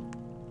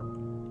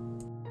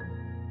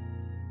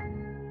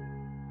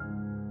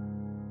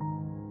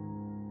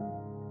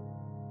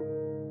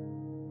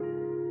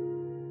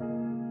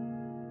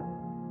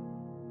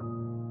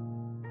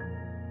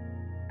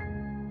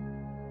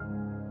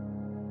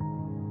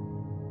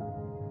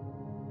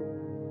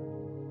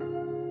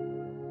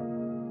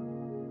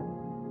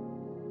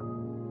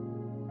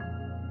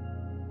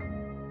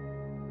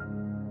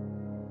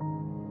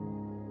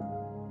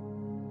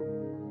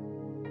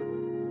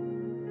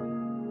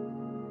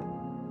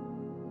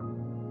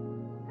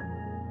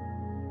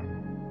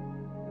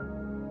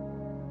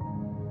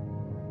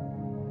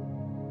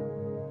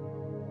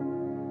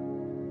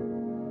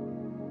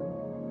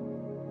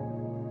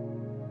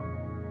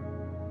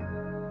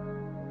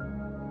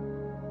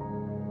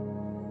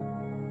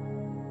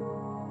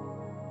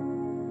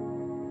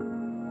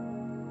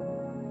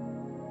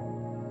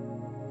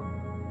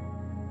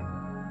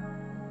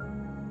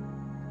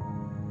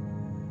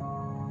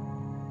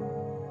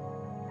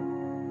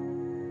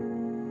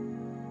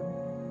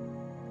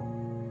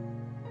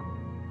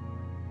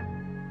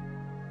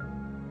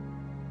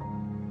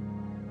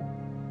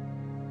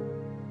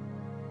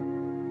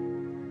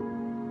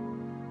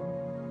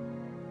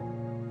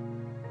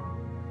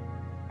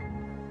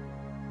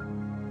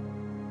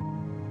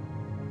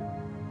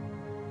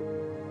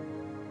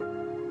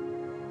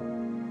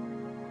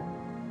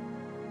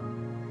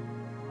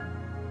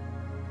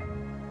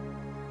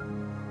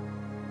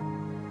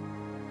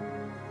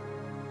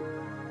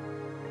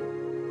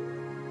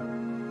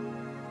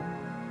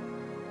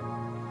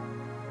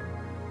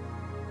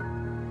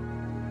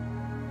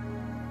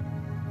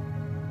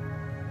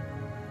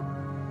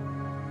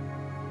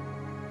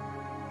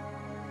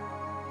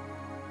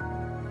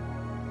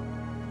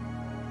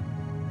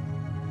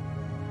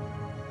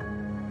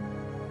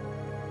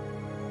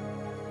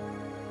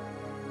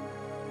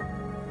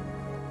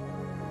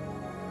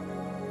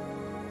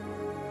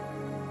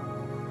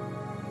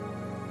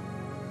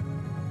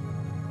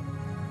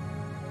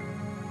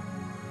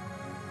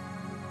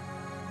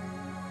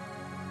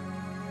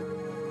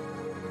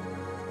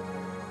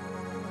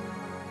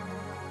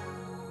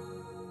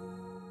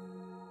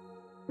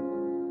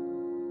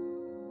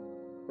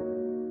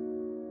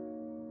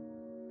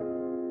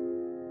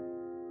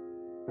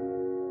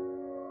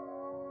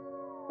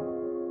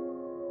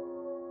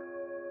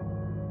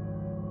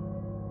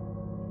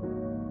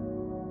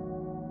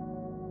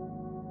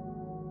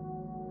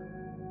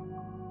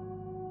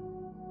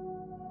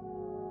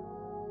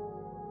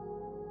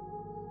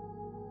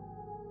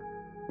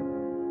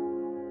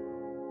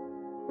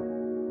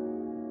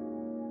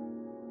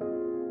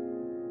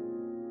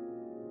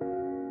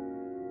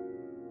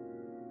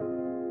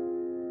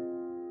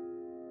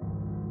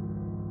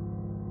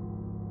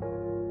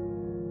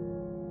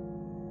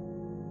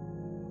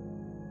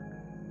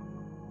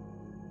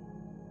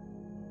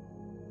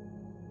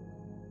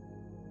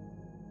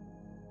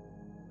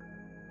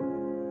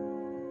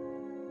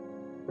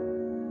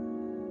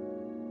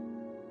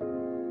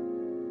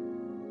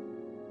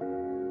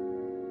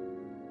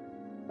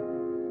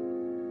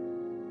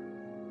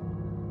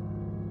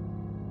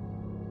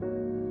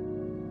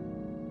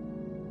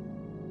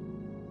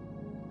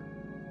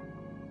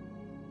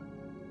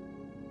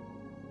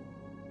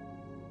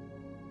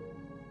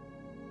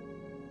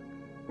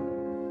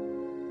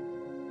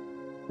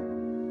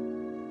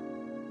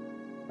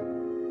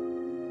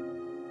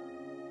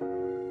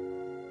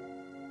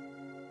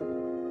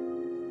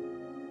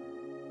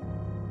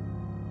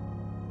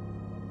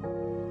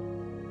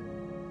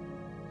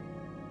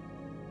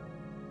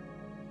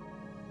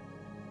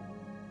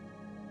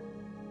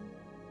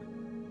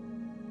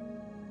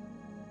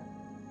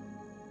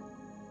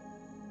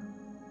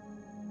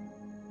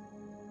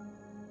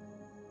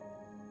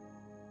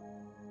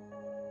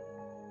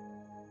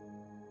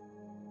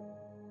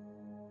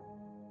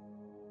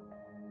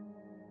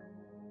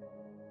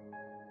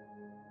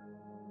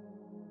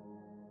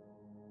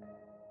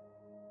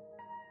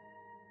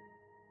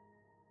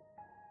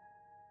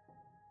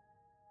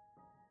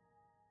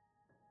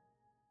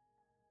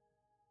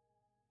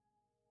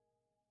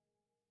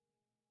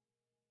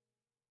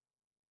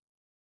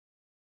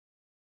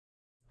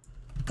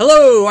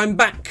 Hello, I'm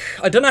back.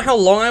 I don't know how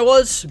long I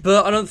was,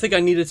 but I don't think I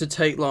needed to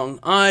take long.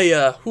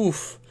 I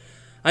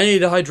need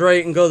to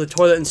hydrate and go to the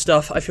toilet and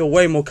stuff. I feel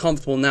way more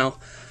comfortable now.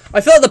 I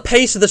feel like the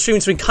pace of the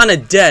stream's been kind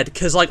of dead,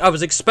 because, like, I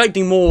was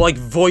expecting more, like,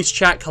 voice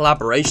chat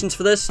collaborations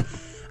for this.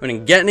 I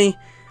didn't get any.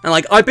 And,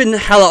 like, I've been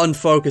hella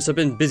unfocused. I've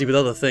been busy with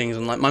other things,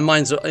 and, like, my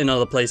mind's in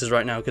other places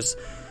right now, because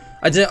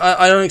I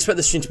don't expect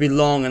the stream to be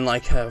long, and,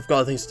 like, I've got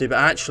other things to do, but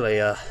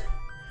actually,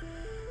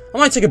 I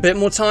might take a bit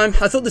more time.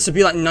 I thought this would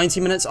be, like, 90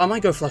 minutes. I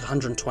might go for, like,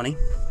 120.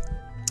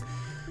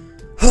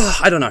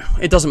 I don't know.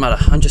 It doesn't matter.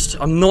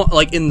 I'm not,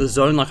 like, in the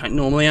zone like I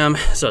normally am,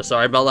 so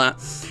sorry about that.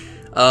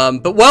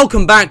 But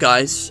welcome back,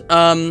 guys.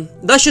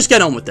 Let's just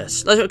get on with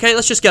this.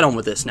 Let's just get on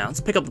with this now.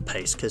 Let's pick up the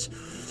pace, because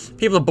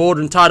people are bored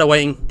and tired of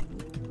waiting.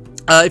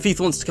 If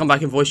Ethan wants to come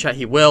back in voice chat,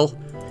 he will.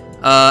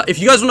 If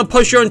you guys want to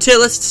post your own tier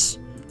lists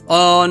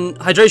on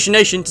Hydration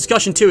Nation,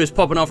 Discussion 2 is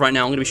popping off right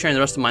now. I'm going to be sharing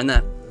the rest of mine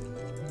there.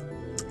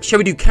 Shall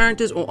we do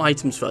characters or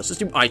items first? Let's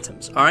do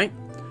items, alright?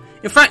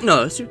 In fact,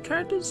 no, let's do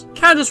characters.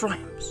 Characters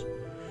rhymes.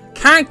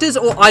 Characters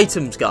or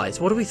items, guys?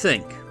 What do we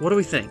think? What do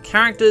we think?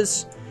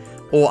 Characters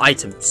or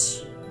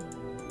items?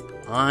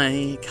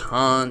 I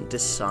can't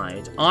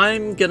decide.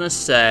 I'm gonna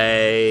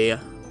say...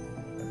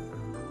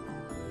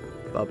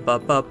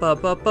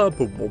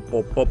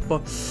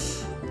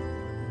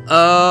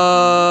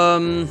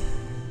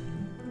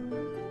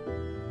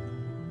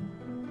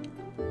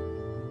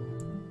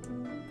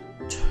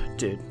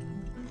 Dude.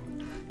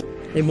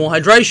 Need more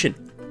hydration.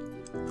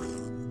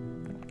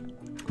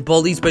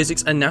 Baldi'S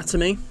Basics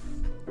Anatomy.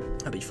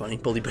 That'd be funny.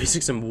 Baldi'S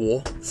Basics and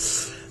War.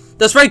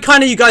 That's very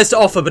kind of you guys to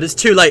offer, but it's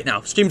too late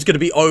now. Stream's gonna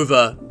be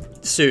over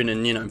soon,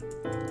 and you know,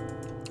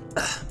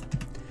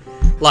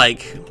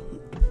 like,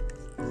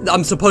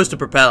 I'm supposed to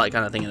prepare that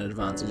kind of thing in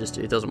advance.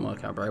 It doesn't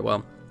work out very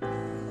well.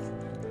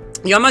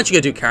 Yeah, I'm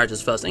actually gonna do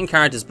characters first. I think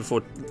characters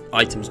before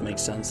items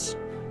makes sense.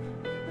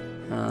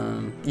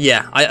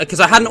 Yeah, because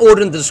I hadn't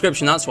ordered in the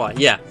description. That's why.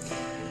 Yeah.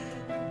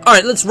 All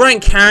right, let's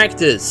rank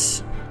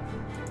characters.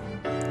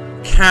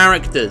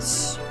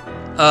 Characters.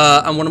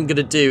 And what I'm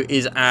gonna do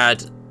is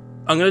add.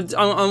 I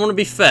want to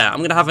be fair.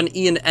 I'm gonna have an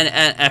E and an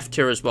F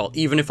tier as well,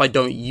 even if I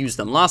don't use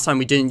them. Last time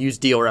we didn't use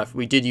D or F.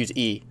 We did use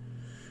E.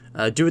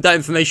 Do with that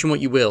information what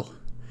you will.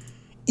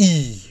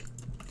 E.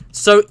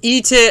 So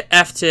E tier,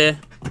 F tier,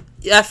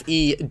 F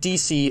E D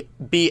C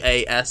B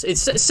A S.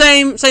 It's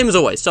same as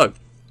always. So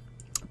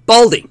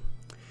Baldi.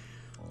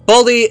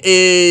 Baldi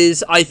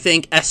is, I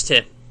think, S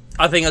tier.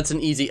 I think that's an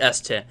easy S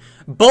tier.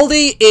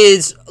 Baldi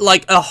is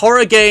like a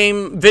horror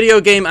game, video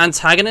game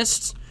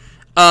antagonist.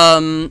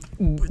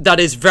 That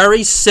is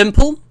very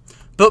simple,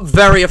 but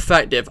very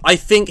effective. I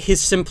think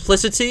his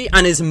simplicity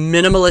and his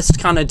minimalist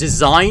kind of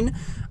design,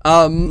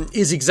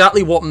 is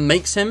exactly what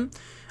makes him,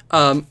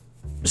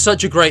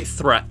 such a great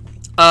threat.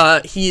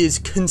 He is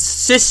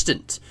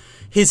consistent.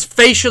 His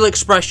facial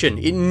expression,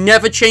 it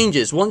never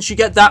changes. Once you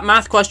get that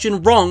math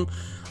question wrong,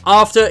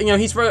 after, you know,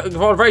 he's got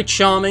a very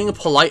charming,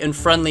 polite, and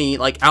friendly,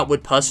 like,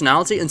 outward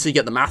personality until you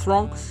get the math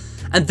wrong.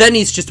 And then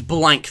he's just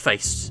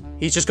blank-faced.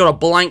 He's just got a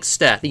blank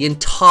stare the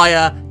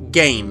entire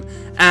game.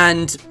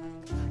 And,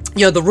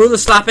 you know, the ruler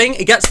slapping,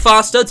 it gets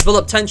faster to build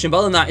up tension, but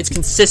other than that, it's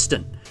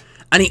consistent.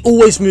 And he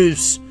always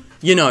moves,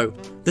 you know,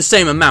 the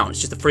same amount. It's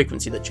just the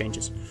frequency that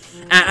changes.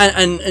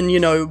 And you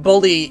know,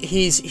 Baldi,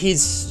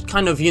 he's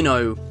kind of, you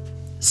know,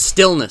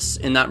 stillness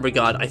in that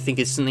regard, I think,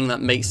 is something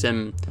that makes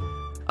him,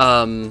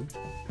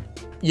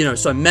 you know,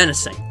 so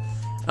menacing.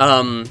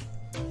 But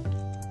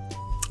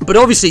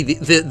obviously,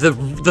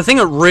 the thing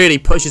that really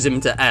pushes him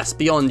into S,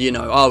 beyond, you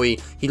know, oh, he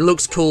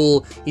looks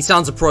cool, he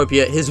sounds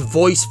appropriate, his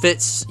voice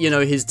fits, you know,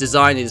 his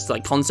design, his,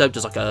 like, concept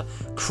as, like, a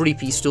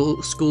creepy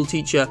school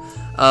teacher,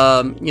 you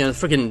know,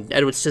 freaking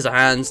Edward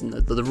Scissorhands, and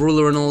the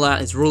ruler and all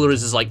that. His ruler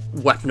is his, like,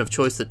 weapon of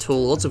choice, the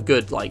tool, lots of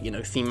good, like, you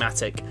know,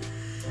 thematic,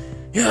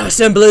 yeah,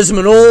 symbolism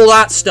and all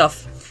that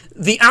stuff.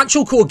 The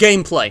actual core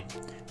gameplay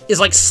is,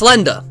 like,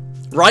 slender,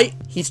 right?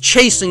 He's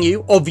chasing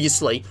you,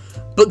 obviously,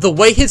 but the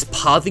way his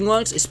pathing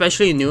works,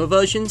 especially in newer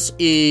versions,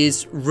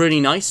 is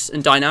really nice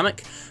and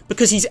dynamic,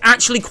 because he's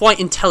actually quite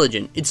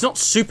intelligent. It's not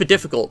super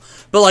difficult,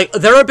 but, like,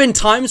 there have been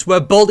times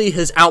where Baldi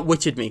has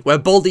outwitted me, where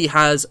Baldi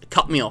has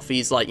cut me off.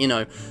 He's, like, you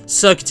know,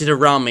 circuited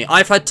around me.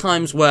 I've had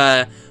times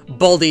where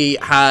Baldi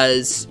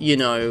has, you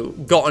know,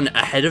 gotten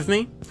ahead of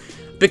me,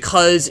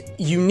 because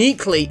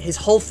uniquely, his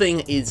whole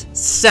thing is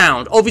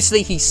sound.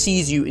 Obviously, he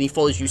sees you and he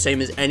follows you, same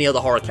as any other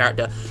horror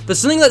character. But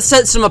something that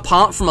sets him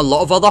apart from a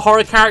lot of other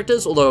horror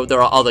characters, although there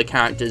are other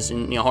characters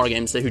in, you know, horror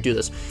games who do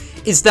this,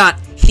 is that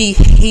he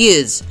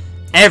hears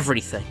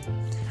everything.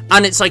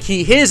 And it's like,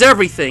 he hears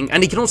everything,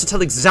 and he can also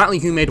tell exactly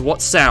who made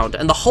what sound.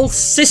 And the whole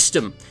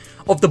system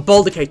of the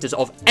Baldicators,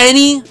 of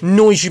any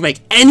noise you make,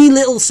 any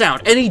little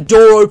sound, any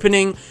door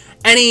opening,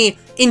 any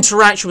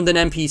interaction with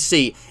an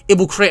NPC, it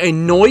will create a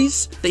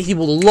noise that he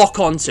will lock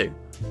onto.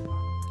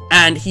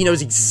 And he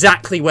knows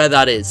exactly where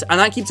that is. And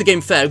that keeps the game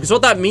fair, because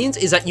what that means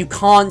is that you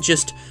can't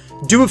just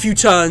do a few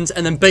turns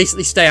and then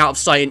basically stay out of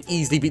sight and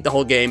easily beat the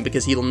whole game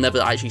because he'll never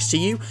actually see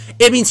you.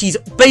 It means he's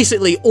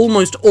basically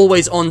almost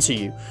always onto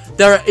you.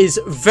 There is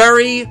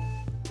very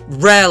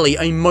rarely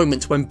a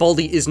moment when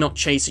Baldi is not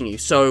chasing you.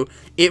 So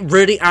it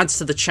really adds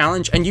to the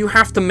challenge, and you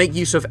have to make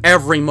use of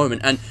every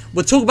moment. And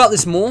we'll talk about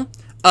this more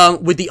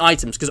with the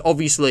items, because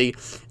obviously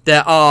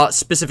there are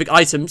specific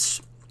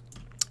items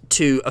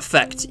to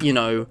affect, you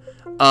know,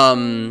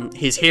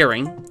 his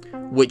hearing,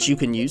 which you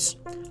can use,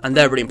 and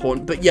they're really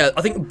important. But yeah,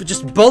 I think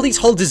just Baldi's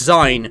whole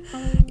design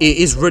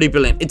is really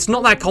brilliant. It's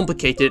not that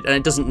complicated, and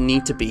it doesn't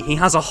need to be. He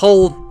has a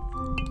whole...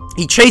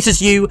 He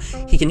chases you,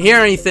 he can hear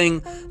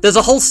anything. There's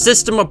a whole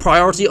system of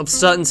priority of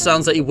certain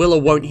sounds that he will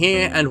or won't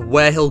hear, and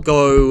where he'll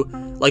go,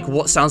 like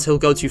what sounds he'll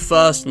go to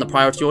first, and the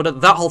priority order.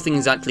 That whole thing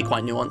is actually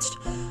quite nuanced.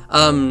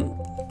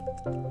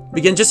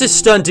 Again, just his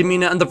stern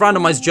demeanor and the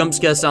randomized jump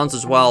scare sounds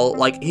as well.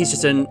 Like, he's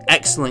just an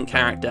excellent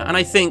character. And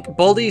I think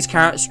Baldi's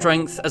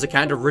strength as a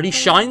character really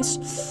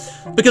shines,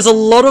 because a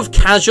lot of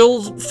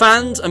casual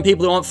fans and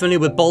people who aren't familiar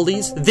with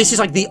Baldi's, this is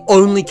like the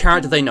only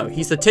character they know.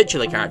 He's the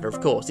titular character,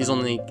 of course. He's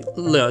on the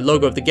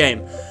logo of the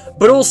game.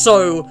 But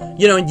also,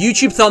 you know, in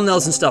YouTube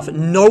thumbnails and stuff,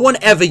 no one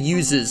ever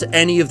uses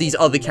any of these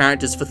other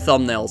characters for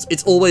thumbnails.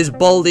 It's always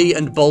Baldi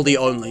and Baldi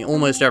only,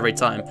 almost every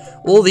time.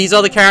 All these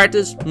other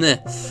characters,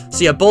 meh.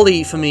 So yeah,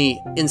 Baldi, for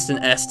me,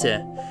 instant S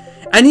tier.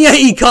 And yeah,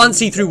 he can't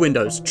see through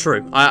windows.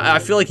 True. I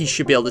feel like he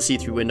should be able to see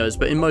through windows,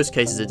 but in most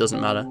cases it doesn't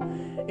matter.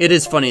 It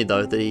is funny,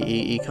 though, that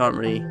he can't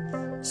really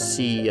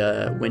see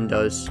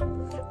windows.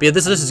 But yeah,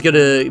 this is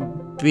gonna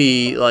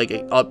be, like,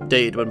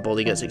 updated when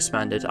Baldi gets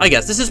expanded. I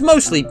guess this is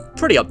mostly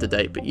pretty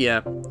up-to-date, but yeah.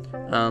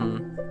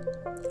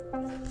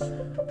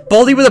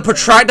 Baldi with a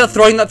protractor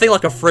throwing that thing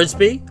like a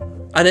frisbee,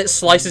 and it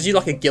slices you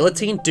like a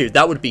guillotine? Dude,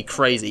 that would be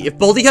crazy. If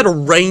Baldi had a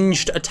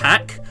ranged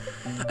attack,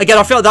 again,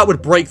 I feel like that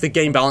would break the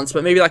game balance,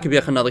 but maybe that could be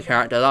like another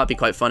character. That'd be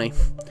quite funny.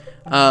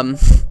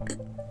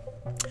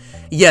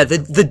 Yeah,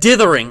 the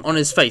dithering on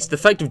his face. The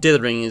effect of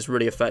dithering is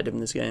really effective in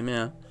this game,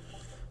 yeah.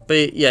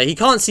 But yeah, he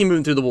can't see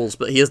moving through the walls,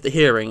 but he has the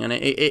hearing, and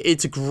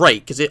it's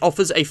great, because it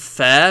offers a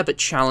fair but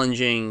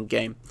challenging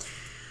game.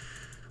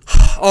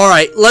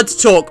 Alright, let's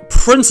talk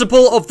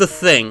principle of the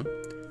thing.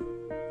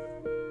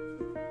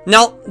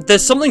 Now,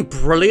 there's something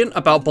brilliant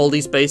about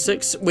Baldi's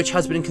Basics, which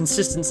has been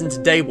consistent since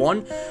day one,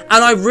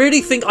 and I really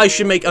think I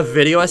should make a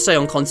video essay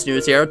on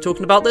Continuity Error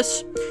talking about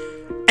this.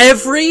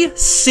 Every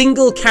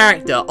single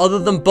character other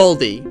than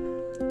Baldi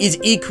is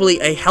equally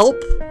a help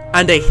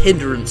and a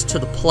hindrance to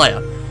the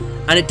player.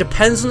 And it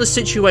depends on the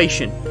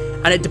situation,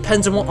 and it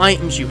depends on what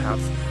items you have,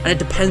 and it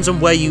depends on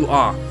where you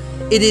are.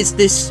 It is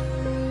this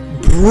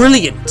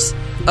brilliant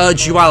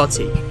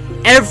duality.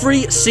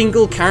 Every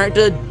single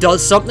character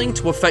does something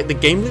to affect the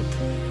game loop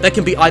that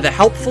can be either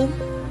helpful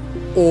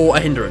or a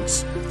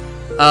hindrance.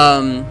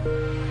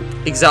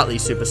 Exactly,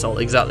 Super Soul,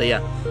 exactly,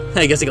 yeah.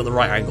 I guess I got the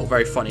right angle,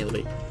 very funny,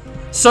 Lee.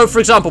 So, for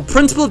example,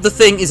 principle of the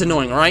thing is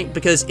annoying, right?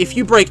 Because if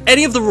you break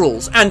any of the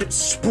rules, and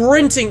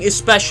sprinting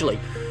especially,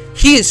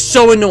 he is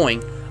so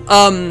annoying.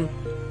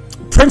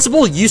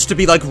 Principle used to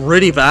be, like,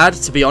 really bad,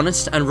 to be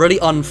honest, and really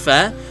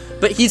unfair,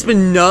 but he's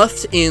been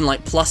nerfed in,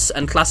 like, Plus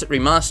and Classic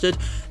Remastered.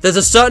 There's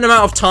a certain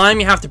amount of time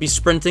you have to be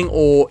sprinting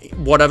or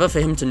whatever for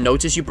him to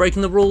notice you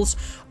breaking the rules.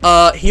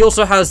 He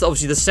also has,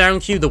 obviously, the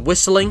sound cue, the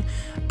whistling,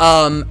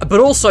 but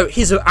also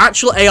his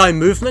actual AI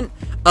movement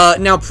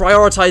now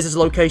prioritizes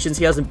locations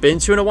he hasn't been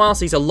to in a while,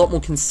 so he's a lot more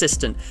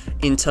consistent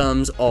in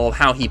terms of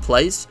how he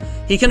plays.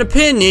 He can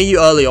appear near you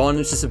early on,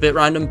 which is a bit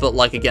random, but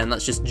like again,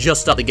 that's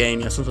just at the game,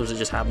 you know, sometimes it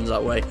just happens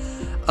that way.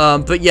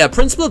 But yeah,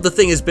 principle of the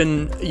thing has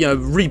been, you know,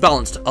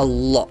 rebalanced a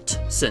lot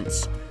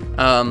since.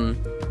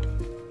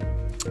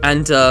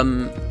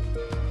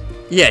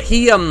 Yeah,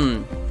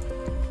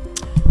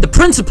 the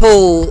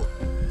principle,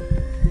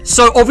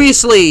 so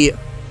obviously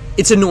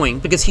it's annoying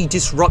because he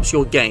disrupts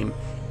your game.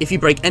 If you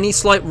break any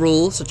slight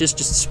rule, such as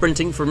just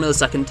sprinting for a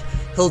millisecond,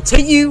 he'll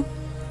take you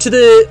to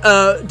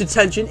the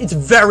detention. It's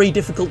very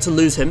difficult to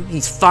lose him.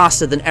 He's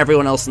faster than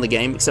everyone else in the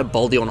game, except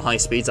Baldi on high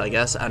speeds, I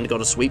guess, and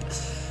got a sweep.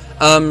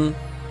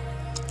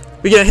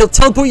 But yeah, he'll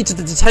teleport you to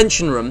the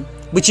detention room,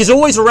 which is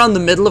always around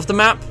the middle of the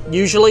map,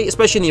 usually,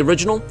 especially in the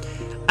original.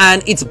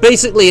 And it's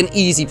basically an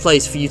easy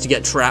place for you to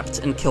get trapped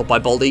and killed by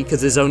Baldi,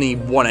 because there's only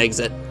one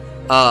exit.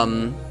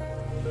 So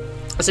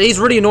he's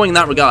really annoying in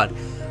that regard.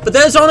 But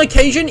there's on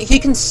occasion, he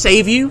can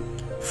save you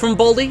from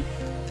Baldi,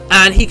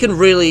 and he can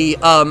really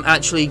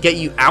actually get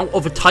you out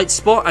of a tight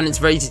spot, and it's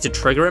very easy to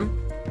trigger him.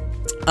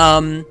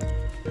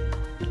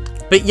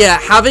 But yeah,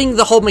 having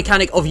the whole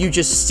mechanic of you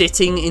just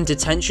sitting in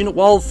detention,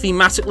 while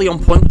thematically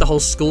on point with the whole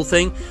school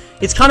thing,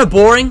 it's kind of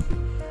boring.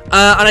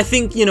 And I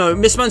think, you know,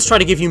 Mistman's trying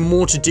to give you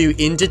more to do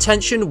in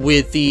detention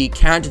with the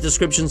character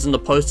descriptions and the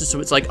posters, so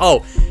it's like,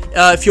 oh,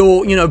 if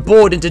you're, you know,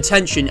 bored in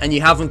detention and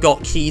you haven't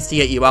got keys to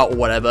get you out or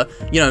whatever,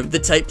 you know, the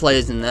tape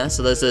player's in there,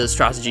 so there's a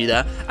strategy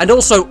there. And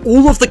also,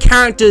 all of the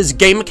characters'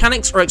 game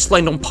mechanics are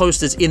explained on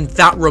posters in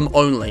that room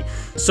only.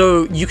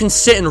 So you can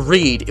sit and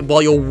read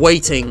while you're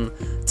waiting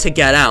to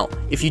get out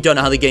if you don't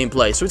know how the game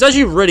plays. So it's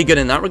actually really good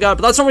in that regard,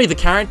 but that's not really the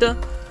character.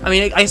 I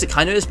mean, I guess it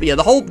kind of is, but yeah,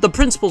 the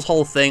principal's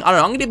whole thing, I don't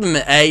know, I'm gonna give him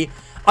an A.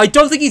 I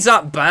don't think he's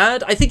that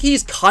bad. I think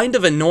he's kind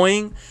of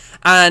annoying,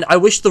 and I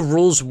wish the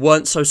rules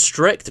weren't so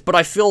strict, but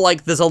I feel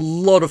like there's a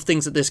lot of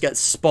things that this gets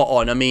spot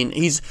on. I mean,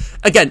 he's,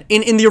 again,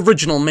 in the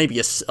original,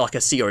 maybe like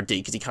a C or a D,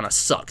 because he kind of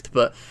sucked,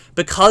 but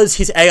because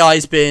his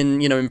AI's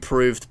been, you know,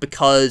 improved,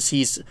 because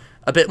he's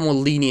a bit more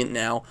lenient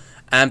now,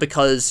 and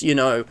because, you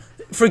know,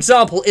 for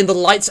example, in the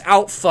lights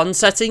out fun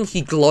setting,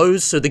 he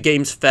glows, so the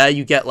game's fair,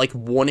 you get, like,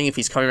 warning if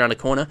he's coming around a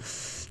corner.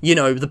 You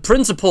know, the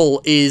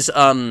principle is,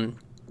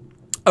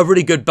 a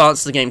really good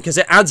balance to the game, because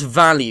it adds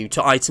value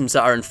to items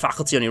that are in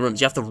faculty-only rooms.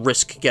 You have to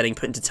risk getting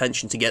put in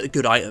detention to get the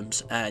good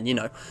items, and, you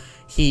know,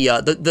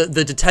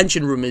 the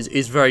detention room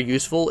is very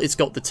useful. It's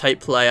got the tape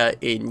player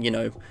in, you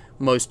know,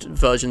 most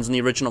versions in the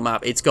original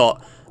map. It's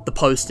got the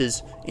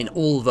posters in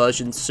all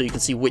versions, so you can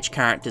see which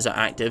characters are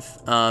active.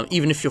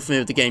 Even if you're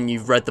familiar with the game,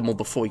 you've read them all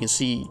before, you can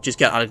see, just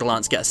get at a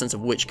glance, get a sense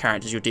of which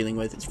characters you're dealing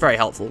with. It's very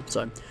helpful,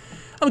 so I'm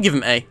gonna give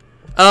him A.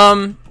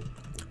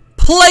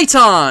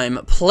 Playtime!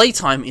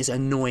 Playtime is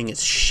annoying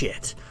as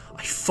shit.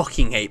 I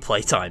fucking hate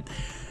playtime.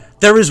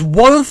 There is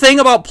one thing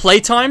about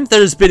playtime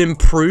that has been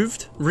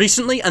improved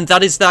recently, and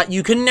that is that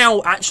you can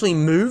now actually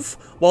move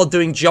while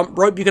doing jump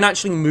rope. You can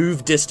actually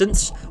move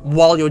distance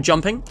while you're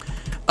jumping.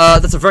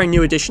 That's a very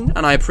new addition,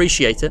 and I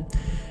appreciate it.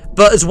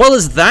 But as well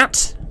as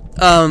that,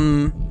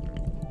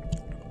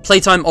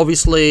 playtime,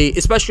 obviously,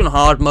 especially on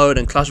hard mode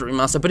and Classic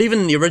Remaster, but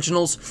even in the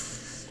originals,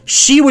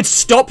 she would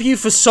stop you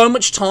for so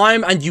much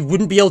time, and you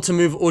wouldn't be able to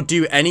move or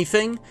do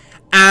anything.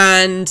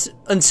 And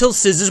until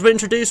scissors were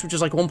introduced, which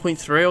was like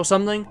 1.3 or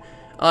something,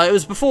 it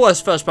was before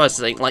first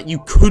person thing, like, you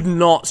could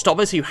not stop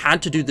it, so you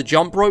had to do the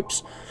jump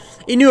ropes.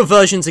 In newer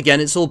versions,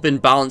 again, it's all been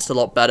balanced a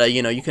lot better.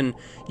 You know, you can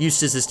use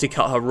scissors to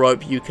cut her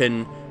rope, you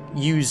can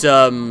use,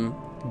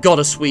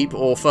 gotta sweep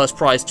or first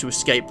prize to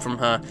escape from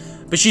her,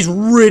 but she's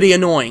really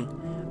annoying.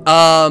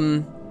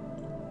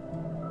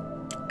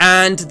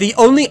 And the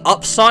only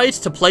upside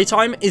to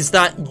playtime is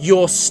that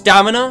your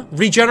stamina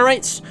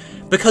regenerates.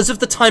 Because of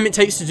the time it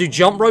takes to do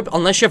jump rope,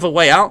 unless you have a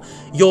way out,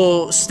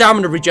 your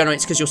stamina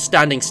regenerates because you're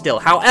standing still.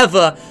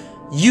 However,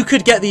 you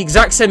could get the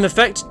exact same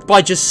effect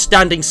by just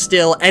standing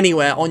still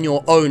anywhere on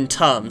your own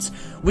terms.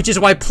 Which is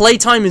why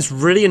playtime is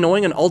really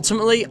annoying, and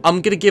ultimately,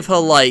 I'm gonna give her,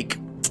 like,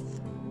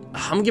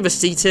 I'm gonna give her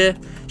C tier.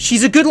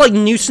 She's a good, like,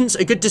 nuisance,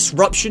 a good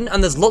disruption,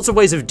 and there's lots of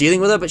ways of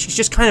dealing with her, but she's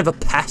just kind of a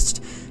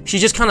pest. She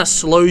just kind of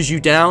slows you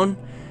down.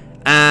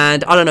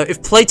 And, I don't know,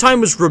 if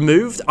playtime was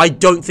removed, I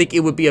don't think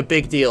it would be a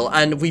big deal.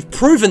 And we've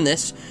proven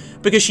this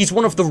because she's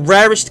one of the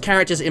rarest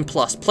characters in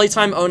Plus.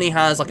 Playtime only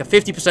has, like, a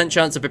 50%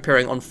 chance of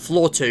appearing on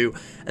floor 2,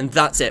 and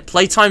that's it.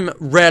 Playtime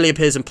rarely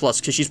appears in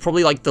Plus because she's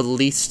probably, like, the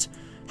least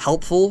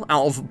helpful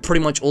out of pretty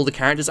much all the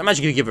characters. I'm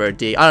actually gonna give her a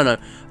D. I don't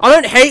know. I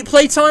don't hate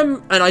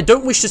playtime, and I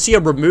don't wish to see her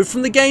removed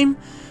from the game,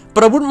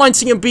 but I wouldn't mind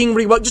seeing her being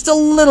reworked just a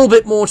little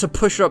bit more to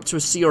push her up to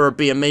a C or a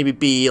B and maybe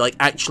be, like,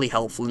 actually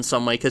helpful in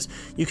some way, because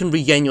you can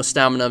regain your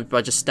stamina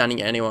by just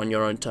standing anywhere on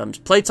your own terms.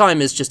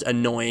 Playtime is just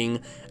annoying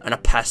and a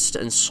pest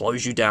and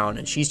slows you down,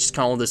 and she's just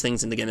kind of one of those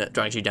things in the game that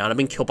drags you down. I've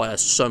been killed by her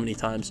so many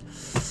times.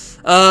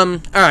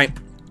 Alright.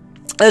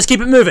 Let's keep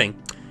it moving.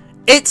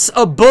 It's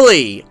a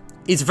bully.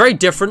 He's very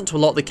different to a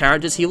lot of the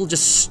characters. He will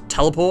just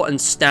teleport and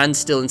stand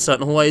still in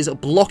certain ways,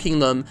 blocking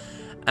them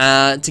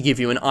to give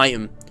you an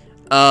item.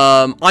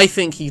 I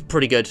think he's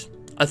pretty good.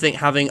 I think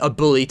having a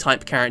bully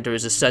type character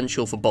is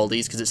essential for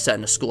Baldi'S because it's set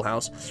in a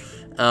schoolhouse.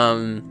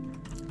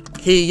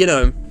 You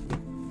know,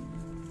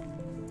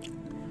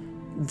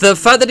 the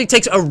fact that he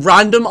takes a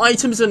random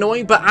item is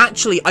annoying, but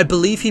actually, I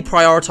believe he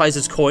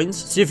prioritizes coins.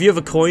 So if you have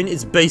a coin,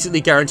 it's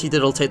basically guaranteed that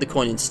it'll take the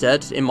coin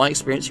instead. In my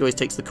experience, he always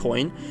takes the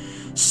coin.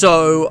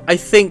 So I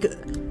think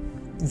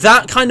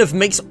that kind of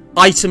makes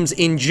items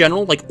in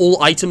general, like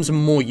all items,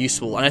 more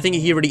useful. And I think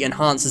he really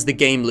enhances the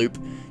game loop,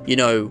 you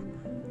know,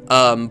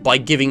 by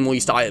giving more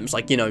use to items.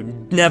 Like, you know,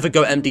 never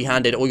go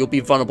empty-handed or you'll be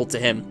vulnerable to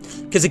him.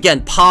 Because,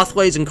 again,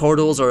 pathways and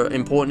corridors are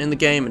important in the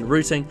game and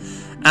routing.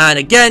 And,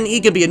 again,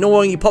 he can be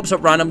annoying. He pops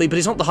up randomly, but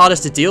he's not the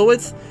hardest to deal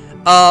with.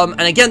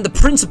 And, again, the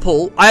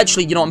principal... I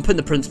actually, you know, I'm putting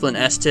the principal in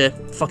S tier.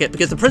 Fuck it.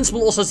 Because the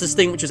principal also has this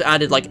thing which was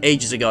added, like,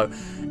 ages ago.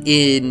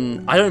 I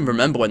don't even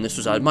remember when this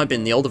was added. It might have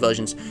been in the older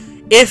versions.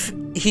 If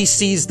he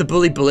sees the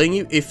bully bullying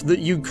you, if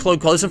you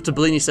close enough to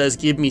bully and he says,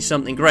 give me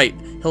something great,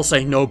 he'll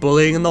say, no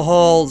bullying in the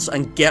halls,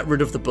 and get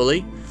rid of the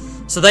bully.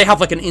 So they have,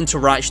 like, an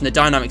interaction. The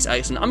dynamic's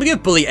excellent. I'm gonna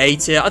give bully A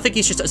tier. I think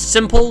he's just a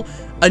simple,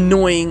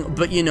 annoying,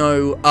 but, you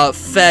know,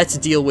 fair to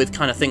deal with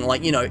kind of thing.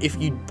 Like, you know,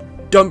 if you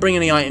don't bring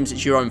any items,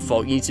 it's your own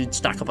fault. You need to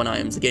stack up on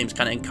items. The game's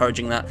kind of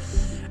encouraging that.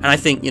 And I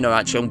think, you know,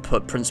 actually, I'm gonna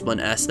put principal in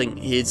S. I think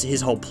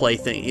his whole play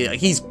thing,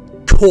 he's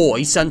core,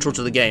 he's central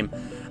to the game.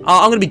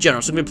 I'm gonna be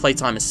generous. I'm gonna play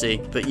time as C,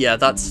 but yeah,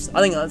 I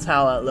think that's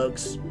how that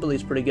looks.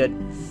 Bully's pretty good.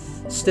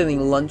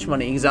 Stealing lunch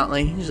money,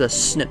 exactly.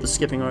 Just snip the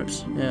skipping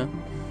ropes. Yeah.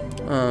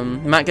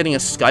 Matt getting a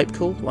Skype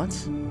call. What?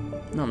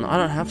 No, I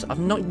don't have. I've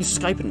not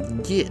used Skype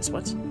in years.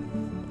 What?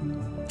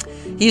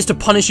 He used to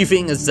punish you for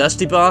eating a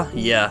zesty bar.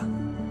 Yeah.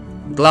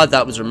 I'm glad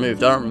that was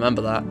removed. I don't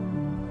remember that.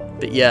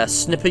 But yeah,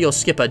 snipper your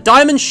skipper.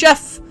 Diamond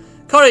Chef.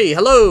 Corey,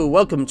 hello.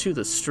 Welcome to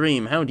the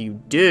stream. How do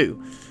you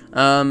do?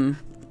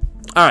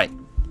 Alright,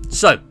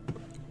 so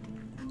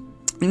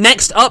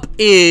next up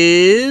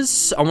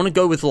is, I want to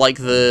go with like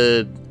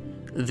the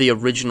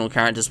original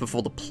characters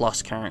before the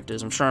plus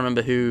characters. I'm trying to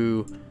remember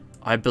who,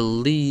 I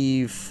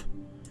believe,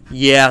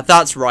 yeah,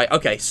 that's right.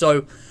 Okay,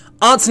 so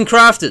arts and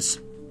crafters.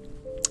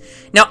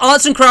 Now,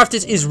 arts and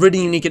crafters is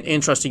really unique and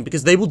interesting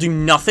because they will do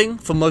nothing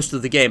for most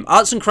of the game.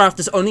 Arts and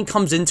crafters only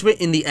comes into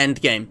it in the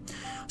end game.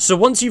 So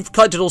once you've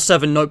collected all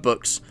 7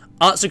 notebooks,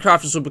 arts and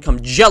crafters will become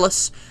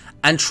jealous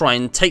and try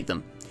and take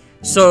them.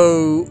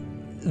 So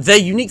their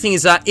unique thing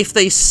is that if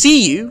they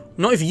see you,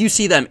 not if you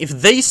see them, if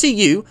they see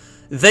you,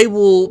 they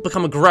will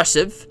become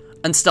aggressive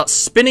and start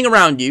spinning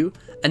around you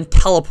and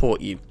teleport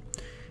you.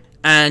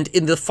 And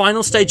in the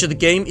final stage of the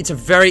game, it's a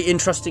very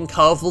interesting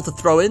curveball to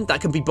throw in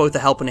that can be both a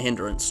help and a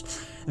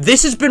hindrance.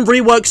 This has been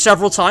reworked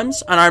several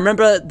times, and I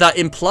remember that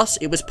in Plus,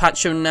 it was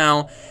patched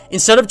now,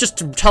 instead of just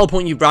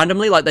teleporting you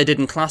randomly like they did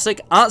in Classic,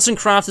 Arts and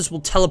Crafters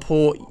will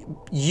teleport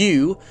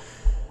you,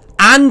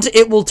 and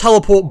it will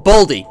teleport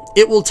Baldi.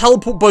 It will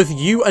teleport both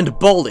you and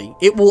Baldi.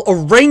 It will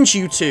arrange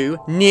you two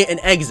near an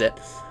exit.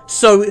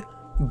 So,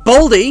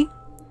 Baldi,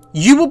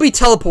 you will be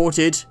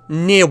teleported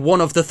near one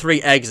of the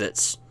 3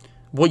 exits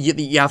that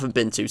you haven't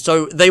been to.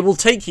 So, they will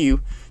take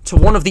you to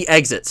one of the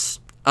exits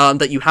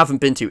that you haven't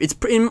been to. It's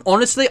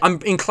honestly,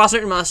 I'm in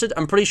Classic Remastered,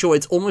 I'm pretty sure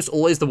it's almost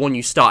always the one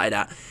you started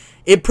at.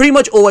 It pretty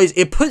much always,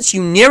 it puts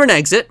you near an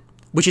exit,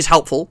 which is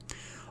helpful,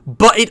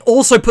 but it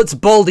also puts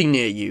Baldi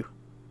near you,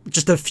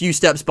 just a few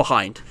steps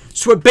behind.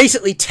 So it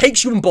basically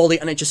takes you and Baldi,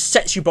 and it just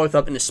sets you both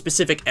up in a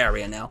specific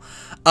area now.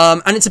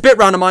 And it's a bit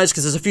randomized,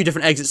 because there's a few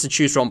different exits to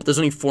choose from, but there's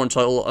only 4 in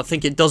total. I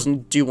think it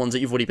doesn't do ones that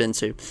you've already been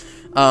to.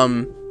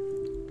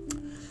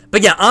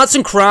 But yeah, Arts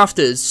and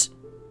Crafters,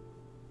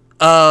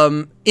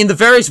 in the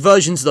various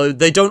versions, though,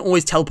 they don't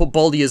always teleport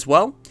Baldi as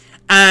well.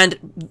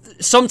 And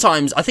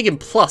sometimes, I think in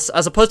Plus,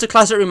 as opposed to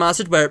Classic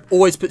Remastered, where it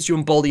always puts you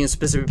and Baldi in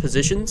specific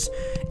positions,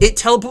 it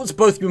teleports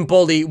both you and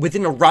Baldi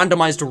within a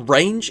randomized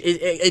range.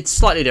 It's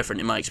slightly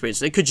different in my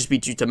experience. It could just be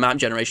due to map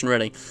generation,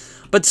 really.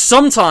 But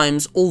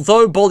sometimes,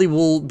 although Baldi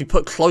will be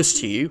put close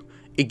to you,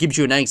 it gives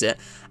you an exit.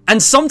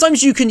 And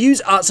sometimes you can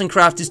use Arts and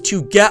Crafters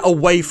to get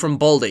away from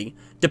Baldi.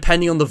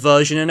 Depending on the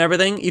version and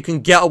everything, you can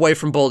get away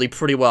from Baldi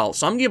pretty well.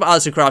 So I'm going to give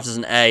Arts and Crafters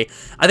an A.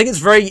 I think it's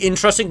very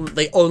interesting that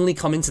they only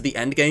come into the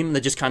end game.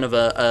 They're just kind of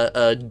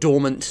a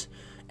dormant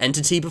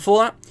entity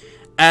before that.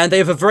 And they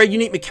have a very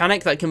unique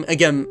mechanic that can,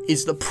 again,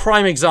 is the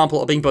prime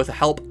example of being both a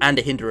help and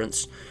a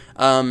hindrance.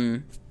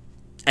 A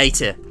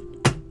tier.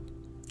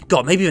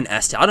 God, maybe even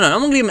S tier. I don't know. I'm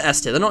going to give them S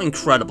tier. They're not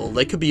incredible.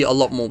 They could be a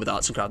lot more with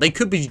Arts and Crafters. They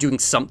could be doing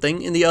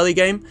something in the early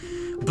game.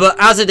 But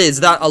as it is,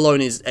 that alone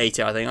is A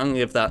tier, I think. I'm gonna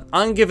give that.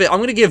 I'm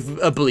gonna give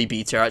a Bully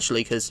B tier,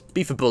 actually, because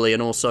B for Bully,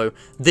 and also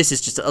this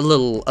is just a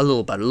little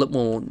better, a little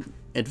more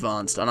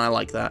advanced, and I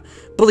like that.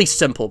 Bully's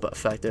simple but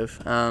effective.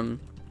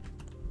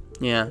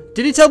 Yeah.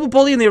 Did he teleport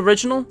Bully in the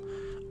original?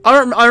 I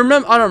don't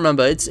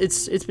remember.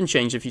 It's been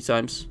changed a few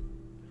times.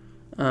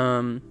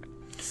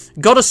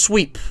 Gotta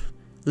Sweep.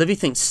 Livy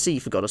thinks C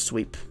for Gotta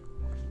Sweep.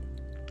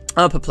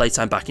 I'll put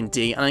Playtime back in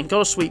D, and then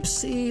Gotta Sweep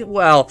C.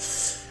 Well,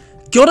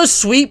 Gotta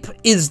Sweep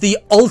is the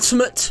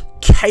ultimate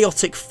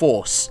chaotic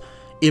force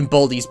in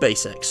Baldi's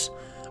Basics.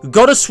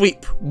 Gotta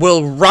Sweep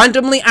will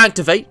randomly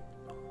activate,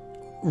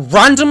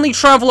 randomly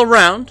travel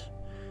around,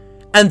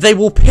 and they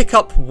will pick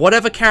up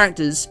whatever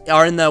characters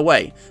are in their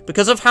way.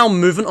 Because of how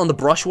movement on the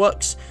brush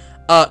works,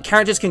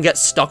 characters can get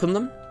stuck on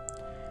them.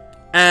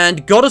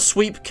 And Gotta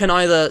Sweep can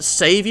either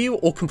save you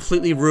or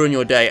completely ruin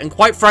your day. And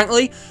quite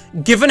frankly,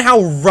 given how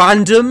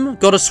random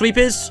Gotta Sweep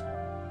is,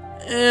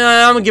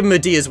 I'm gonna give him a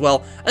D as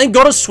well. I think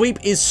Gotta Sweep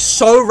is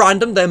so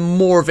random, they're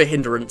more of a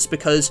hindrance,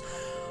 because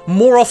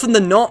more often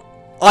than not,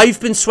 I've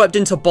been swept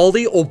into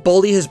Baldi, or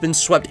Baldi has been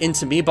swept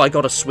into me by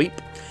Gotta Sweep.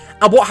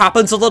 And what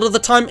happens a lot of the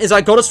time is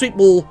that Gotta Sweep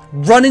will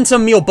run into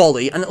me or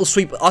Baldi, and it'll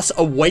sweep us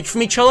away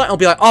from each other, and I'll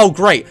be like, oh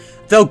great.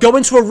 They'll go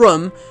into a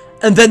room,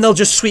 and then they'll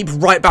just sweep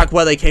right back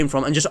where they came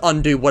from, and just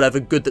undo whatever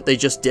good that they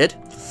just did.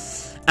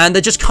 And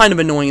they're just kind of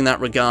annoying in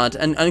that regard,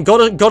 and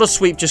Gotta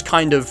Sweep just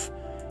kind of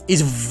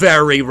is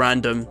very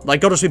random. Like,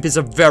 Gotta Sweep is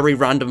a very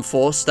random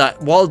force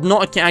that, while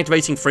not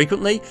activating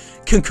frequently,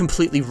 can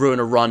completely ruin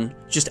a run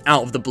just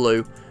out of the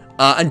blue.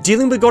 And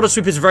dealing with Gotta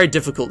Sweep is very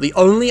difficult. The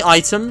only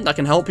item that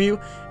can help you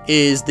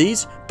is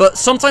these, but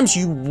sometimes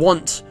you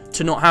want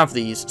to not have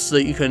these so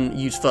that you can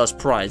use First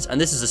Prize, and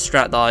this is a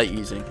strat that I'm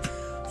using.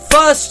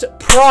 First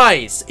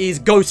Prize is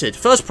GOATed.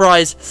 First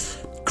Prize,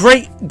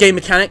 great game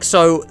mechanics.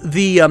 So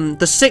the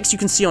 6 you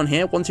can see on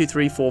here, 1, 2,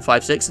 3, 4,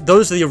 5, 6.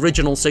 Those are the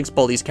original 6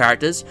 Baldi's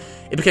characters.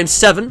 It became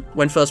 7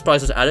 when First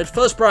Prize was added.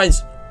 First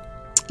Prize,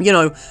 you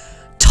know,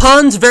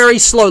 turns very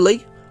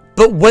slowly,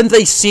 but when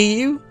they see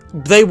you,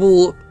 they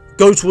will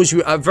go towards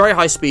you at very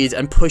high speeds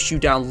and push you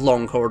down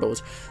long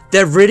corridors.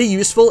 They're really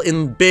useful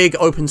in big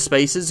open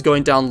spaces,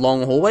 going down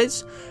long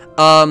hallways.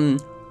 And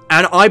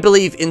I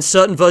believe in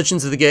certain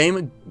versions of the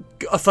game,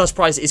 a first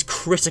prize is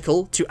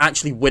critical to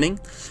actually winning,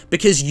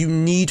 because you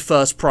need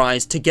first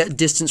prize to get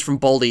distance from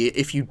Baldi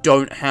if you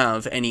don't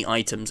have any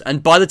items.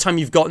 And by the time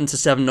you've gotten to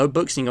 7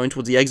 notebooks and going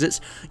towards the exits,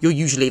 you're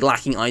usually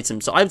lacking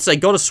items. So I would say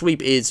Gotta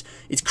Sweep is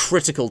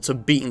critical to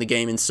beating the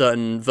game in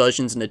certain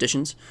versions and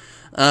editions.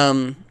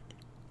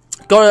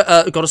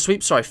 Gotta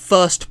Sweep, sorry,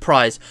 first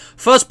prize.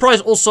 First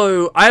prize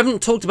also, I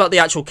haven't talked about the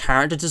actual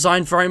character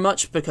design very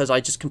much because I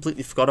just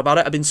completely forgot about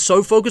it. I've been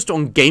so focused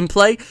on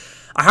gameplay,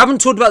 I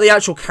haven't talked about the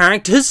actual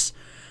characters.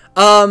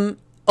 A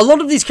lot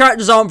of these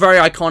characters aren't very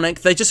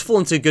iconic, they just fall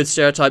into good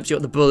stereotypes. You've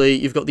got the bully,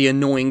 you've got the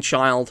annoying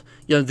child,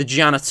 you know, the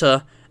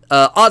janitor.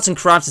 Arts and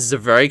crafts is a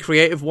very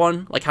creative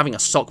one, like having a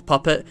sock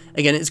puppet.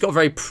 Again, it's got a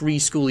very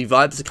preschool-y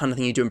vibe, it's the kind of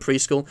thing you do in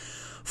preschool.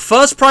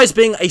 First prize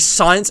being a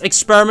science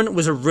experiment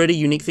was a really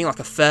unique thing, like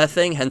a fair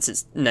thing, hence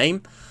its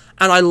name.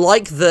 And I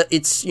like that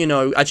it's, you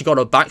know, actually got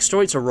a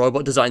backstory. It's a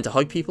robot designed to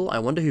hug people. I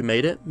wonder who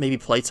made it. Maybe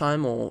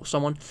Playtime or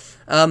someone.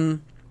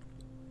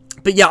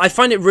 But yeah, I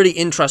find it really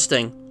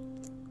interesting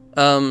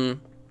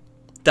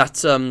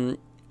that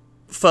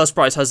First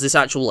Prize has this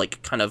actual,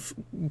 like, kind of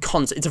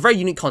concept. It's a very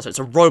unique concept. It's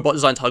a robot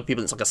designed to hug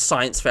people. It's like a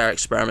science fair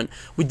experiment.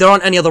 There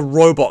aren't any other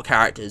robot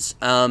characters.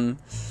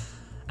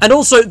 And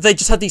also, they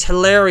just had these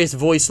hilarious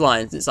voice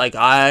lines. It's like,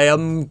 I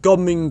am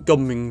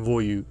coming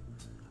for you.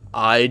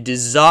 I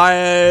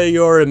desire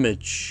your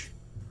image.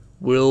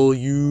 Will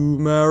you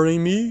marry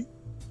me?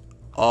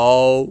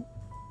 Oh,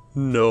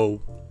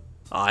 no.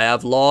 I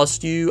have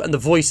lost you. And the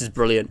voice is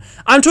brilliant.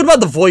 I'm talking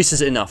about the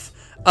voices enough.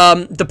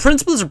 The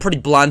principal is a pretty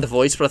bland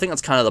voice, but I think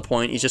that's kind of the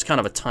point. He's just kind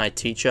of a tired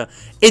teacher.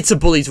 It's a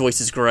Bully's voice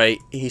is great.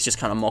 He's just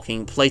kind of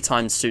mocking.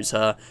 Playtime suits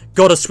her.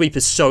 Gotta Sweep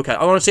is so kind.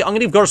 Honestly, I'm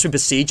gonna give Gotta Sweep a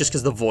C just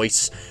because the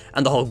voice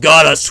and the whole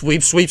Gotta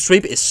Sweep, sweep,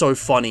 sweep is so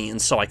funny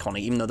and so iconic,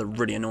 even though they're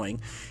really annoying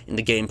in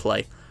the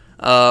gameplay.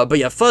 But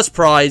yeah, First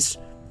Prize.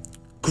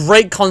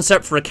 Great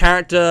concept for a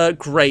character.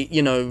 Great,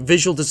 you know,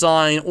 visual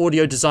design,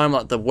 audio design,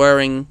 like the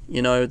whirring,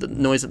 you know, the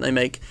noise that they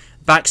make.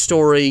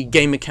 Backstory,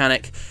 game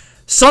mechanic.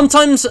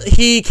 Sometimes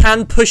he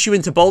can push you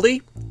into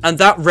Baldi, and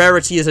that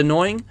rarity is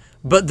annoying,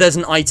 but there's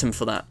an item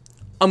for that.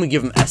 I'm gonna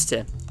give him S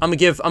tier. I'm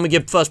gonna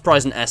give First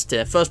Prize an S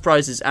tier. First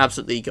Prize is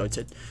absolutely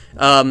goated.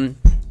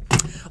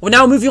 We're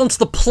now moving on to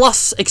the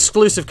Plus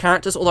exclusive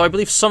characters, although I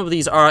believe some of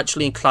these are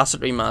actually in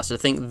Classic Remastered. I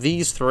think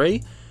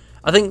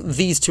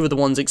these two are the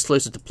ones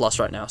exclusive to Plus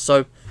right now.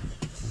 So,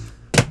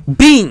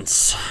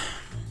 Beans.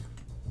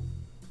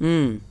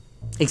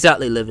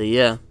 Exactly, Livy,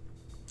 yeah.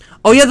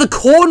 Oh yeah, the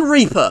Corn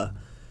Reaper.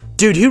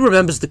 Dude, who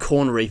remembers the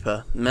Corn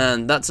Reaper?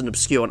 Man, that's an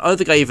obscure one. I don't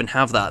think I even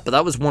have that, but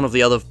that was one of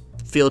the other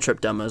field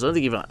trip demos. I don't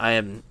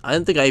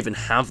think I even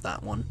have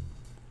that one.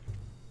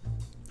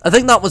 I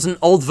think that was an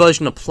old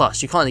version of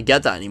Plus. You can't even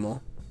get that anymore.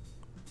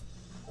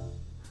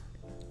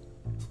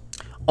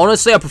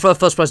 Honestly, I prefer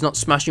First Prize not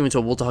smashing you into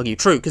a wall to hug you.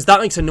 True, because that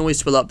makes a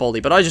noise to alert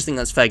Baldi, but I just think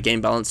that's fair game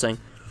balancing.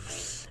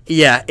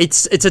 Yeah,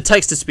 it's a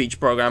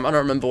text-to-speech program. I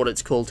don't remember what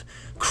it's called.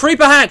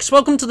 Creeper Hacks,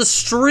 welcome to the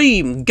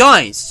stream.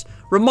 Guys,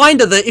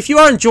 reminder that if you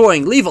are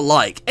enjoying, leave a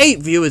like. 8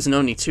 viewers and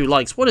only 2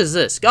 likes. What is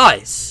this?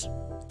 Guys,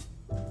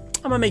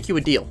 I'm gonna make you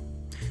a deal.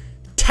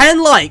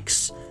 10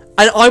 likes,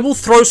 and I will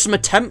throw some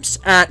attempts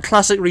at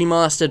Classic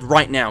Remastered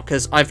right now,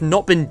 because I've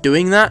not been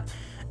doing that,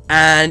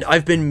 and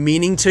I've been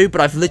meaning to,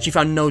 but I've literally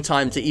found no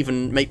time to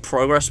even make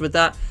progress with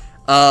that.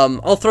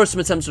 I'll throw some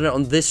attempts on it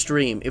on this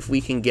stream if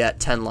we can get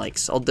 10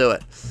 likes. I'll do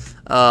it.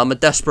 I'm a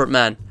desperate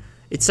man.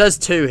 It says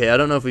 2 here. I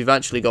don't know if we've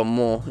actually got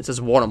more. It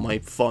says 1 on my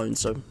phone,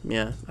 so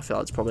yeah, I feel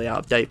like it's probably out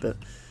of date, but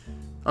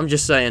I'm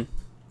just saying,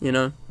 you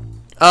know.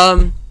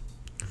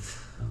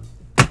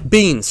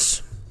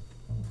 Beans.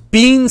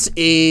 Beans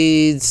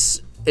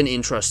is an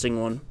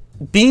interesting one.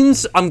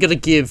 Beans, I'm gonna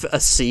give a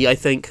C, I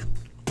think.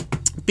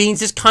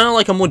 Beans is kind of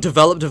like a more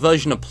developed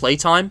version of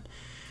Playtime.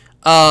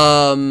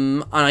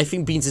 And I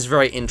think Beans is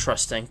very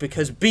interesting,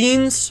 because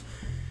Beans,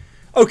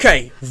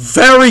 okay,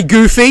 very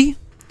goofy.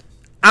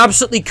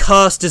 Absolutely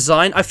cursed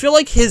design. I feel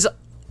like his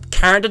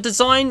character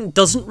design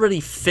doesn't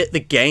really fit the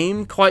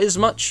game quite as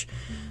much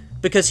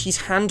because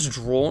he's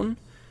hand-drawn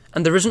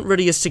and there isn't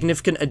really a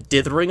significant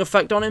dithering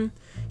effect on him.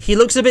 He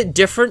looks a bit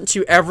different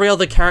to every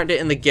other character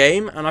in the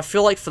game, and I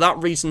feel like for that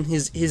reason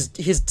his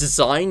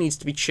design needs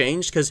to be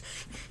changed because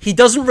he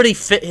doesn't really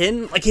fit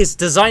in. Like, his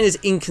design is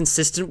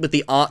inconsistent with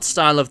the art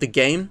style of the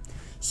game,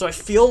 so I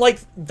feel like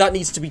that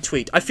needs to be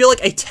tweaked. I feel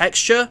like a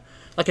texture,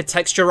 like a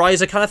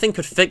texturizer kind of thing,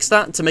 could fix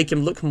that to make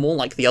him look more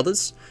like the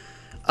others.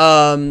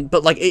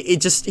 But like,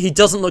 he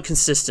doesn't look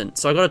consistent,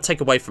 so I gotta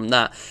take away from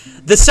that.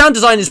 The sound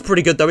design is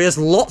pretty good though. He has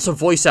lots of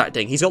voice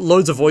acting. He's got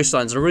loads of voice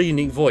lines and a really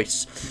unique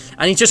voice.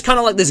 And he's just kind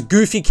of like this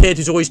goofy kid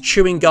who's always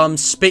chewing gum,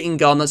 spitting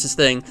gum, that's his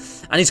thing.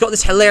 And he's got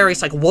this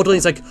hilarious, like, waddling,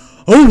 he's like,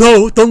 oh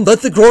no, don't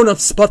let the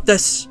grown-ups spot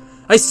this.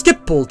 I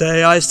skip all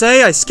day, I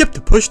say, I skip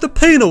to push the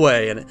pain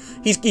away. And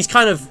he's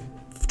kind of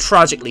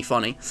tragically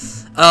funny.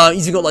 He's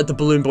even got like the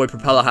Balloon Boy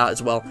propeller hat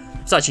as well.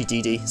 It's actually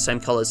DD, same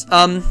colors.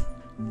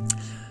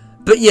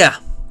 But yeah,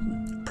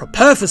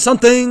 prepare for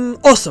something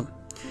awesome.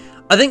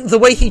 I think the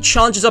way he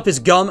charges up his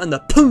gum and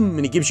the boom,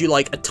 and he gives you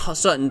like a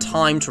certain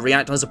time to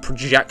react as a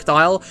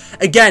projectile.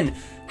 Again,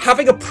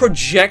 having a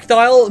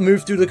projectile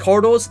move through the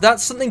corridors,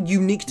 that's something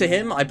unique to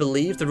him, I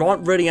believe. There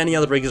aren't really any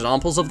other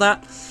examples of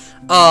that.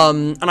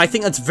 And I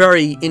think that's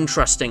very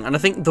interesting. And I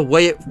think the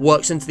way it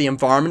works into the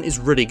environment is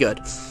really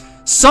good.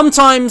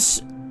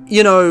 Sometimes,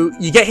 you know,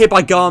 you get hit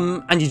by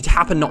gum and you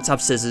happen not to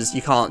have scissors.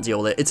 You can't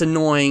deal with it. It's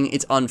annoying.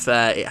 It's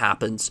unfair. It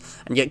happens.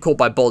 And you get caught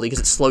by Baldi because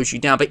it slows you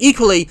down. But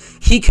equally,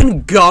 he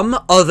can gum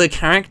other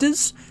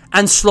characters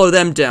and slow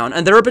them down.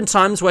 And there have been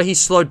times where he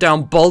slowed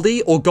down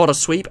Baldi or got a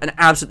sweep and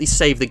absolutely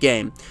saved the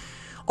game.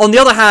 On the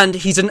other hand,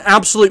 he's an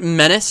absolute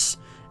menace.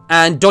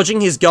 And dodging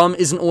his gum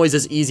isn't always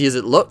as easy as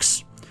it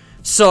looks.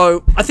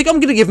 So, I think I'm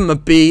going to give him a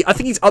B. I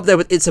think he's up there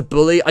with It's a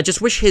Bully. I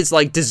just wish his,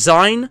 like,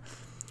 design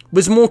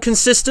was more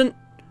consistent.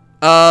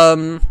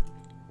 And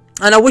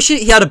I wish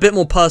he had a bit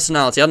more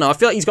personality. I don't know, I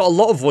feel like he's got a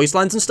lot of voice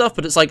lines and stuff,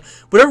 but it's like,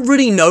 we don't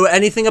really know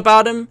anything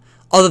about him,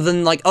 other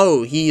than like,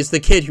 oh, he's the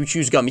kid who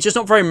chews gum. He's just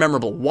not very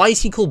memorable. Why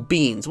is he called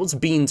Beans? What's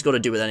Beans got to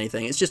do with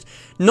anything? It's just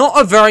not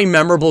a very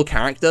memorable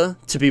character,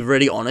 to be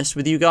really honest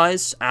with you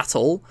guys, at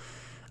all.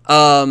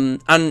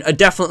 And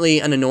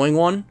definitely an annoying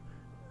one.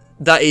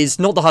 That is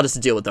not the hardest to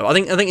deal with, though. I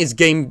think his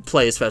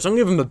gameplay is fair, so I'm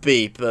gonna give him a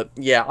B, but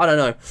yeah, I don't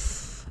know.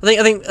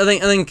 I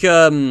think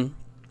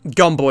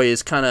Gumboy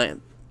is kind of,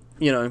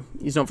 you know,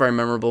 he's not very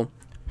memorable.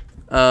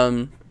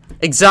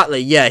 Exactly,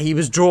 yeah, he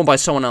was drawn by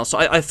someone else. So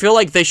I feel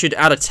like they should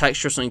add a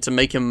texture or something to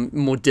make him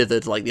more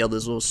dithered like the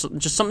others, or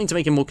just something to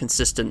make him more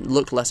consistent,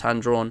 look less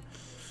hand-drawn.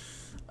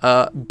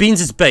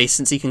 Beans is base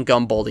since he can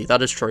gum Baldi,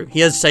 that is true. He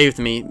has saved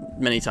me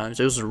many times,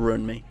 it also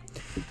ruined me.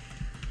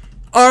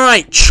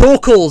 Alright,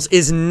 Chalkles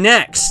is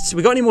next.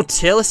 We got any more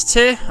tier lists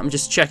here? I'm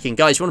just checking.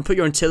 Guys, you want to put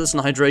your own tier list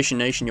on the Hydration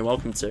Nation, you're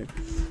welcome to.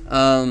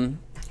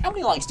 How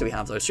many likes do we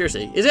have, though?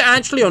 Seriously. Is it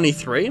actually only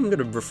 3? I'm going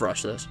to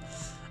refresh this.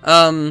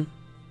 Oh,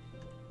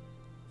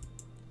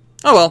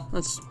 well.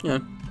 That's, you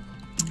know.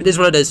 It is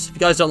what it is. If you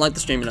guys don't like the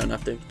stream, you don't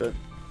have to. But,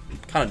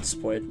 kind of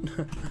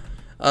disappointed.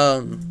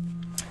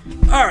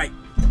 Alright.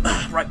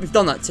 Right, we've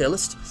done that tier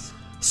list.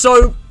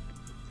 So,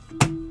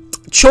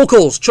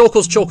 Chalkles.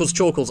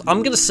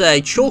 I'm going to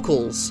say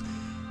Chalkles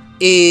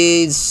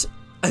is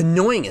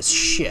annoying as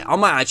shit. I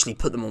might actually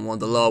put them on one of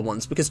the lower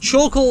ones. Because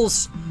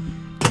Chalkles...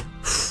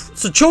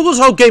 So Chalkles'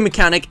 whole game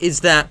mechanic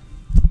is that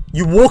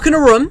you walk in a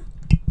room,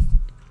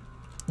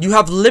 you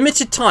have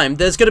limited time.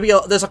 There's gonna be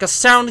there's like a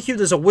sound cue,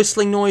 there's a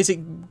whistling noise, it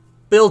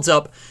builds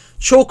up.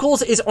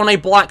 Chalkles is on a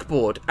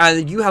blackboard,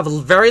 and you have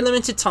very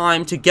limited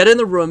time to get in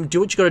the room, do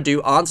what you gotta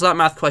do, answer that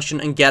math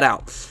question, and get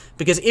out.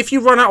 Because if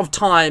you run out of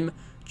time,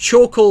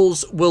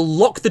 Chalkles will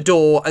lock the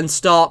door and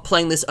start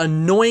playing this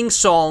annoying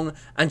song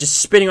and just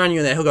spinning around you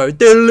in there. He'll go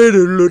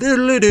diddle-diddle,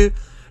 diddle-diddle,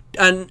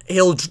 and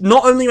he'll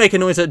not only make a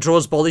noise that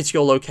draws Baldi to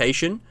your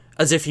location,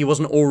 as if he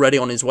wasn't already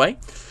on his way,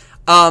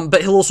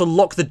 but he'll also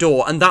lock the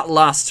door, and that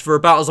lasts for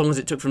about as long as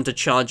it took for him to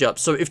charge up.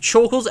 So if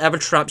Chalkles ever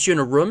traps you in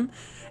a room,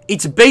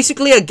 it's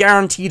basically a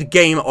guaranteed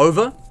game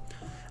over.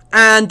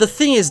 And the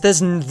thing is,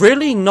 there's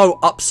really no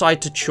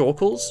upside to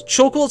Chalkles.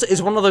 Chalkles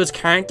is one of those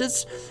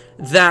characters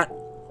that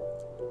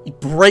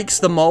breaks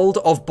the mold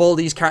of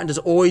Baldi's characters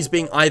always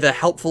being either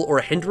helpful or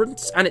a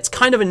hindrance, and it's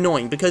kind of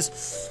annoying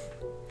because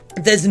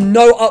there's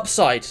no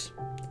upside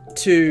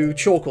to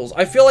Chalkles.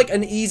 I feel like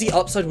an easy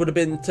upside would have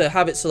been to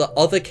have it so that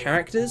other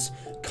characters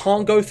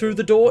can't go through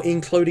the door,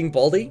 including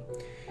Baldi.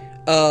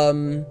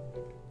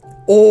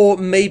 Or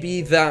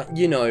maybe that,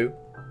 you know,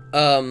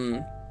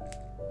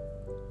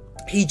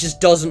 he just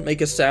doesn't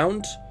make a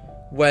sound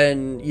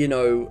when, you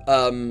know,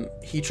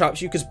 he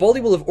traps you, because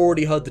Baldi will have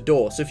already heard the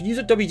door. So if you use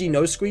a WD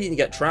no squeak and you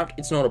get trapped,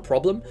 it's not a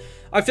problem.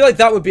 I feel like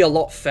that would be a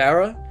lot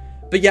fairer.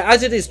 But yeah,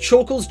 as it is,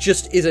 Chalkles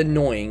just is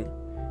annoying.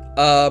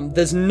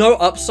 There's no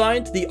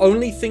upside. The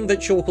only thing that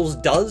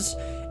Chalkles does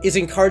is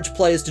encourage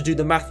players to do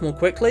the math more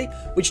quickly,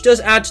 which does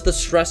add to the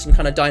stress and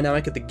kind of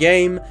dynamic of the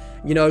game,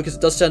 you know, because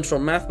it does center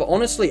on math. But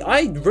honestly,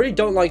 I really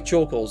don't like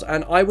Chalkles,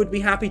 and I would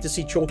be happy to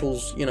see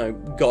Chalkles, you know,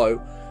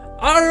 go.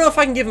 I don't know if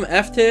I can give them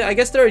F tier. I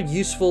guess they're a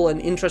useful and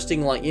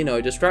interesting, like, you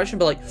know, distraction,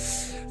 but, like,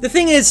 the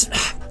thing is,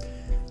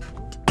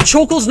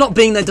 Chalkles not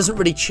being there doesn't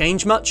really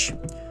change much.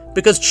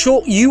 Because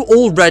you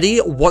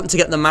already want to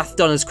get the math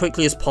done as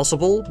quickly as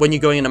possible when you're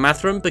going in a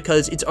math room,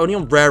 because it's only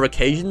on rare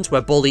occasions where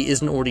Baldi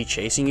isn't already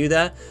chasing you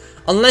there.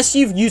 Unless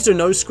you've used a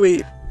no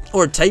squeak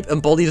or a tape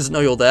and Baldi doesn't know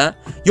you're there,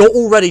 you're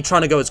already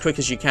trying to go as quick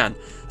as you can.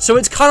 So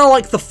it's kind of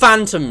like the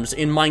phantoms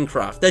in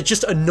Minecraft. They're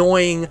just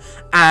annoying,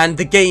 and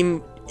the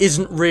game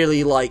isn't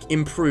really, like,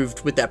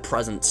 improved with their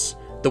presence,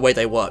 the way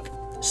they work.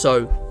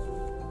 So,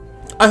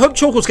 I hope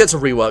Chalkles gets a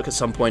rework at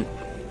some point,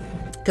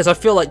 because I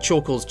feel like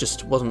Chalkles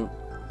just wasn't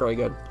very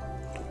good.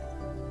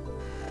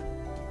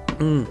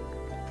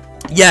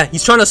 Yeah,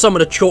 he's trying to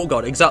summon a chalk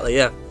god, exactly,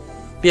 yeah.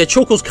 But yeah,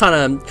 Chalkles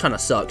kind of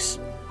sucks.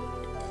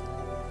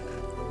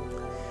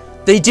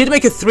 They did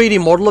make a 3D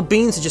model of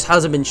Beans, it just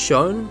hasn't been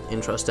shown.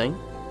 Interesting.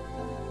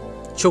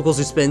 Chalkles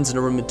who spins in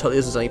a room with totally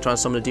isn't trying to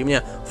summon a demon.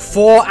 Yeah,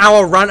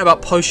 4-hour rant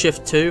about post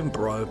shift 2,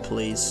 bro.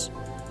 Please,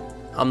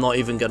 I'm not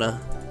even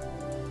gonna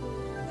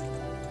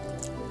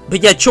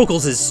But yeah,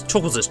 Chuckles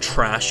is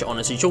trash,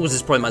 honestly. Chuckles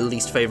is probably my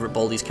least favorite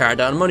Baldi'S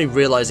character. I'm only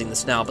realizing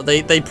this now, but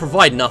they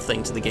provide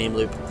nothing to the game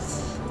loop.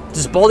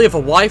 Does Baldi have a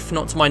wife?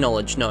 Not to my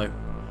knowledge, no.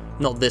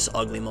 Not this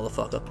ugly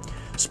motherfucker.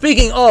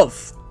 Speaking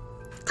of,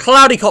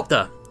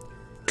 Cloudycopter.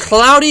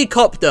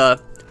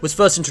 Cloudycopter was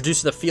first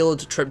introduced in the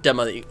field trip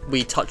demo that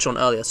we touched on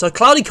earlier. So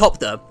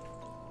Cloudycopter,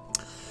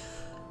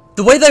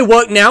 the way they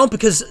work now,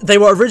 because they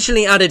were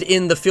originally added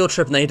in the field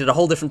trip and they did a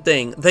whole different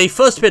thing, they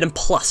first appeared in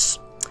Plus,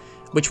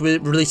 which was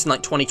released in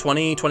like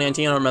 2020,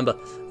 2019, I don't remember.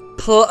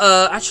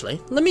 Actually,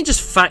 let me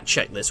just fact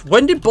check this.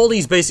 When did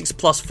Baldi's Basics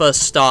Plus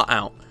first start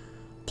out?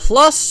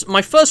 Plus,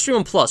 my first stream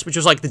on Plus, which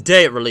was like the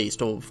day it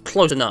released, or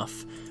close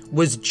enough,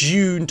 was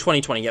June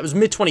 2020. Yeah, it was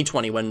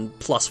mid-2020 when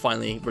Plus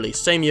finally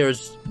released. Same year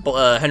as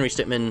Henry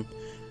Stickmin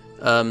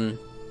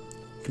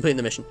completing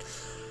the mission.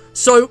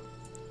 So,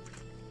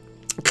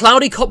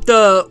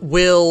 Cloudycopter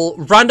will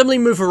randomly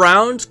move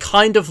around,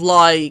 kind of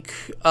like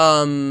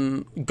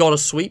Gotta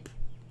Sweep.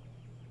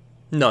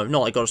 No,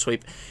 not like Gotta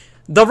Sweep.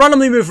 They'll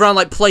randomly move around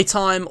like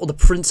Playtime, or the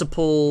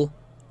Principal,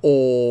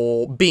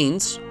 or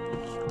Beans.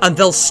 And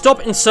they'll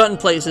stop in certain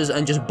places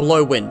and just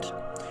blow wind.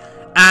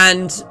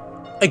 And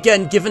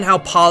again, given how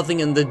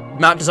pathing and the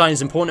map design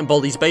is important in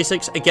Baldi's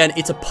Basics, again,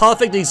 it's a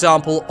perfect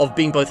example of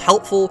being both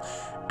helpful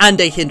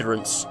and a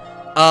hindrance.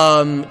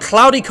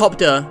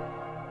 Cloudycopter,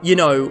 you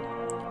know,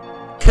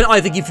 can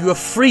either give you a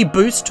free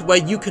boost where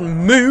you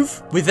can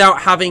move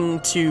without having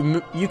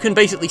to... You can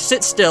basically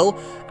sit still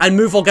and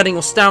move while getting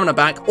your stamina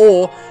back,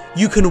 or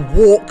you can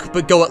walk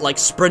but go at like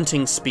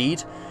sprinting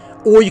speed.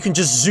 Or you can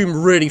just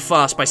zoom really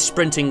fast by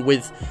sprinting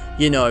with,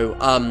 you know,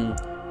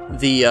 what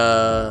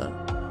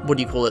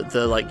do you call it?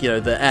 The, like, you know,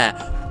 the air.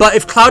 But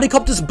if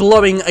Cloudycopter's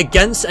blowing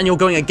against and you're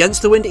going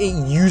against the wind,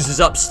 it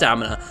uses up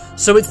stamina.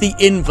 So it's the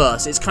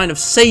inverse. It's kind of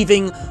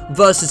saving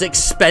versus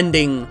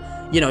expending,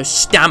 you know,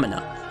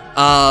 stamina.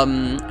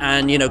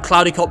 And, you know,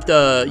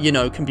 Cloudycopter, you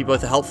know, can be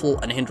both a helpful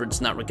and a hindrance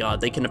in that regard.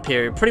 They can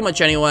appear pretty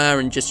much anywhere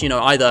and just, you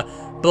know, either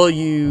blow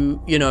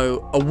you, you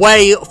know,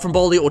 away from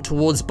Baldi or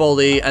towards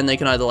Baldi, and they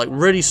can either, like,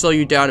 really slow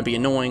you down and be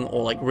annoying,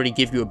 or, like, really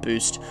give you a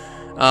boost.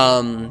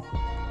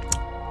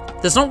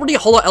 There's not really a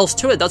whole lot else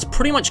to it. That's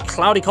pretty much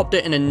Cloudycopter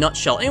in a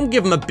nutshell. I'm gonna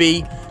give them a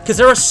B, because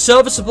they're a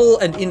serviceable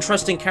and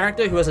interesting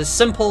character who has a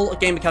simple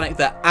game mechanic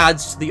that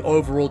adds to the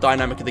overall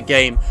dynamic of the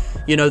game.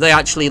 You know, they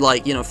actually,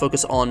 like, you know,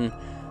 focus on,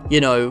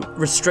 you know,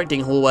 restricting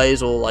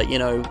hallways, or, like, you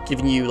know,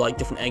 giving you, like,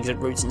 different exit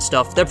routes and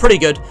stuff. They're pretty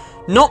good.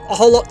 Not a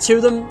whole lot to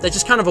them. They're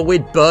just kind of a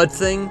weird bird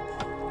thing.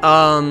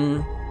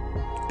 But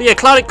yeah,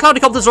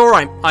 Cloudycopter's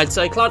alright, I'd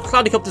say.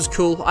 Cloudycopter's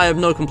cool. I have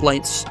no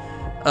complaints.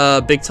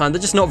 Big time.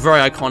 They're just not very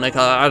iconic.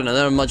 I don't know.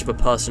 They don't have much of a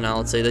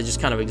personality. They just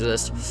kind of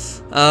exist.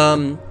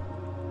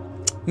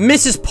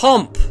 Mrs.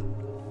 Pomp.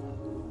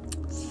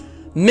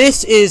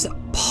 Mrs.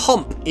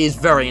 Pomp is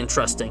very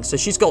interesting. So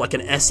she's got like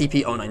an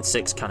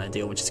SCP-096 kind of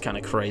deal, which is kind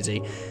of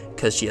crazy,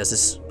 because she has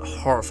this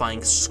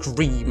horrifying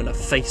scream in her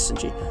face and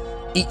she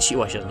eats you.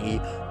 Well, she doesn't eat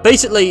you.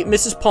 Basically,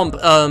 Mrs. Pomp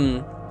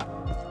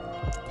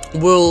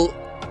will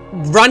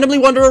randomly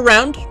wander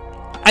around,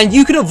 and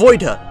you can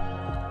avoid her.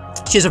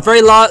 She has a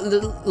very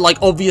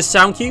like obvious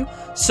sound cue,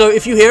 so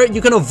if you hear it,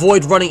 you can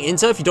avoid running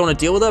into her if you don't want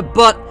to deal with her.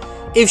 But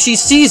if she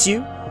sees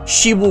you,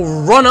 she will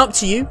run up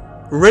to you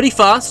really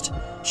fast.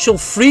 She'll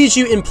freeze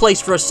you in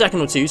place for a second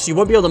or two, so you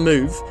won't be able to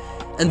move.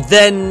 And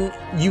then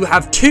you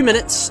have 2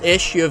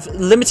 minutes-ish. You have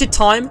limited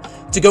time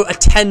to go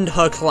attend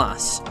her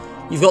class.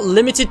 You've got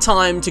limited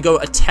time to go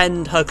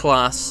attend her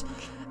class.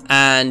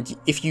 And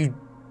if you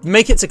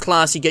make it to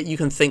class, you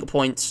can think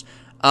points.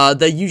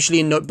 They're usually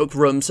in notebook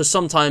rooms, so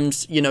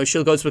sometimes, you know,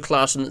 she'll go to a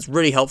classroom that's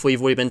really helpful,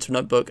 you've already been to a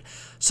notebook.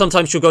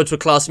 Sometimes she'll go to a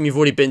classroom you've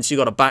already been to,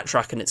 you've got to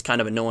backtrack, and it's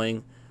kind of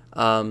annoying.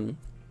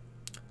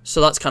 So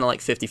that's kind of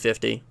like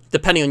 50-50,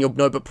 depending on your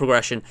notebook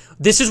progression.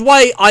 This is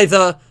why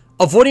either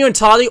avoiding her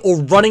entirely or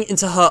running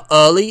into her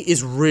early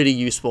is really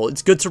useful.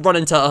 It's good to run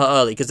into her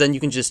early, because then you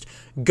can just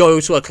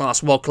go to her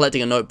class while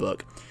collecting a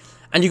notebook.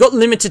 And you've got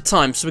limited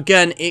time, so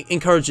again, it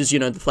encourages, you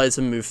know, the players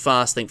to move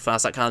fast, think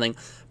fast, that kind of thing.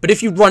 But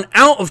if you run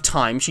out of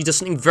time, she does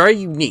something very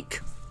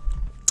unique.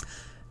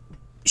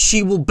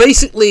 She will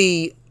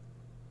basically,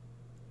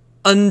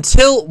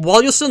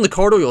 while you're still in the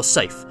corridor, you're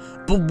safe.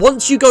 But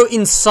once you go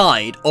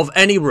inside of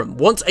any room,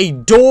 once a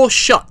door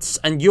shuts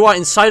and you are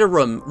inside a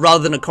room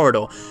rather than a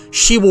corridor,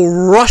 she will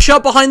rush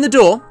up behind the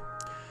door,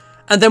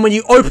 and then when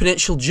you open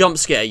it, she'll jump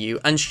scare you,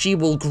 and she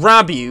will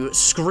grab you,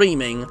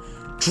 screaming,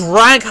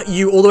 drag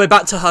you all the way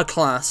back to her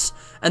class,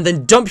 and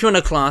then dump you in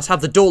her class,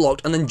 have the door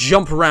locked, and then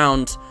jump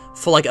around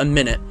for like a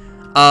minute.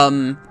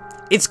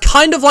 It's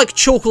kind of like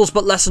Chuckles,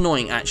 but less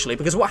annoying, actually,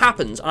 because what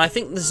happens, and I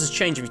think this has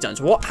changed a few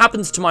times, what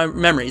happens to my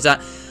memory is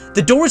that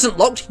the door isn't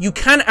locked. You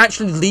can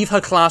actually leave her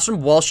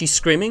classroom while she's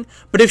screaming,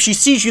 but if she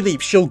sees you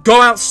leave, she'll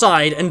go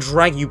outside and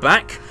drag you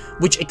back,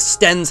 which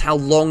extends how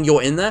long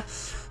you're in there.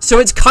 So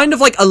it's kind of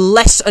like a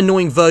less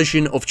annoying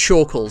version of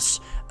Chuckles.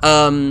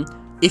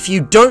 If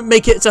you don't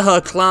make it to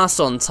her class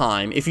on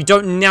time, if you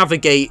don't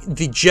navigate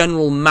the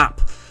general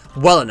map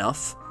well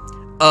enough,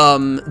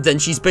 then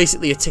she's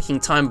basically a ticking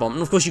time bomb.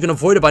 And of course, you can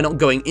avoid her by not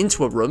going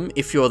into a room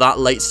if you're that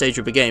late stage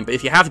of the game. But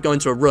if you have to go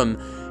into a room,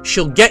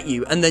 she'll get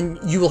you, and then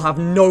you will have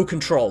no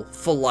control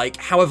for, like,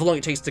 however long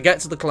it takes to get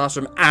to the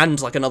classroom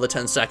and, like, another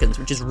 10 seconds,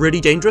 which is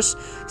really dangerous,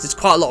 because it's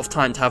quite a lot of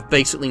time to have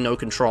basically no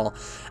control.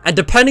 And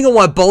depending on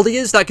where Baldi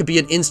is, that could be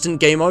an instant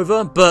game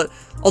over, but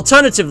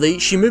alternatively,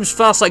 she moves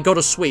fast like God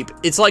of Sweep.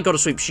 It's like God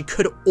of Sweep. She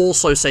could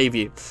also save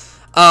you.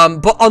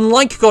 But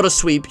unlike God of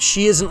Sweep,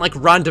 she isn't like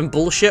random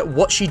bullshit.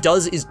 What she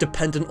does is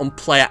dependent on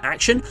player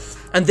action,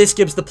 and this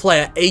gives the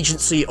player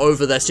agency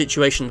over their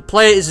situation. The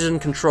player is in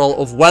control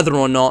of whether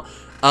or not,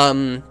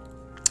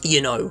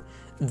 you know,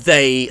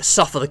 they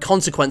suffer the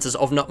consequences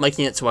of not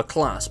making it to a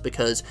class,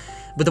 because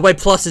with the way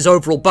Plus is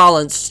overall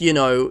balanced, you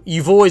know,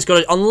 you've always got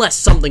to, unless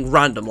something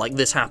random like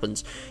this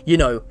happens, you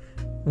know,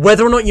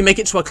 whether or not you make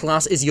it to a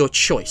class is your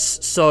choice.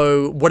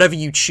 So whatever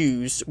you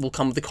choose will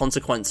come with the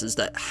consequences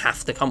that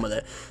have to come with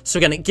it. So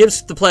again, it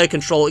gives the player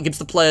control, it gives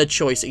the player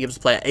choice, it gives the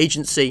player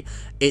agency.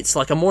 It's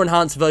like a more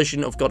enhanced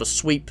version of God of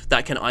Sweep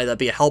that can either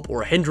be a help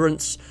or a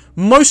hindrance.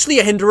 Mostly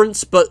a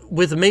hindrance, but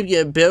with maybe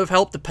a bit of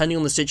help depending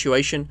on the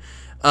situation.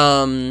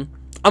 I'm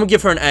gonna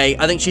give her an A.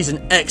 I think she's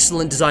an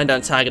excellent designed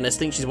antagonist. I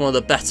think she's one of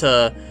the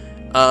better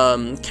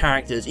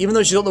characters, even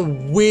though she's got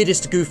the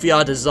weirdest goofy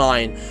art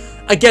design.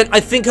 Again, I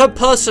think her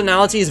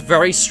personality is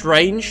very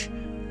strange.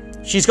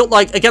 She's got,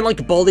 like, again,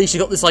 like Baldi, she's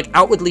got this, like,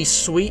 outwardly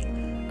sweet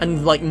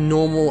and, like,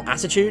 normal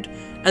attitude.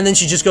 And then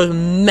she just goes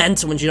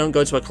mental when she don't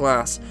go to a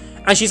class.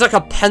 And she's like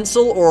a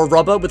pencil or a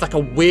rubber with, like, a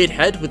weird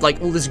head with,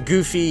 like, all this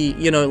goofy,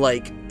 you know,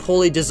 like,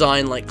 poorly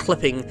designed, like,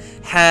 clipping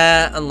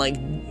hair and, like,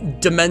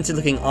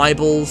 demented-looking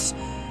eyeballs.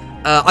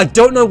 I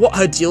don't know what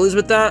her deal is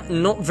with that.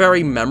 Not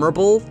very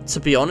memorable,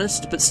 to be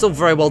honest, but still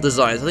very well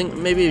designed. I think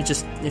maybe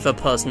just if her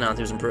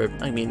personality was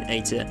improved. I mean,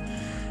 A tier.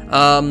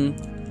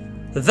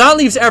 That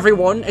leaves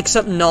everyone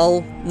except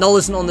Null. Null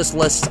isn't on this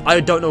list.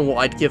 I don't know what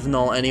I'd give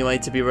Null anyway,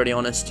 to be really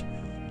honest.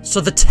 So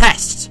the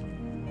test.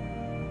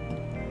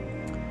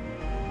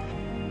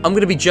 I'm going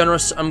to be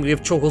generous. I'm going to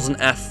give Chorkles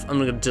an F. I'm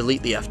going to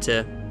delete the F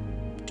tier.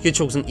 Give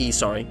Chorkles an E,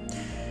 sorry.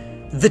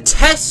 The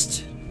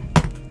test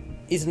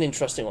is an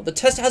interesting one. The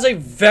test has a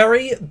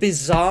very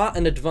bizarre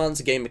and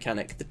advanced game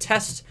mechanic. The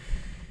test,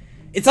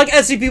 it's like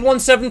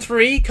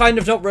SCP-173, kind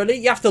of, not really.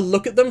 You have to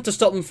look at them to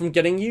stop them from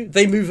getting you.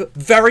 They move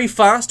very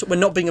fast when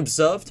not being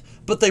observed,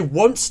 but they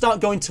won't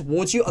start going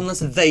towards you unless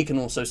they can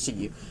also see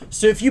you.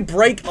 So if you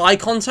break eye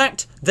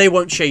contact, they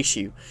won't chase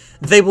you.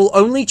 They will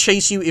only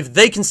chase you if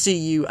they can see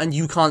you and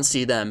you can't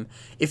see them.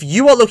 If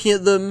you are looking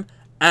at them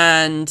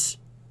and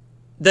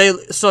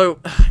so,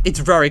 it's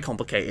very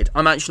complicated.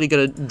 I'm actually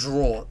going to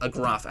draw a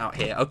graph out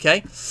here,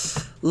 okay?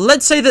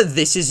 Let's say that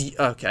this is,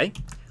 okay.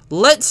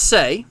 Let's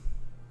say,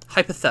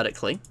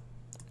 hypothetically,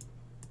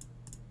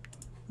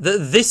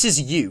 that this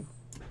is you.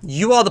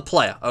 You are the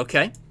player,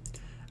 okay?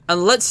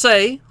 And let's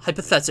say,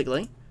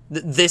 hypothetically,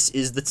 that this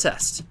is the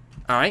test,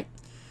 alright?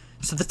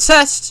 So the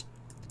test,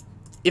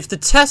 if the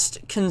test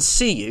can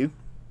see you,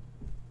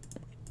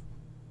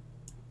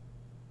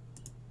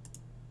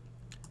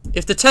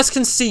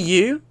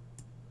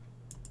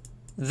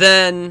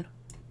 then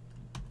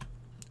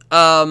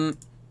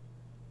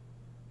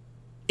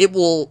it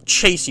will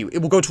chase you. It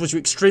will go towards you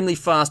extremely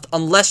fast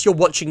unless you're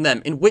watching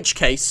them, in which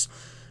case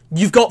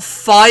you've got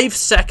 5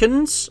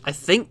 seconds, I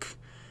think.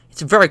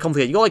 It's very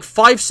complicated. You've got like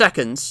 5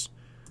 seconds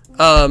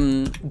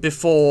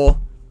before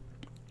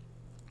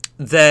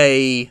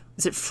they...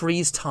 Is it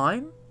freeze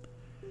time?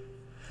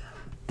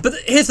 But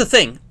here's the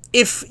thing.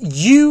 If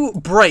you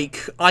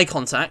break eye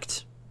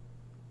contact,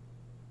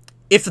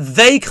 if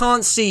they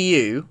can't see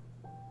you,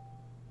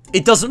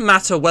 it doesn't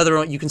matter whether or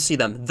not you can see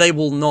them. They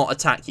will not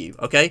attack you,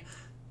 okay?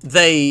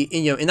 They,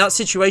 you know, in that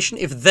situation,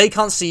 if they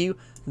can't see you,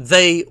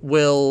 they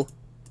will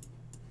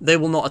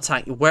not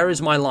attack you. Where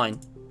is my line?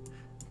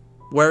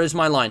 Where is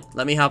my line?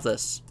 Let me have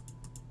this.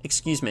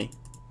 Excuse me.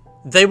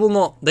 They will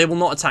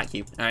not attack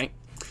you, alright?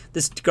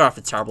 This graph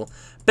is terrible.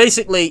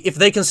 Basically, if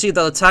they can see you,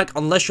 they'll attack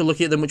unless you're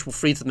looking at them, which will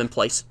freeze them in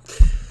place.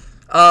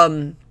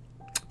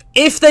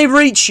 If they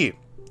reach you,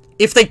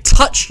 if they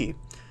touch you,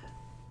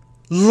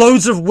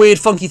 loads of weird,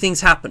 funky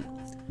things happen.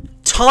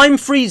 Time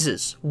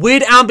freezes.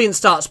 Weird ambience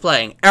starts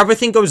playing.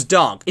 Everything goes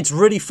dark. It's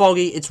really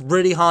foggy. It's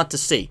really hard to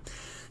see.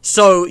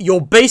 So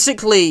you're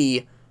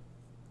basically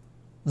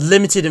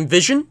limited in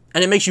vision,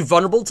 and it makes you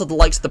vulnerable to the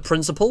likes of the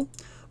principal.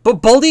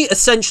 But Baldi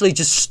essentially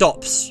just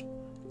stops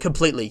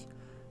completely.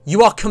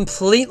 You are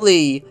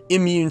completely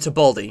immune to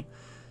Baldi.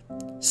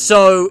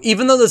 So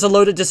even though there's a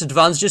load of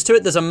disadvantages to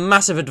it, there's a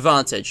massive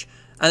advantage.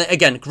 And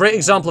again, great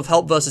example of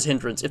help versus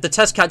hindrance. If the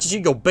test catches you,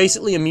 you're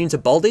basically immune to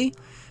Baldi,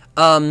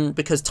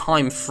 because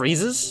time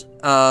freezes,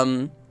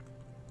 and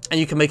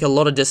you can make a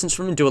lot of distance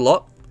from him and do a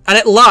lot. And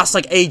it lasts,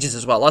 like, ages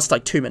as well. It lasts,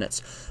 like, 2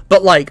 minutes.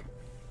 But, like,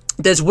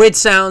 there's weird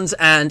sounds,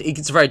 and it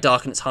gets very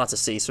dark, and it's hard to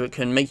see, so it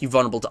can make you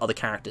vulnerable to other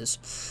characters.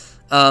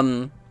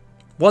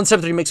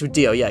 173 mixed with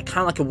Dio, yeah, kind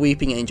of like a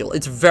weeping angel.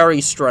 It's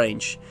very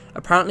strange.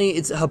 Apparently,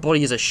 her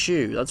body is a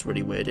shoe. That's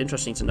really weird.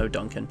 Interesting to know,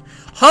 Duncan.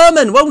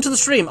 Herman, welcome to the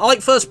stream. I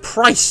like First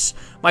Price,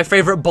 my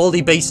favorite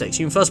Baldi basics.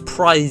 You can First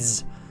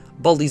Prize.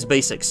 Baldi'S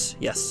Basics.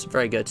 Yes,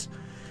 very good.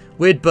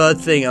 Weird bird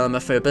thing,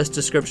 LMFAO. Best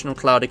description of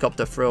cloudy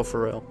copter, for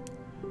real.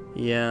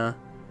 Yeah.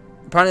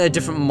 Apparently they're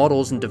different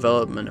models in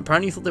development.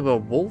 Apparently you thought they were a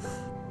wolf?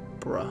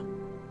 Bruh.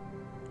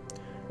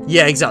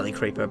 Yeah, exactly,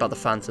 Creeper, about the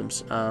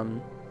phantoms.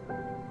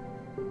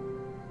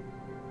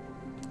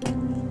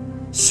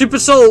 Super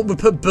Soul would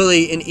put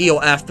Bully in E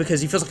or F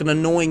because he feels like an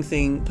annoying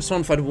thing,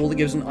 personified wall that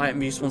gives an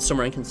item use when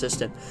somewhere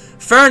inconsistent.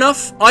 Fair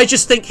enough. I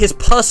just think his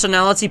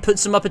personality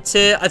puts him up a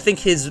tier. I think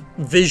his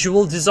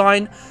visual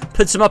design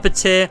puts him up a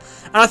tier.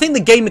 And I think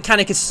the game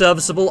mechanic is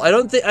serviceable. I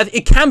don't think...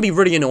 It can be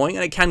really annoying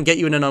and it can get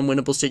you in an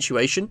unwinnable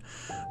situation.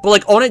 But,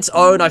 like, on its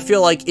own, I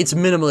feel like it's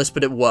minimalist,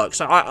 but it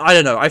works. I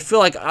don't know. I feel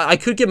like I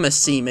could give him a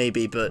C,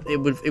 maybe, but it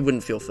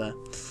wouldn't feel fair.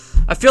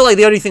 I feel like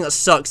the only thing that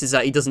sucks is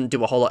that he doesn't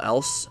do a whole lot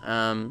else.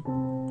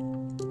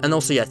 And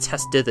also, yeah,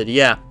 test dithered.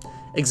 Yeah,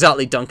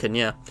 exactly, Duncan,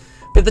 yeah.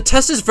 But the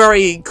test is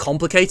very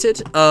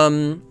complicated.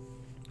 No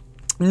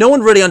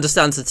one really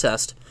understands the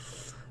test.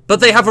 But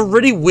they have a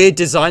really weird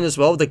design as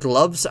well, the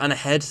gloves and a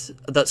head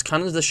that's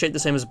kind of the shape the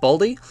same as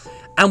Baldi.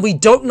 And we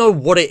don't know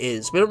what it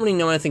is. We don't really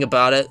know anything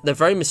about it. They're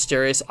very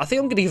mysterious. I think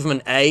I'm going to give them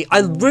an A. I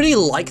really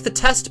like the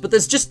test, but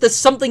there's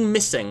something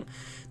missing.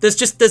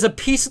 There's a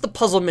piece of the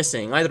puzzle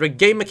missing. Either a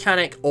game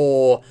mechanic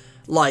or,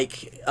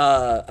 like,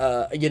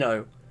 you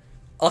know,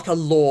 like a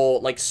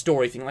lore, like,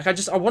 story thing. Like,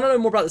 I want to know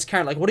more about this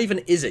character. Like, what even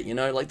is it, you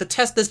know? Like, the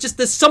test,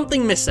 there's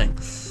something missing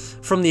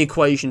from the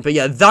equation. But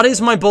yeah, that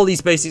is my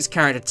Baldi's Basics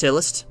character tier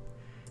list.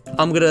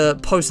 I'm going to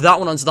post that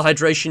one onto the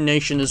Hydration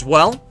Nation as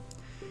well.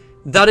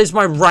 That is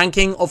my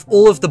ranking of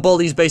all of the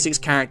Baldi's Basics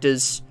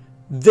characters.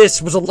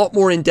 This was a lot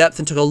more in-depth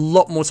and took a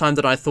lot more time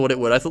than I thought it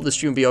would. I thought the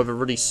stream would be over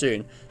really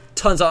soon.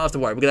 Turns out I don't have to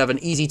worry. We're going to have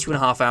an easy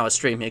 2.5 hour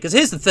stream here. Because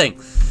here's the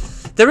thing.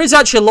 There is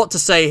actually a lot to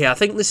say here. I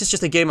think this is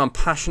just a game I'm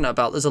passionate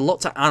about. There's a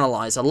lot to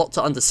analyze, a lot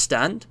to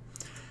understand.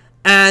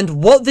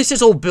 And what this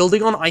is all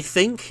building on, I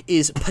think,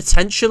 is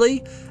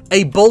potentially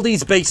a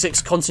Baldi's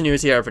Basics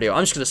continuity error video.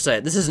 I'm just going to say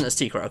it. This isn't a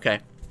secret, okay?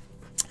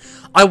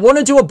 I want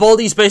to do a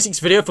Baldi's Basics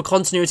video for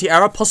continuity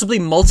error, possibly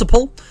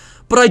multiple,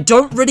 but I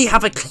don't really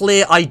have a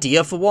clear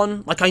idea for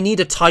one. Like, I need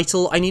a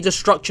title, I need a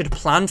structured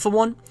plan for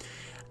one,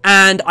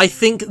 and I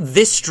think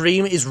this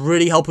stream is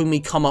really helping me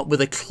come up with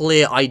a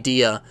clear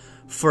idea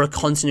for a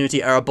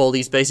continuity error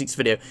Baldi's Basics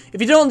video. If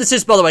you don't know what this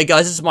is, by the way,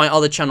 guys, this is my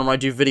other channel where I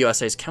do video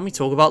essays. Can we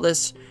talk about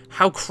this?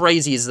 How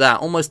crazy is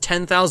that? Almost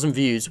 10,000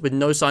 views with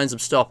no signs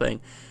of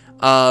stopping.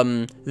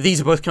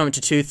 These are both coming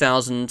to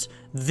 2,000.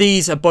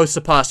 These are both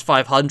surpassed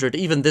 500.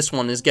 Even this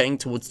one is getting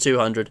towards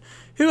 200.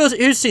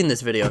 Who's seen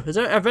this video?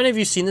 Have any of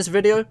you seen this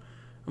video?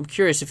 I'm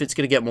curious if it's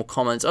going to get more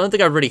comments. I don't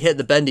think I really hit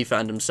the Bendy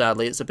fandom,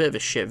 sadly. It's a bit of a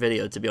shit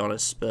video, to be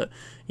honest. But,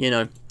 you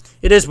know,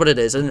 it is what it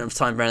is. I didn't have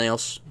time for anything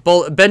else.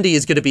 Bendy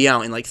is going to be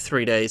out in like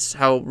 3 days.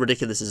 How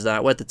ridiculous is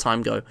that? Where'd the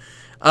time go?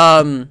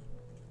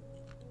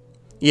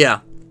 Yeah.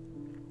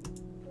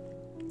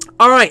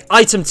 Alright,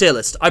 item tier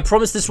list. I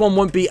promise this one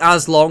won't be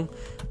as long.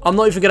 I'm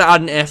not even going to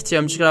add an F tier.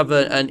 I'm just going to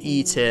have an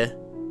E tier.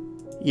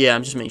 Yeah,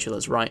 I'm just making sure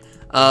that's right.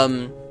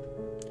 But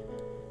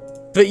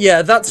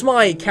yeah, that's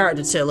my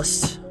character tier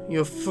list.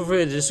 You're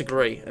free to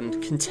disagree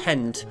and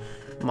contend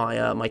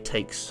my my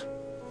takes.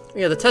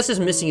 Yeah, the test is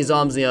missing his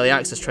arms in the early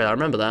access trailer. I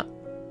remember that.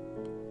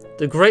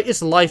 The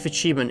greatest life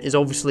achievement is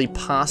obviously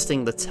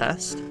passing the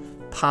test.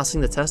 Passing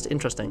the test?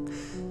 Interesting.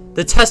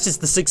 The test is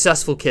the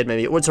successful kid,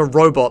 maybe. Or it's a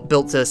robot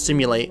built to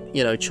simulate,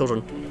 you know,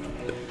 children.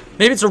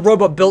 Maybe it's a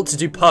robot built to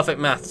do perfect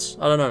maths.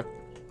 I don't know.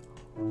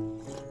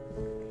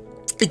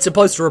 It's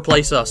supposed to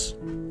replace us.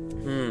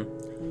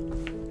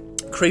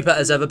 Creeper,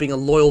 as ever, being a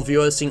loyal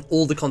viewer, seeing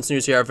all the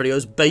continuity error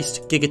videos,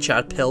 based Giga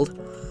Chad pilled.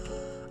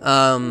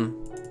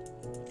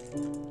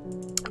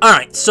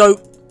 Alright,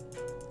 so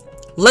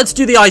let's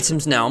do the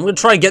items now. I'm going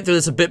to try and get through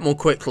this a bit more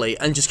quickly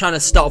and just kind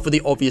of start off with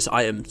the obvious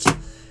items.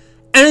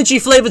 Energy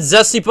flavored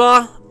Zesty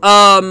Bar.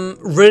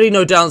 Really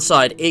no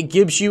downside. It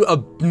gives you a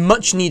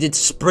much needed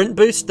sprint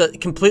boost that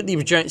completely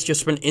regenerates your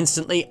sprint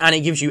instantly, and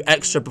it gives you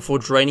extra before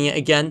draining it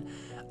again.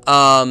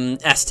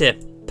 S tier.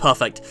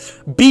 Perfect.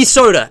 Bee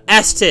Soda,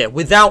 S tier,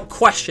 without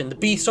question. The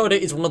Bee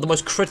Soda is one of the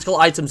most critical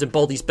items in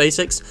Baldi's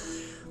Basics.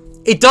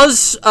 It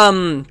does,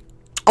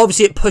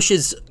 obviously it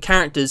pushes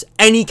characters.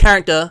 Any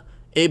character,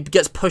 it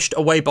gets pushed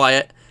away by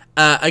it.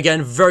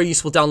 Again, very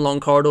useful down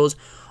long corridors.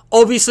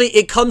 Obviously,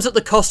 it comes at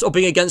the cost of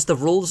being against the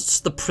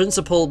rules. The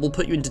principal will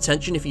put you in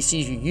detention if he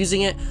sees you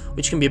using it,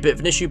 which can be a bit of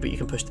an issue, but you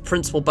can push the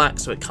principal back,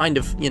 so it kind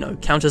of, you know,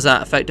 counters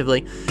that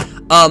effectively.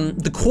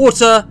 The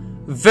quarter,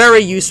 very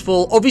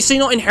useful. Obviously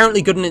not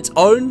inherently good on its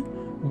own,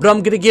 but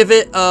I'm going to give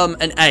it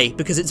an A,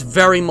 because it's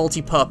very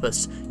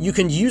multi-purpose. You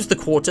can use the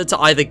quarter to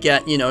either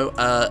get, you know,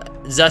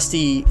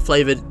 zesty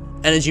flavored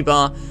energy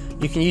bar.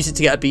 You can use it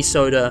to get a Bee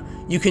Soda.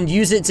 You can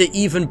use it to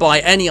even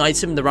buy any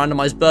item in the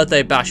randomized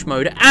birthday bash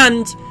mode,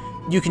 and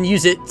you can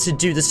use it to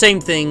do the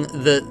same thing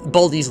that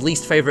Baldi's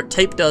least favorite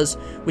tape does,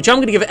 which I'm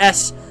going to give it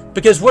S,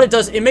 Because what it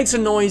does, it makes a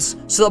noise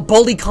so that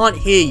Baldi can't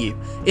hear you.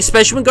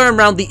 Especially when going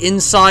around the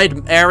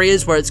inside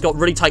areas where it's got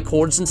really tight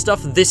corners and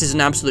stuff, this is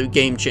an absolute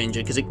game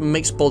changer because it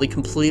makes Baldi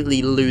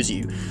completely lose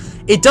you.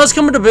 It does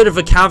come with a bit of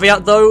a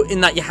caveat though,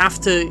 in that you have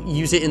to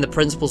use it in the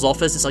principal's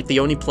office. It's like the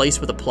only place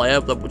with a player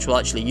which will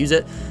actually use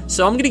it.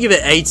 So I'm going to give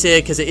it A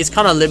tier because it's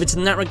kind of limited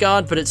in that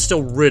regard, but it's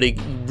still really,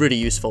 really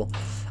useful.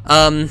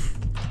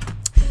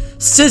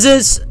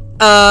 Scissors,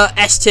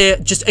 S tier,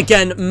 just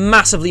again,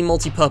 massively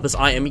multi-purpose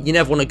item. You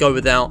never want to go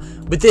without.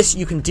 With this,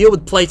 you can deal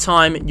with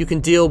playtime, you can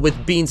deal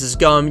with Beans'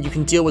 gum, you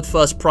can deal with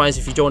first prize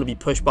if you don't want to be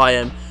pushed by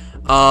him.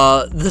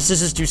 The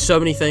scissors do so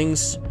many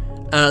things.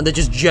 They're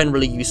just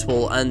generally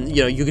useful, and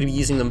you know you're going to be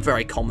using them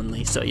very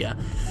commonly. So yeah,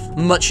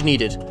 much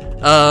needed.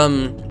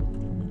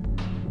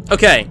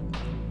 Okay.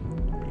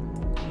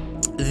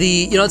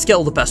 Let's get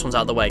all the best ones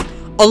out of the way.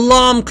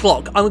 Alarm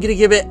clock. I'm going to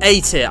give it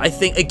A tier. I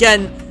think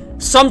again,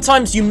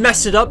 sometimes you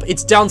mess it up.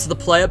 It's down to the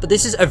player, but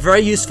this is a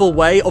very useful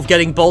way of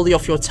getting Baldi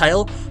off your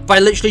tail by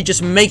literally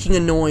just making a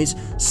noise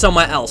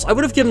somewhere else. I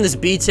would have given this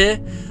B tier.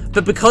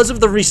 But because of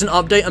the recent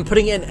update, I'm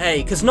putting it in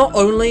A. Because not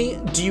only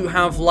do you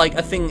have, like,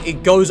 a thing,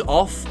 it goes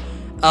off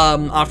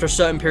after a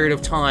certain period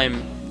of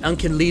time and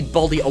can lead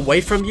Baldi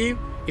away from you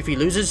if he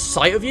loses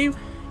sight of you,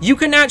 you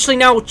can actually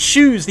now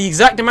choose the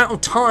exact amount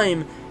of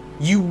time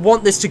you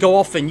want this to go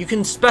off in. You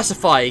can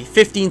specify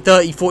 15,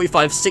 30,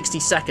 45, 60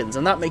 seconds,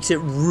 and that makes it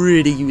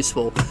really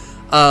useful.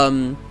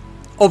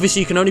 Obviously,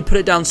 you can only put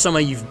it down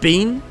somewhere you've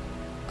been.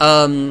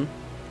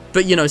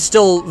 But, you know,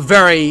 still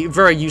very,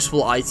 very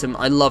useful item.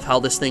 I love how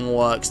this thing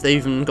works. They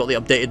even got the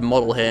updated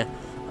model here.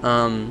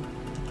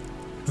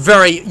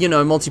 Very, you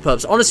know,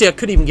 multi-purpose. Honestly, I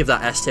could even give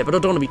that S tier, but I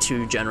don't want to be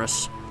too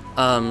generous.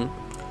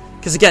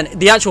 Because, again,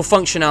 the actual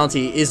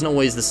functionality isn't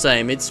always the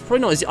same. It's probably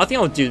not as... I think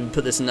I would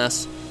put this in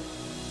S.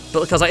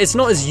 But because it's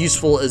not as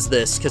useful as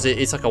this, because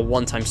it's like a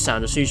one-time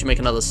sound. As soon as you make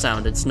another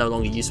sound, it's no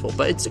longer useful.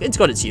 But it's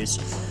got its use.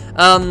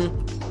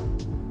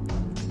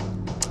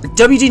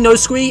 WD No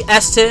Squee,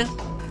 S tier.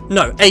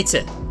 No, A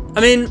tier. I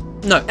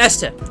mean, no,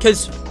 S tier,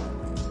 because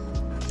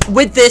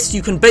with this,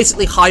 you can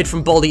basically hide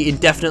from Baldi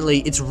indefinitely.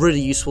 It's really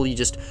useful. You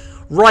just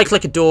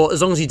right-click a door.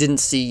 As long as he didn't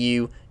see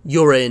you,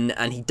 you're in,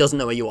 and he doesn't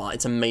know where you are.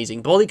 It's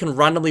amazing. Baldi can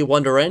randomly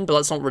wander in, but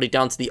that's not really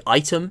down to the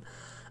item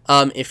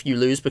if you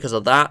lose because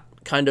of that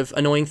kind of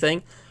annoying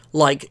thing.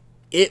 Like,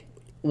 it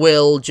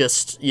will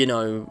just, you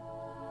know,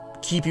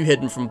 keep you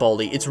hidden from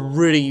Baldi. It's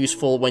really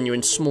useful when you're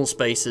in small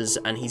spaces,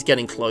 and he's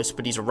getting close,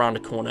 but he's around a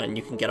corner, and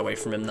you can get away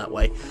from him that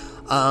way.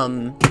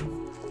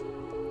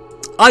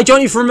 I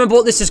don't even remember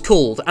what this is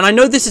called, and I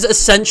know this is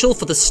essential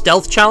for the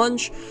stealth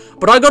challenge,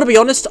 but I gotta be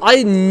honest,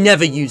 I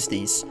never use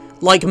these.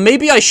 Like,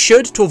 maybe I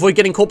should to avoid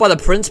getting caught by the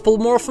principal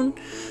more often,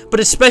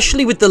 but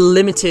especially with the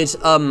limited,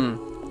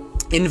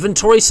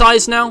 inventory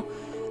size now,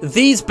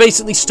 these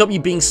basically stop you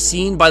being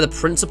seen by the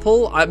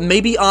principal.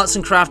 Maybe arts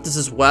and crafters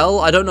as well.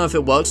 I don't know if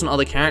it works on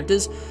other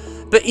characters,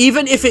 but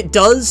even if it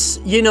does,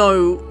 you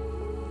know,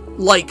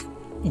 like,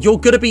 you're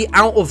going to be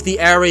out of the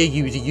area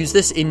you use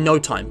this in no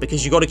time,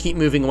 because you got to keep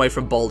moving away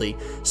from Baldi.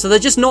 So they're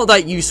just not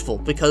that useful,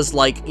 because,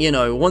 like, you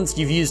know, once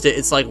you've used it,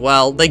 it's like,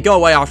 well, they go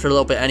away after a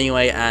little bit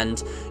anyway,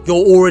 and you're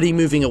already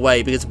moving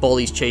away because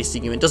Baldi's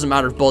chasing you. It doesn't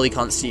matter if Baldi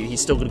can't see you,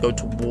 he's still going to go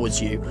towards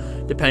you,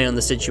 depending on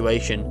the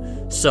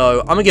situation.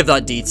 So, I'm going to give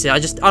that D tier. I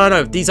don't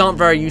know, these aren't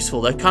very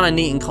useful. They're kind of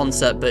neat in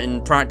concept, but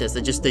in practice,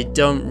 they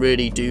don't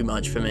really do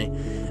much for me.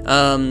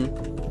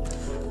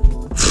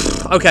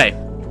 Okay.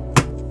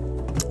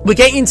 We're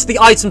getting into the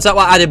items that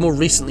were added more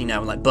recently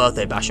now, like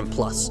Birthday Bash and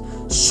Plus.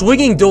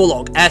 Swinging Door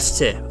Lock, S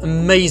tier.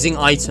 Amazing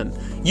item.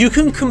 You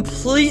can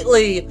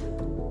completely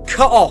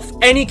cut off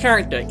any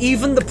character,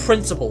 even the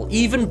principal,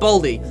 even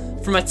Baldi,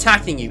 from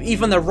attacking you,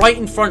 even they're right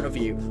in front of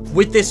you,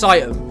 with this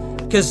item.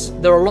 Because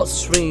there are lots of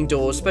swinging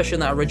doors, especially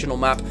in that original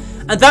map.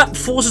 And that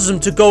forces them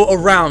to go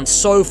around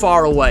so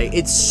far away.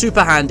 It's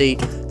super handy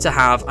to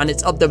have, and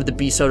it's up there with the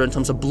B-Soda in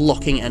terms of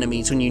blocking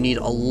enemies when you need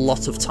a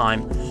lot of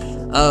time.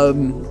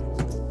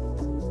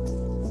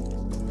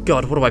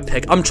 God, what do I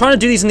pick? I'm trying to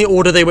do these in the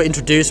order they were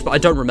introduced, but I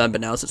don't remember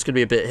now, so it's going to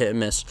be a bit hit and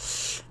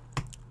miss.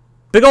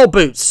 Big Old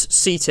Boots,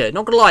 C tier.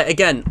 Not going to lie,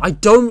 again, I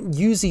don't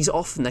use these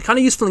often. They're kind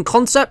of useful in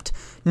concept.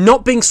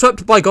 Not being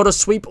swept by Gotta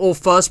Sweep or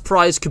First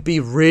Prize could be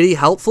really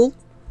helpful.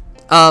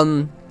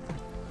 But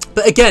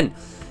again,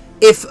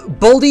 if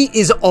Baldi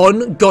is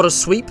on Gotta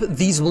Sweep,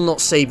 these will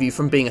not save you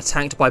from being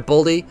attacked by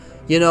Baldi,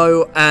 you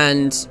know,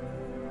 and...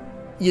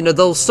 you know,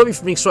 they'll stop you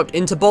from being swept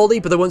into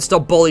Baldi, but they won't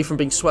stop Baldi from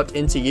being swept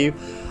into you.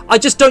 I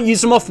just don't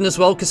use them often as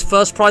well, because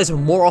First Prize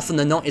more often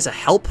than not is a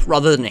help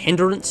rather than a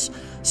hindrance.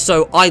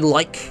 So I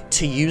like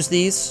to use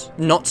these,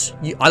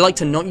 I like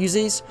to not use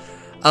these.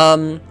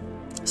 So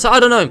I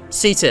don't know,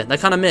 C tier, they're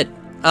kind of mid.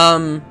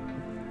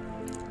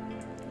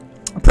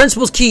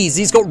 Principal's Keys,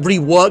 these got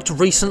reworked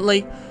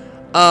recently.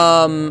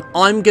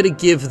 I'm gonna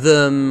give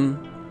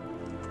them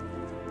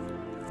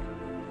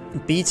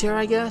B tier,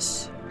 I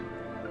guess.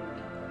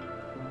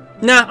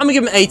 Nah, I'm gonna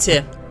give him A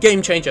tier.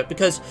 Game changer,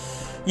 because,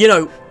 you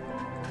know,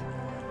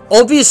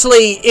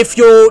 Obviously, if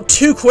you're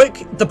too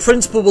quick, the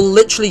principal will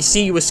literally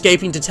see you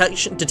escaping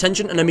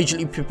detention and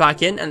immediately put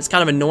back in, and it's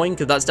kind of annoying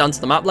because that's down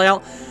to the map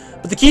layout.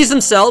 But the keys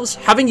themselves,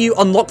 having you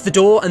unlock the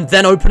door and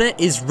then open it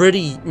is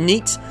really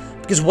neat,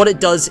 because what it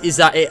does is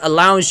that it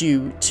allows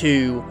you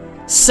to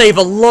save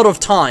a lot of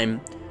time,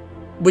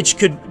 which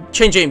could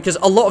change aim, because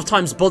a lot of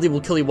times Baldi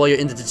will kill you while you're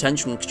in the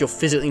detention because you're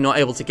physically not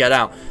able to get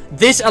out.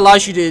 This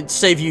allows you to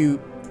save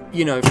you,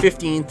 you know,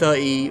 15,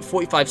 30,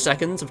 45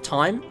 seconds of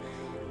time,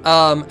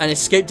 and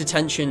escape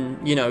detention,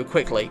 you know,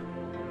 quickly.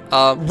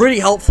 Really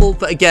helpful,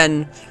 but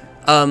again,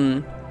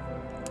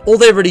 all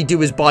they really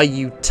do is buy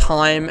you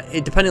time.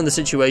 Depending on the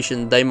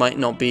situation, they might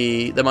not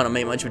make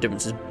much of a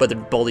difference whether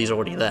Baldi's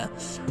already there,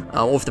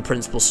 or if the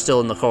principal's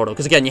still in the corridor.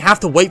 Because again, you have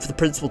to wait for the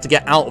principal to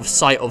get out of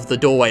sight of the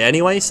doorway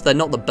anyway, so they're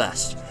not the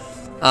best.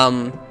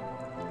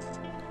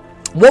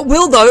 What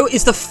will, though,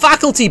 is the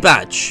faculty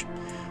badge,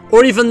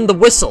 or even the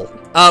whistle.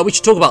 We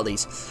should talk about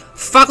these.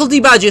 Faculty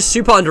badge is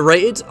super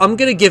underrated. I'm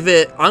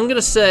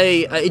gonna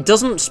say it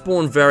doesn't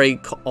spawn very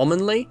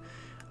commonly,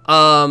 but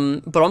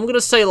I'm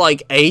gonna say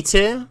like A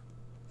tier,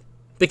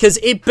 because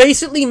it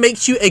basically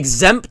makes you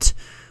exempt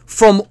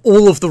from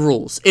all of the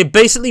rules. It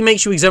basically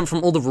makes you exempt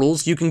from all the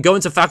rules. You can go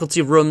into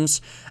faculty rooms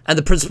and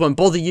the principal won't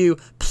bother you.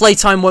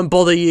 Playtime won't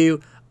bother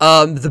you.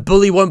 The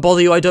bully won't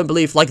bother you, I don't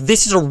believe. Like,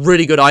 this is a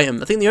really good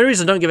item. I think the only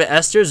reason I don't give it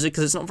S tier is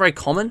because it's not very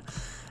common.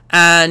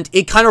 And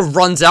it kind of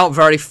runs out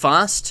very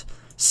fast.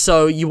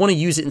 So you want to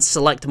use it in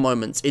select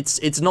moments.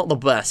 It's not the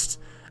best.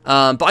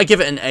 But I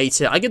give it an A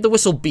tier. I give the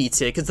whistle B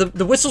tier, because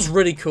the whistle's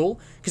really cool,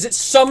 because it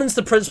summons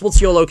the principal to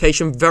your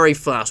location very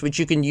fast, which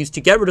you can use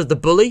to get rid of the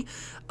bully,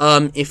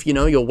 if, you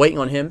know, you're waiting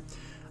on him.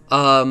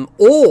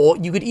 Or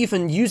you could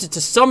even use it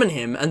to summon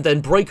him and then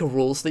break a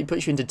rule so that he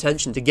puts you in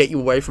detention to get you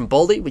away from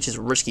Baldi, which is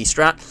a risky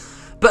strat.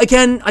 But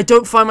again, I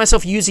don't find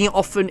myself using it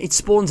often. It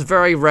spawns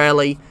very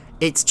rarely.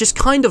 It's just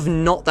kind of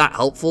not that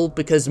helpful,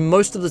 because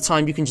most of the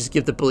time you can just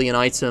give the bully an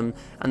item,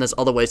 and there's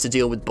other ways to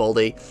deal with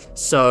Baldi.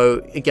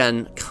 So,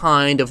 again,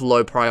 kind of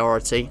low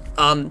priority.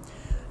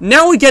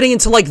 Now we're getting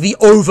into, like, the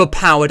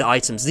overpowered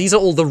items. These are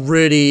all the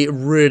really,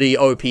 really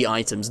OP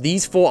items.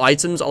 These 4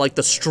 items are, like,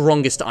 the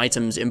strongest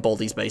items in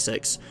Baldi's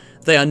Basics.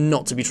 They are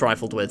not to be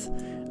trifled with.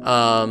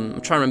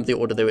 I'm trying to remember the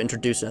order they were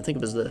introducing. I think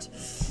it was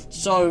this.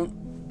 So,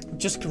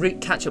 just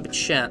catch up with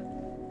chat.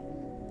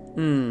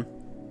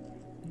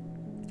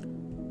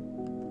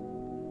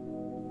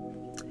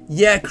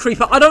 Yeah,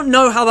 Creeper. I don't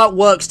know how that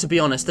works, to be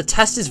honest. The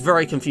test is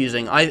very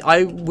confusing.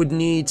 I would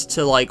need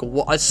to, like...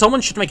 someone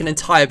should make an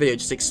entire video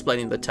just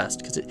explaining the test,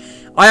 because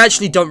I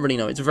actually don't really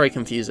know. It's very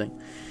confusing.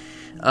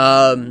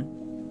 Oh,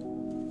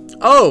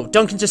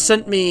 Duncan just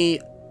sent me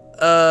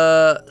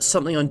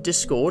something on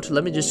Discord.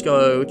 Let me just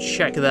go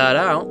check that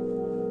out.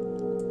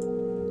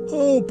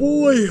 Oh,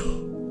 boy.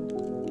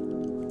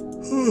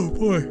 Oh,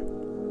 boy.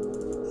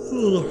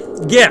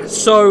 Oh. Yeah,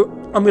 so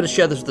I'm going to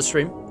share this with the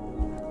stream.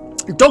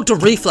 Dr.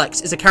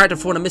 Reflex is a character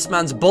for one of Miss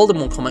Man's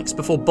Baltimore comics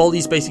before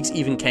Baldi's Basics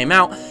even came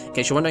out. In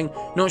case you're wondering,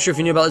 not sure if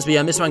you knew about this, but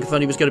yeah, Miss Man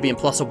confirmed he was going to be in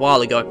Plus a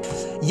while ago.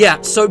 Yeah,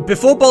 so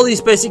before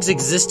Baldi's Basics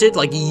existed,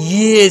 like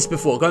years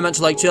before, going back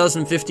to like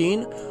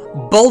 2015,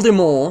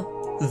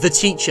 Baltimore, the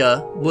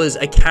teacher, was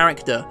a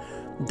character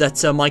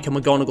that Micah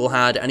McGonagall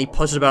had, and he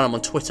posted about him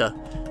on Twitter.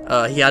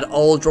 He had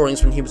old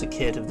drawings when he was a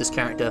kid of this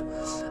character.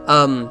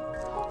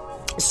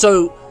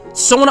 So,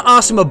 someone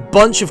asked him a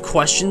bunch of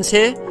questions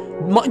here.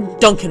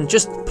 Duncan,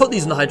 just put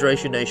these in the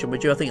Hydration Nation,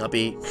 would you? I think that'd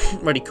be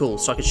really cool,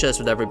 so I can share this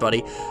with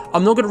everybody.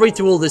 I'm not going to read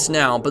through all this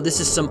now, but this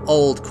is some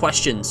old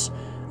questions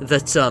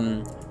that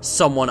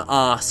someone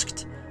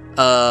asked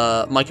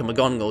Micah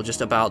McGonagall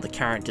just about the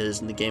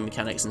characters and the game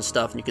mechanics and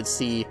stuff, and you can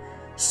see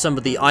some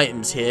of the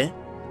items here,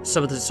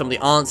 some of the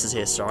answers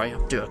here. Sorry,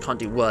 I can't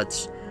do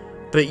words,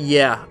 but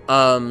yeah,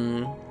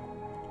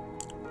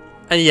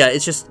 and yeah,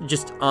 it's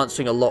just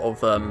answering a lot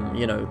of,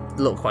 you know,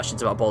 little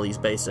questions about Baldi's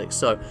Basics.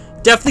 So,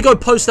 definitely go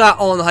post that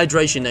on the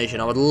Hydration Nation.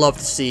 I would love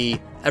to see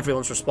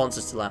everyone's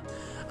responses to that.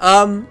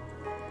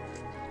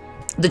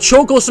 The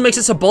chalk also makes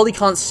it so Baldi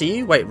can't see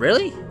you. Wait,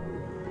 really?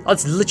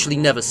 That's literally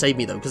never saved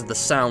me, though, because the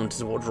sound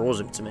is what draws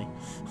him to me.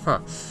 Huh.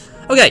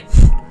 Okay,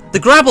 the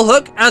grapple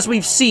hook, as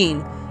we've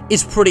seen,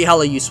 is pretty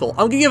hella useful.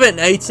 I'm going to give it an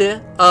A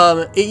tier.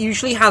 It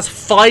usually has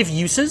 5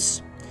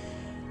 uses.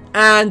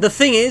 And the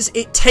thing is,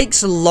 it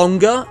takes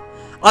longer.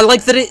 I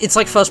like that it's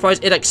like first prize,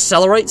 it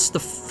accelerates the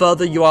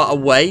further you are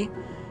away,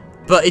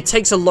 but it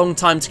takes a long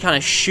time to kind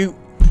of shoot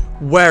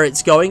where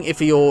it's going if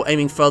you're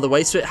aiming further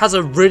away, so it has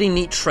a really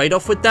neat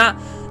trade-off with that.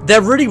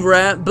 They're really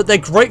rare, but they're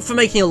great for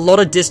making a lot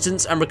of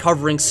distance and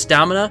recovering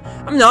stamina.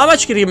 I mean, no, I'm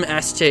actually going to give them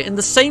S tier. In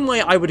the same way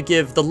I would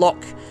give the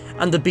lock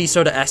and the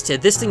B-Soda S tier,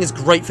 this thing is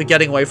great for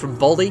getting away from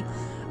Baldi.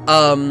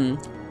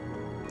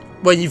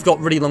 When you've got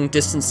really long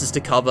distances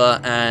to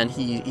cover and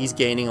he's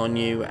gaining on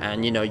you,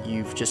 and you know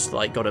you've just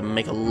like got to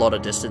make a lot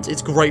of distance.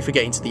 It's great for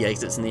getting to the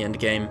exits in the end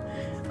game.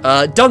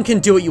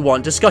 Duncan, do what you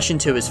want. Discussion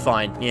 2 is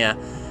fine. Yeah.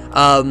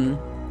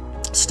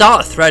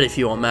 Start a thread if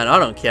you want, man. I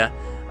don't care.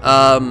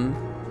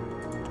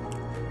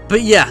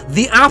 But yeah,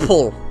 the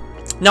apple.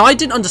 Now, I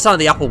didn't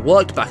understand the apple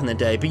worked back in the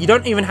day, but you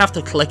don't even have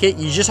to click it.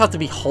 You just have to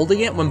be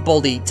holding it when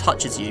Baldi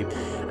touches you.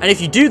 And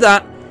if you do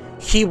that,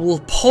 he will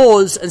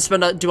pause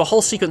and do a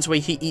whole sequence where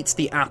he eats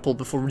the apple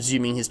before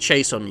resuming his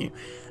chase on you.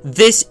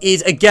 This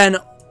is, again,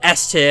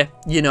 S tier,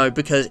 you know,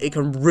 because it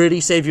can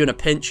really save you in a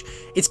pinch.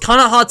 It's kind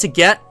of hard to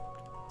get,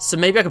 so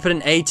maybe I could put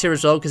an A tier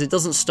as well, because it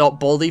doesn't stop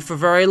Baldi for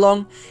very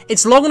long.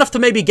 It's long enough to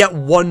maybe get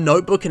one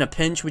notebook in a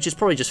pinch, which is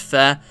probably just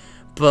fair.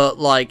 But,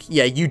 like,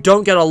 yeah, you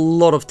don't get a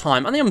lot of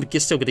time. I think I'm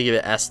still going to give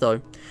it S, though.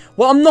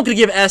 What I'm not going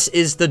to give S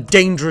is the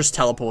dangerous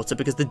teleporter,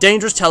 because the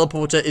dangerous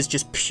teleporter is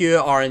just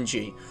pure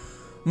RNG.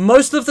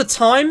 Most of the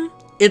time,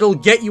 it'll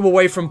get you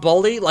away from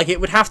Baldi. Like, it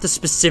would have to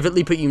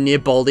specifically put you near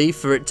Baldi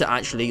for it to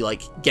actually,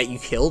 like, get you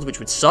killed, which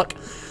would suck.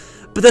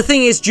 But the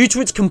thing is, due to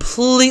its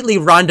completely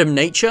random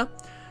nature,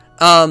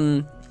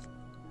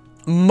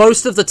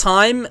 most of the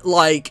time,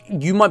 like,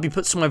 you might be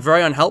put somewhere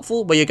very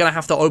unhelpful, where you're going to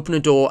have to open a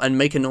door and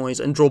make a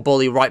noise and draw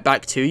Baldi right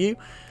back to you,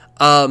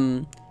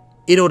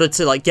 in order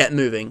to, like, get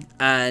moving.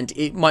 And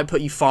it might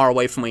put you far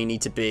away from where you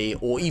need to be,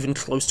 or even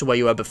close to where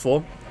you were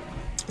before.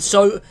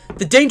 So,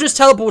 the dangerous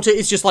teleporter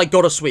is just like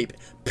God of Sweep.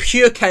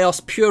 Pure chaos,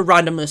 pure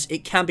randomness.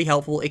 It can be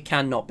helpful, it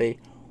can not be.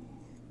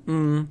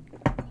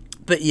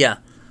 But yeah.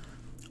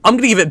 I'm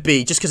going to give it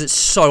B, just because it's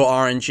so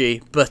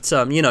RNG. But,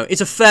 you know,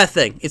 it's a fair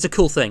thing. It's a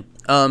cool thing.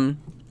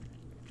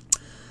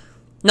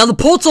 Now, the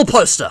portal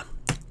poster.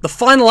 The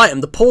final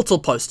item, the portal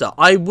poster.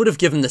 I would have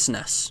given this an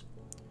S.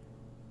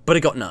 But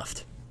it got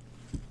nerfed.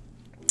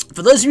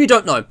 For those of you who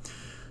don't know,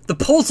 the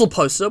portal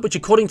poster, which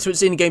according to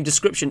its in-game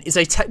description, is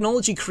a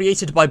technology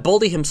created by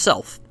Baldi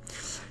himself.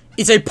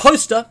 It's a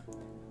poster,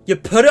 you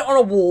put it on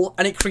a wall,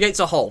 and it creates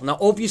a hole. Now,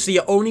 obviously,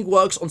 it only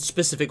works on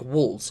specific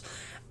walls.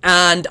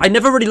 And I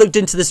never really looked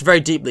into this very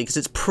deeply, because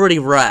it's pretty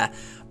rare.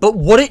 But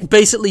what it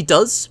basically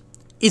does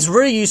is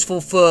really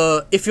useful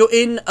for if you're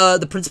in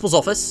the principal's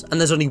office and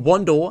there's only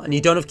one door and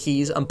you don't have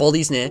keys and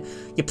Baldi's near,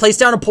 you place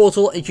down a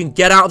portal and you can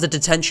get out of the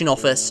detention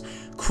office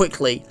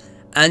quickly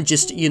and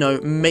just, you know,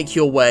 make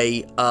your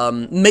way,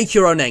 make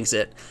your own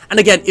exit. And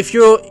again, if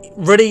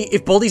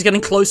Baldi's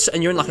getting close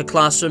and you're in like a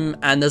classroom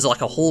and there's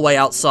like a hallway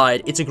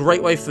outside, it's a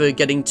great way for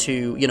getting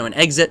to, you know, an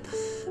exit.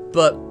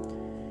 But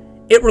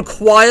it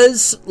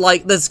requires,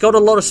 like, there's got a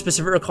lot of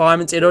specific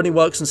requirements. It only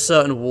works on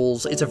certain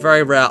walls. It's a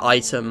very rare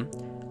item.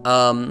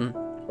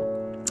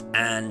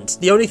 And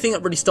the only thing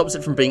that really stops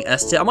it from being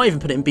S tier, I might even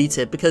put it in B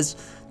tier, because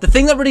the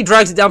thing that really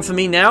drags it down for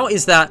me now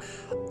is that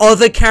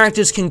other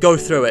characters can go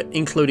through it,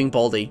 including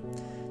Baldi.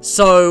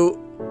 So,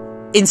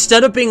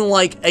 instead of being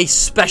like a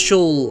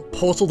special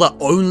portal that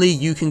only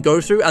you can go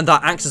through and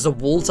that acts as a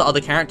wall to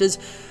other characters,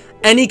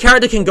 any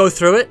character can go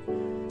through it.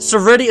 So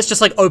really, it's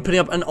just like opening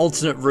up an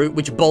alternate route,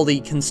 which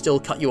Baldi can still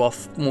cut you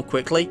off more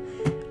quickly.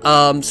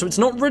 So it's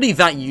not really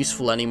that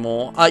useful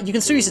anymore. You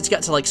can still use it to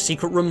get to like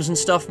secret rooms and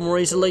stuff more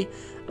easily.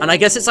 And I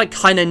guess it's like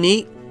kind of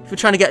neat if you're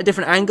trying to get a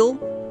different angle.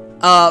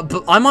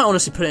 But I might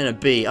honestly put it in a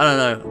B. I don't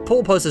know.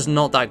 Portal poster's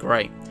not that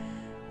great.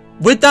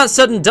 With that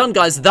said and done,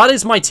 guys, that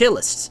is my tier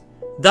list.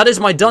 That is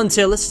my done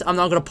tier list. I'm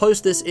now going to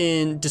post this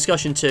in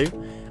discussion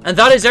 2. And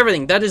that is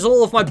everything. That is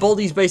all of my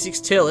Baldi's Basics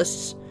tier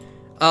lists.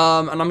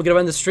 And I'm going to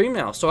end the stream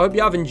now. So I hope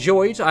you have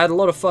enjoyed. I had a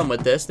lot of fun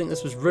with this. I think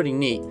this was really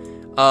neat.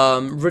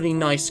 Really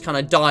nice kind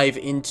of dive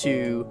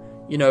into,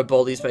 you know,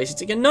 Baldi's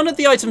Basics. Again, none of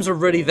the items are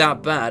really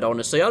that bad,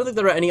 honestly. I don't think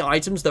there are any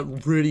items that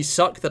really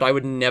suck that I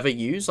would never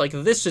use. Like,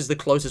 this is the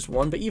closest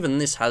one, but even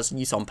this has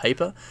use on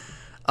paper.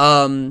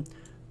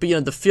 But, you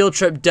know, the field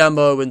trip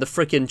demo and the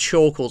freaking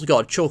Chorkles.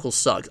 God, Chorkles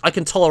suck. I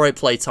can tolerate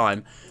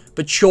playtime.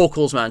 But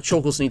Chorkles, man.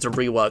 Chorkles needs a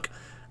rework.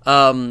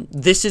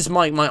 This is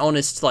my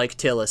honest, like,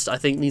 tier list. I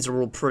think these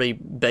are all pretty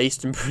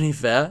based and pretty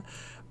fair.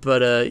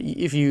 But,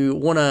 if you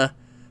want to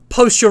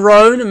post your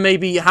own and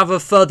maybe have a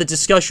further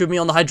discussion with me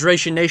on the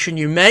Hydration Nation,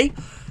 you may.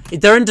 If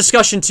they're in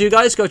discussion too,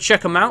 guys. Go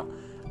check them out.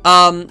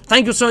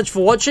 Thank you so much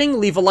for watching.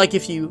 Leave a like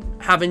if you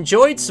have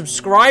enjoyed.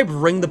 Subscribe,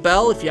 ring the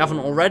bell if you haven't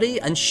already,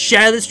 and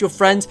share this with your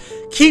friends.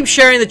 Keep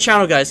sharing the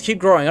channel, guys. Keep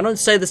growing. I don't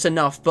say this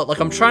enough, but like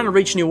I'm trying to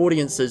reach new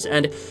audiences,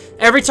 and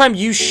every time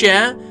you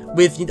share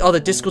with other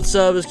Discord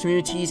servers,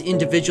 communities,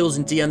 individuals,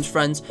 and DMs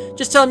friends,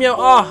 just tell them, yo,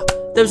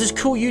 there was this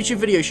cool YouTube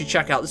video you should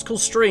check out. This cool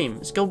stream.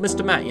 It's called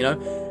Mr. Matt, you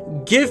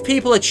know. Give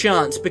people a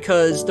chance,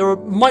 because there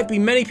might be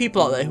many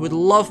people out there who would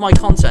love my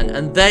content,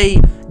 and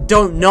they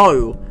don't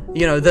know,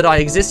 you know, that I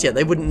exist yet.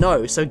 They wouldn't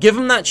know. So give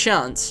them that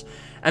chance,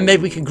 and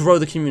maybe we can grow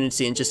the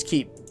community and just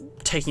keep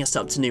taking us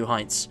up to new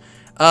heights.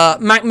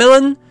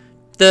 Macmillan,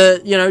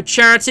 the, you know,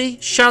 charity,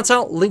 shout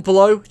out, link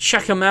below,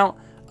 check him out.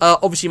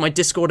 Obviously my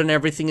Discord and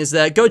everything is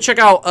there. Go check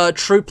out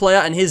True Player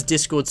and his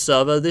Discord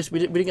server. We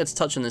didn't get to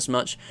touch on this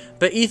much,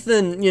 but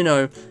Ethan, you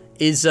know,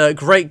 is a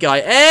great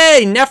guy.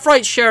 Hey,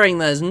 Nephrite sharing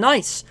there's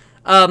nice.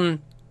 You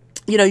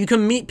know, you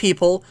can meet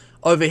people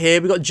over here.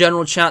 We got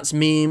general chats,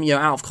 meme, you know,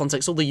 out of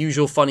context, all the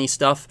usual funny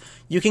stuff.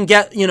 You can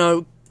get, you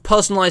know,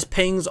 personalized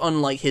pings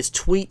on like his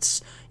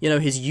tweets, you know,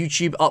 his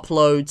YouTube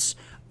uploads.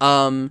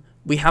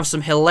 We have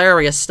some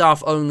hilarious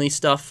staff-only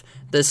stuff.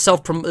 There's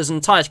an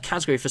entire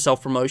category for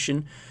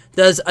self-promotion.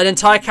 There's an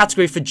entire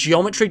category for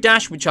Geometry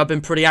Dash, which I've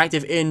been pretty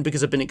active in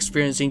because I've been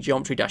experiencing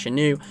Geometry Dash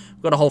anew.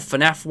 We've got a whole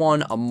FNAF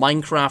one, a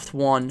Minecraft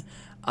one,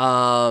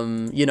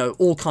 you know,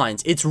 all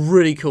kinds. It's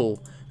really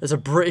cool. There's a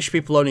British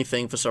people-only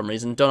thing for some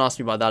reason. Don't ask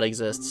me why that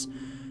exists.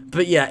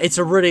 But yeah, it's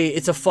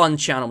a fun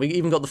channel. We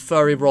even got the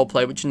furry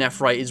roleplay, which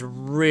Nephrite is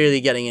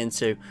really getting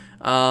into.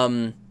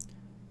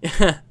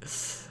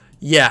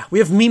 Yeah, we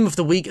have Meme of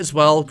the Week as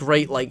well.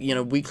 Great, like, you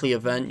know, weekly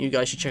event. You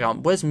guys should check out.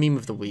 Where's Meme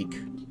of the Week?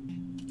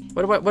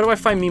 Where do I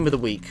find Meme of the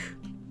Week?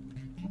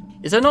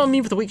 Is there not a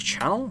Meme of the Week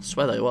channel? I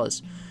swear there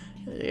was.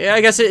 Yeah,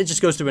 I guess it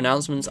just goes to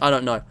announcements. I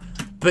don't know.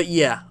 But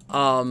yeah,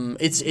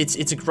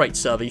 it's a great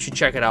server. You should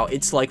check it out.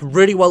 It's like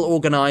really well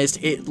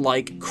organized. It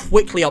like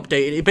quickly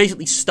updated. It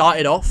basically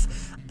started off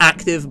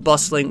active,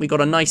 bustling. We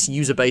got a nice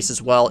user base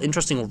as well.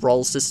 Interesting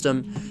role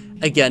system.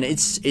 Again,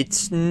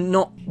 it's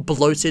not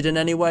bloated in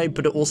any way,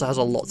 but it also has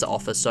a lot to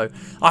offer. So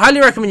I highly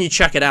recommend you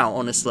check it out,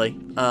 honestly.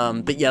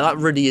 But yeah, that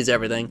really is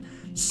everything.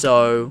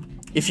 So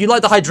if you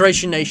like the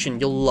Hydration Nation,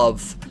 you'll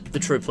love the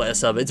True Player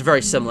server. It's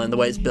very similar in the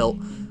way it's built.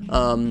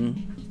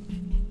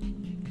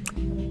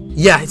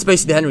 Yeah, it's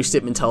basically the Henry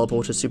Stickmin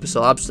teleporter,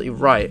 Supercell, absolutely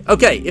right.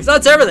 Okay, if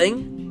that's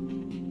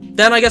everything,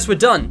 then I guess we're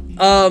done.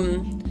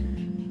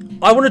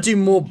 I want to do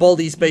more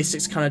Baldi'S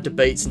Basics kind of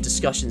debates and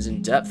discussions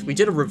in depth. We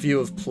did a review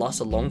of Plus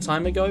a long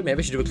time ago. Maybe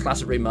we should do a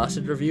Classic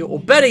Remastered review. Or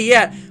better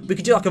yet, we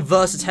could do like a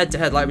versus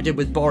head-to-head like we did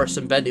with Boris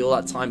and Bendy all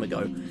that time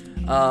ago.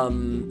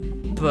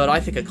 But I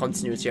think a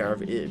continuity error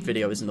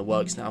video is in the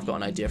works now. I've got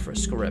an idea for a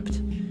script.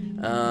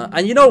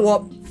 And you know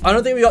what? I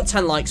don't think we got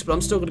 10 likes, but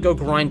I'm still going to go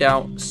grind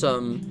out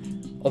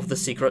some of the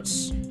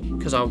secrets.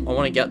 Because I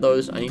want to get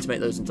those. I need to make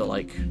those into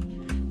like...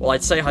 Well,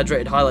 I'd say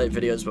hydrated highlight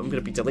videos, but I'm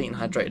going to be deleting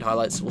hydrated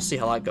highlights. So we'll see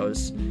how that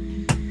goes.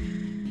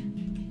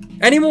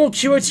 Any more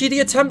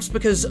QOTD attempts?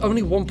 Because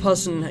only one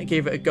person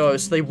gave it a go,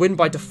 so they win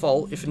by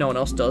default if no one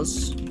else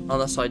does.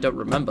 Unless I don't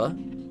remember.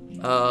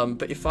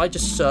 But if I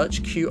just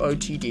search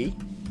QOTD.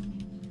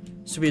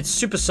 So we had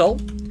Super Soul.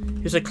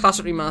 Here's a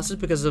classic remastered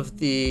because of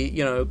the,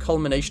 you know,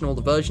 culmination, all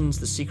the versions,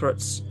 the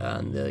secrets,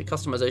 and the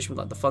customization with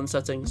like the fun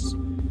settings.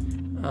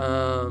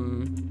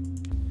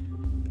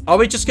 Are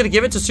we just going to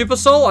give it to Super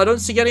Soul? I don't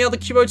see any other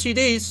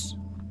QOTDs.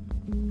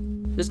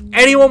 Does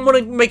anyone want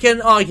to make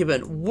an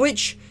argument?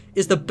 Which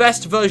is the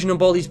best version of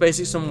Baldi'S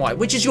Basics and why?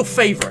 Which is your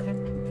favorite?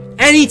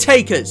 Any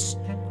takers?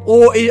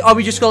 Or are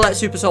we just going to let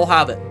Super Soul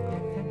have it?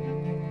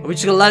 Are we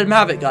just going to let him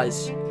have it,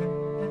 guys?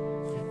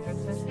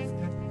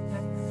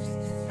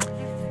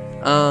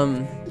 I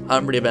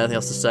don't really have anything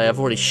else to say. I've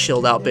already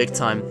chilled out big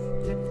time.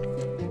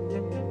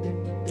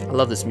 I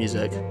love this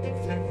music.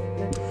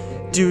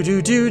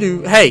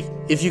 Do. Hey,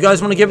 if you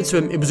guys want to give it to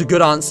him, it was a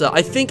good answer.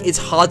 I think it's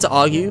hard to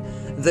argue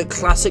that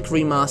Classic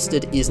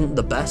Remastered isn't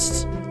the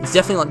best. It's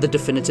definitely like the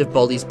definitive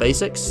Baldi'S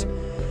Basics.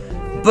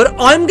 But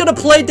I'm going to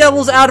play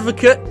devil's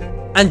advocate,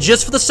 and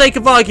just for the sake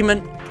of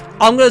argument,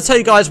 I'm going to tell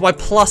you guys why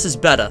Plus is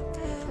better.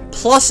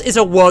 Plus is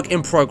a work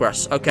in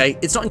progress, okay?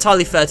 It's not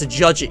entirely fair to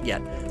judge it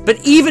yet.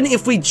 But even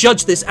if we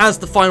judge this as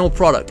the final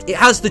product, it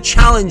has the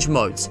challenge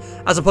modes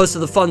as opposed to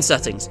the fun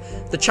settings.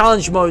 The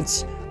challenge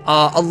modes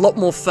are a lot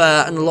more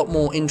fair and a lot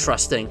more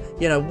interesting.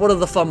 You know, what are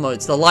the fun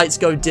modes? The lights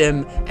go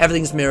dim,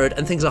 everything's mirrored,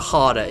 and things are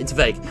harder. It's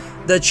vague.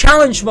 The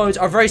challenge modes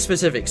are very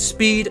specific.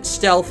 Speed,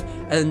 stealth,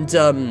 and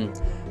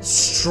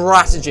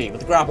strategy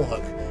with the grapple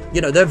hook.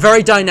 You know, they're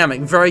very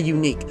dynamic, very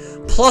unique.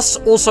 Plus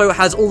also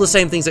has all the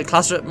same things that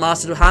Classic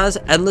Master has.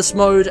 Endless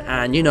mode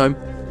and, you know,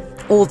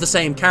 all of the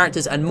same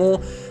characters and more.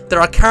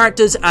 There are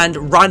characters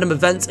and random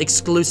events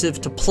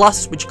exclusive to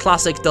Plus, which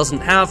Classic doesn't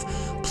have.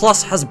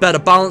 Plus has better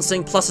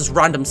balancing. Plus has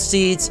random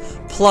seeds.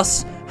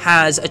 Plus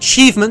has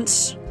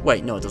achievements.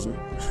 Wait, no it doesn't.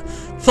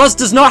 Plus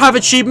does not have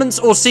achievements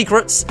or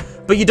secrets,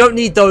 but you don't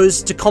need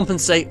those to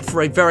compensate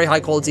for a very high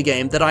quality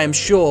game that I am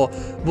sure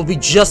will be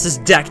just as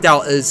decked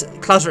out as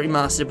Classic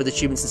Remastered with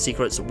achievements and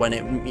secrets when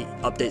it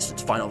updates to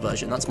its final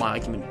version. That's my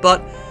argument.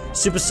 But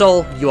Super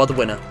Soul, you are the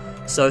winner.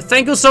 So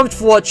thank you so much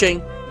for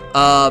watching.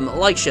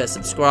 Like, share,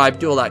 subscribe,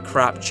 do all that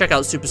crap. Check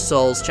out Super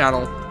Soul's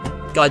channel.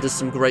 Guy does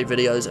some great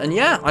videos. And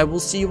yeah, I will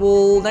see you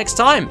all next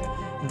time.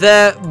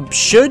 There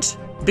should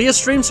be a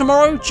stream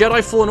tomorrow.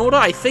 Jedi Fallen Order.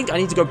 I think I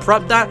need to go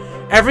prep that.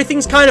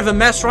 Everything's kind of a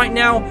mess right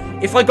now.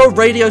 If I go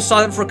radio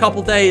silent for a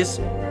couple days,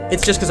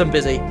 it's just because I'm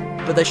busy.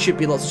 But there should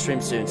be lots of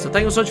streams soon. So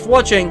thank you so much for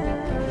watching.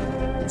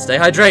 And stay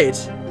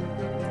hydrated.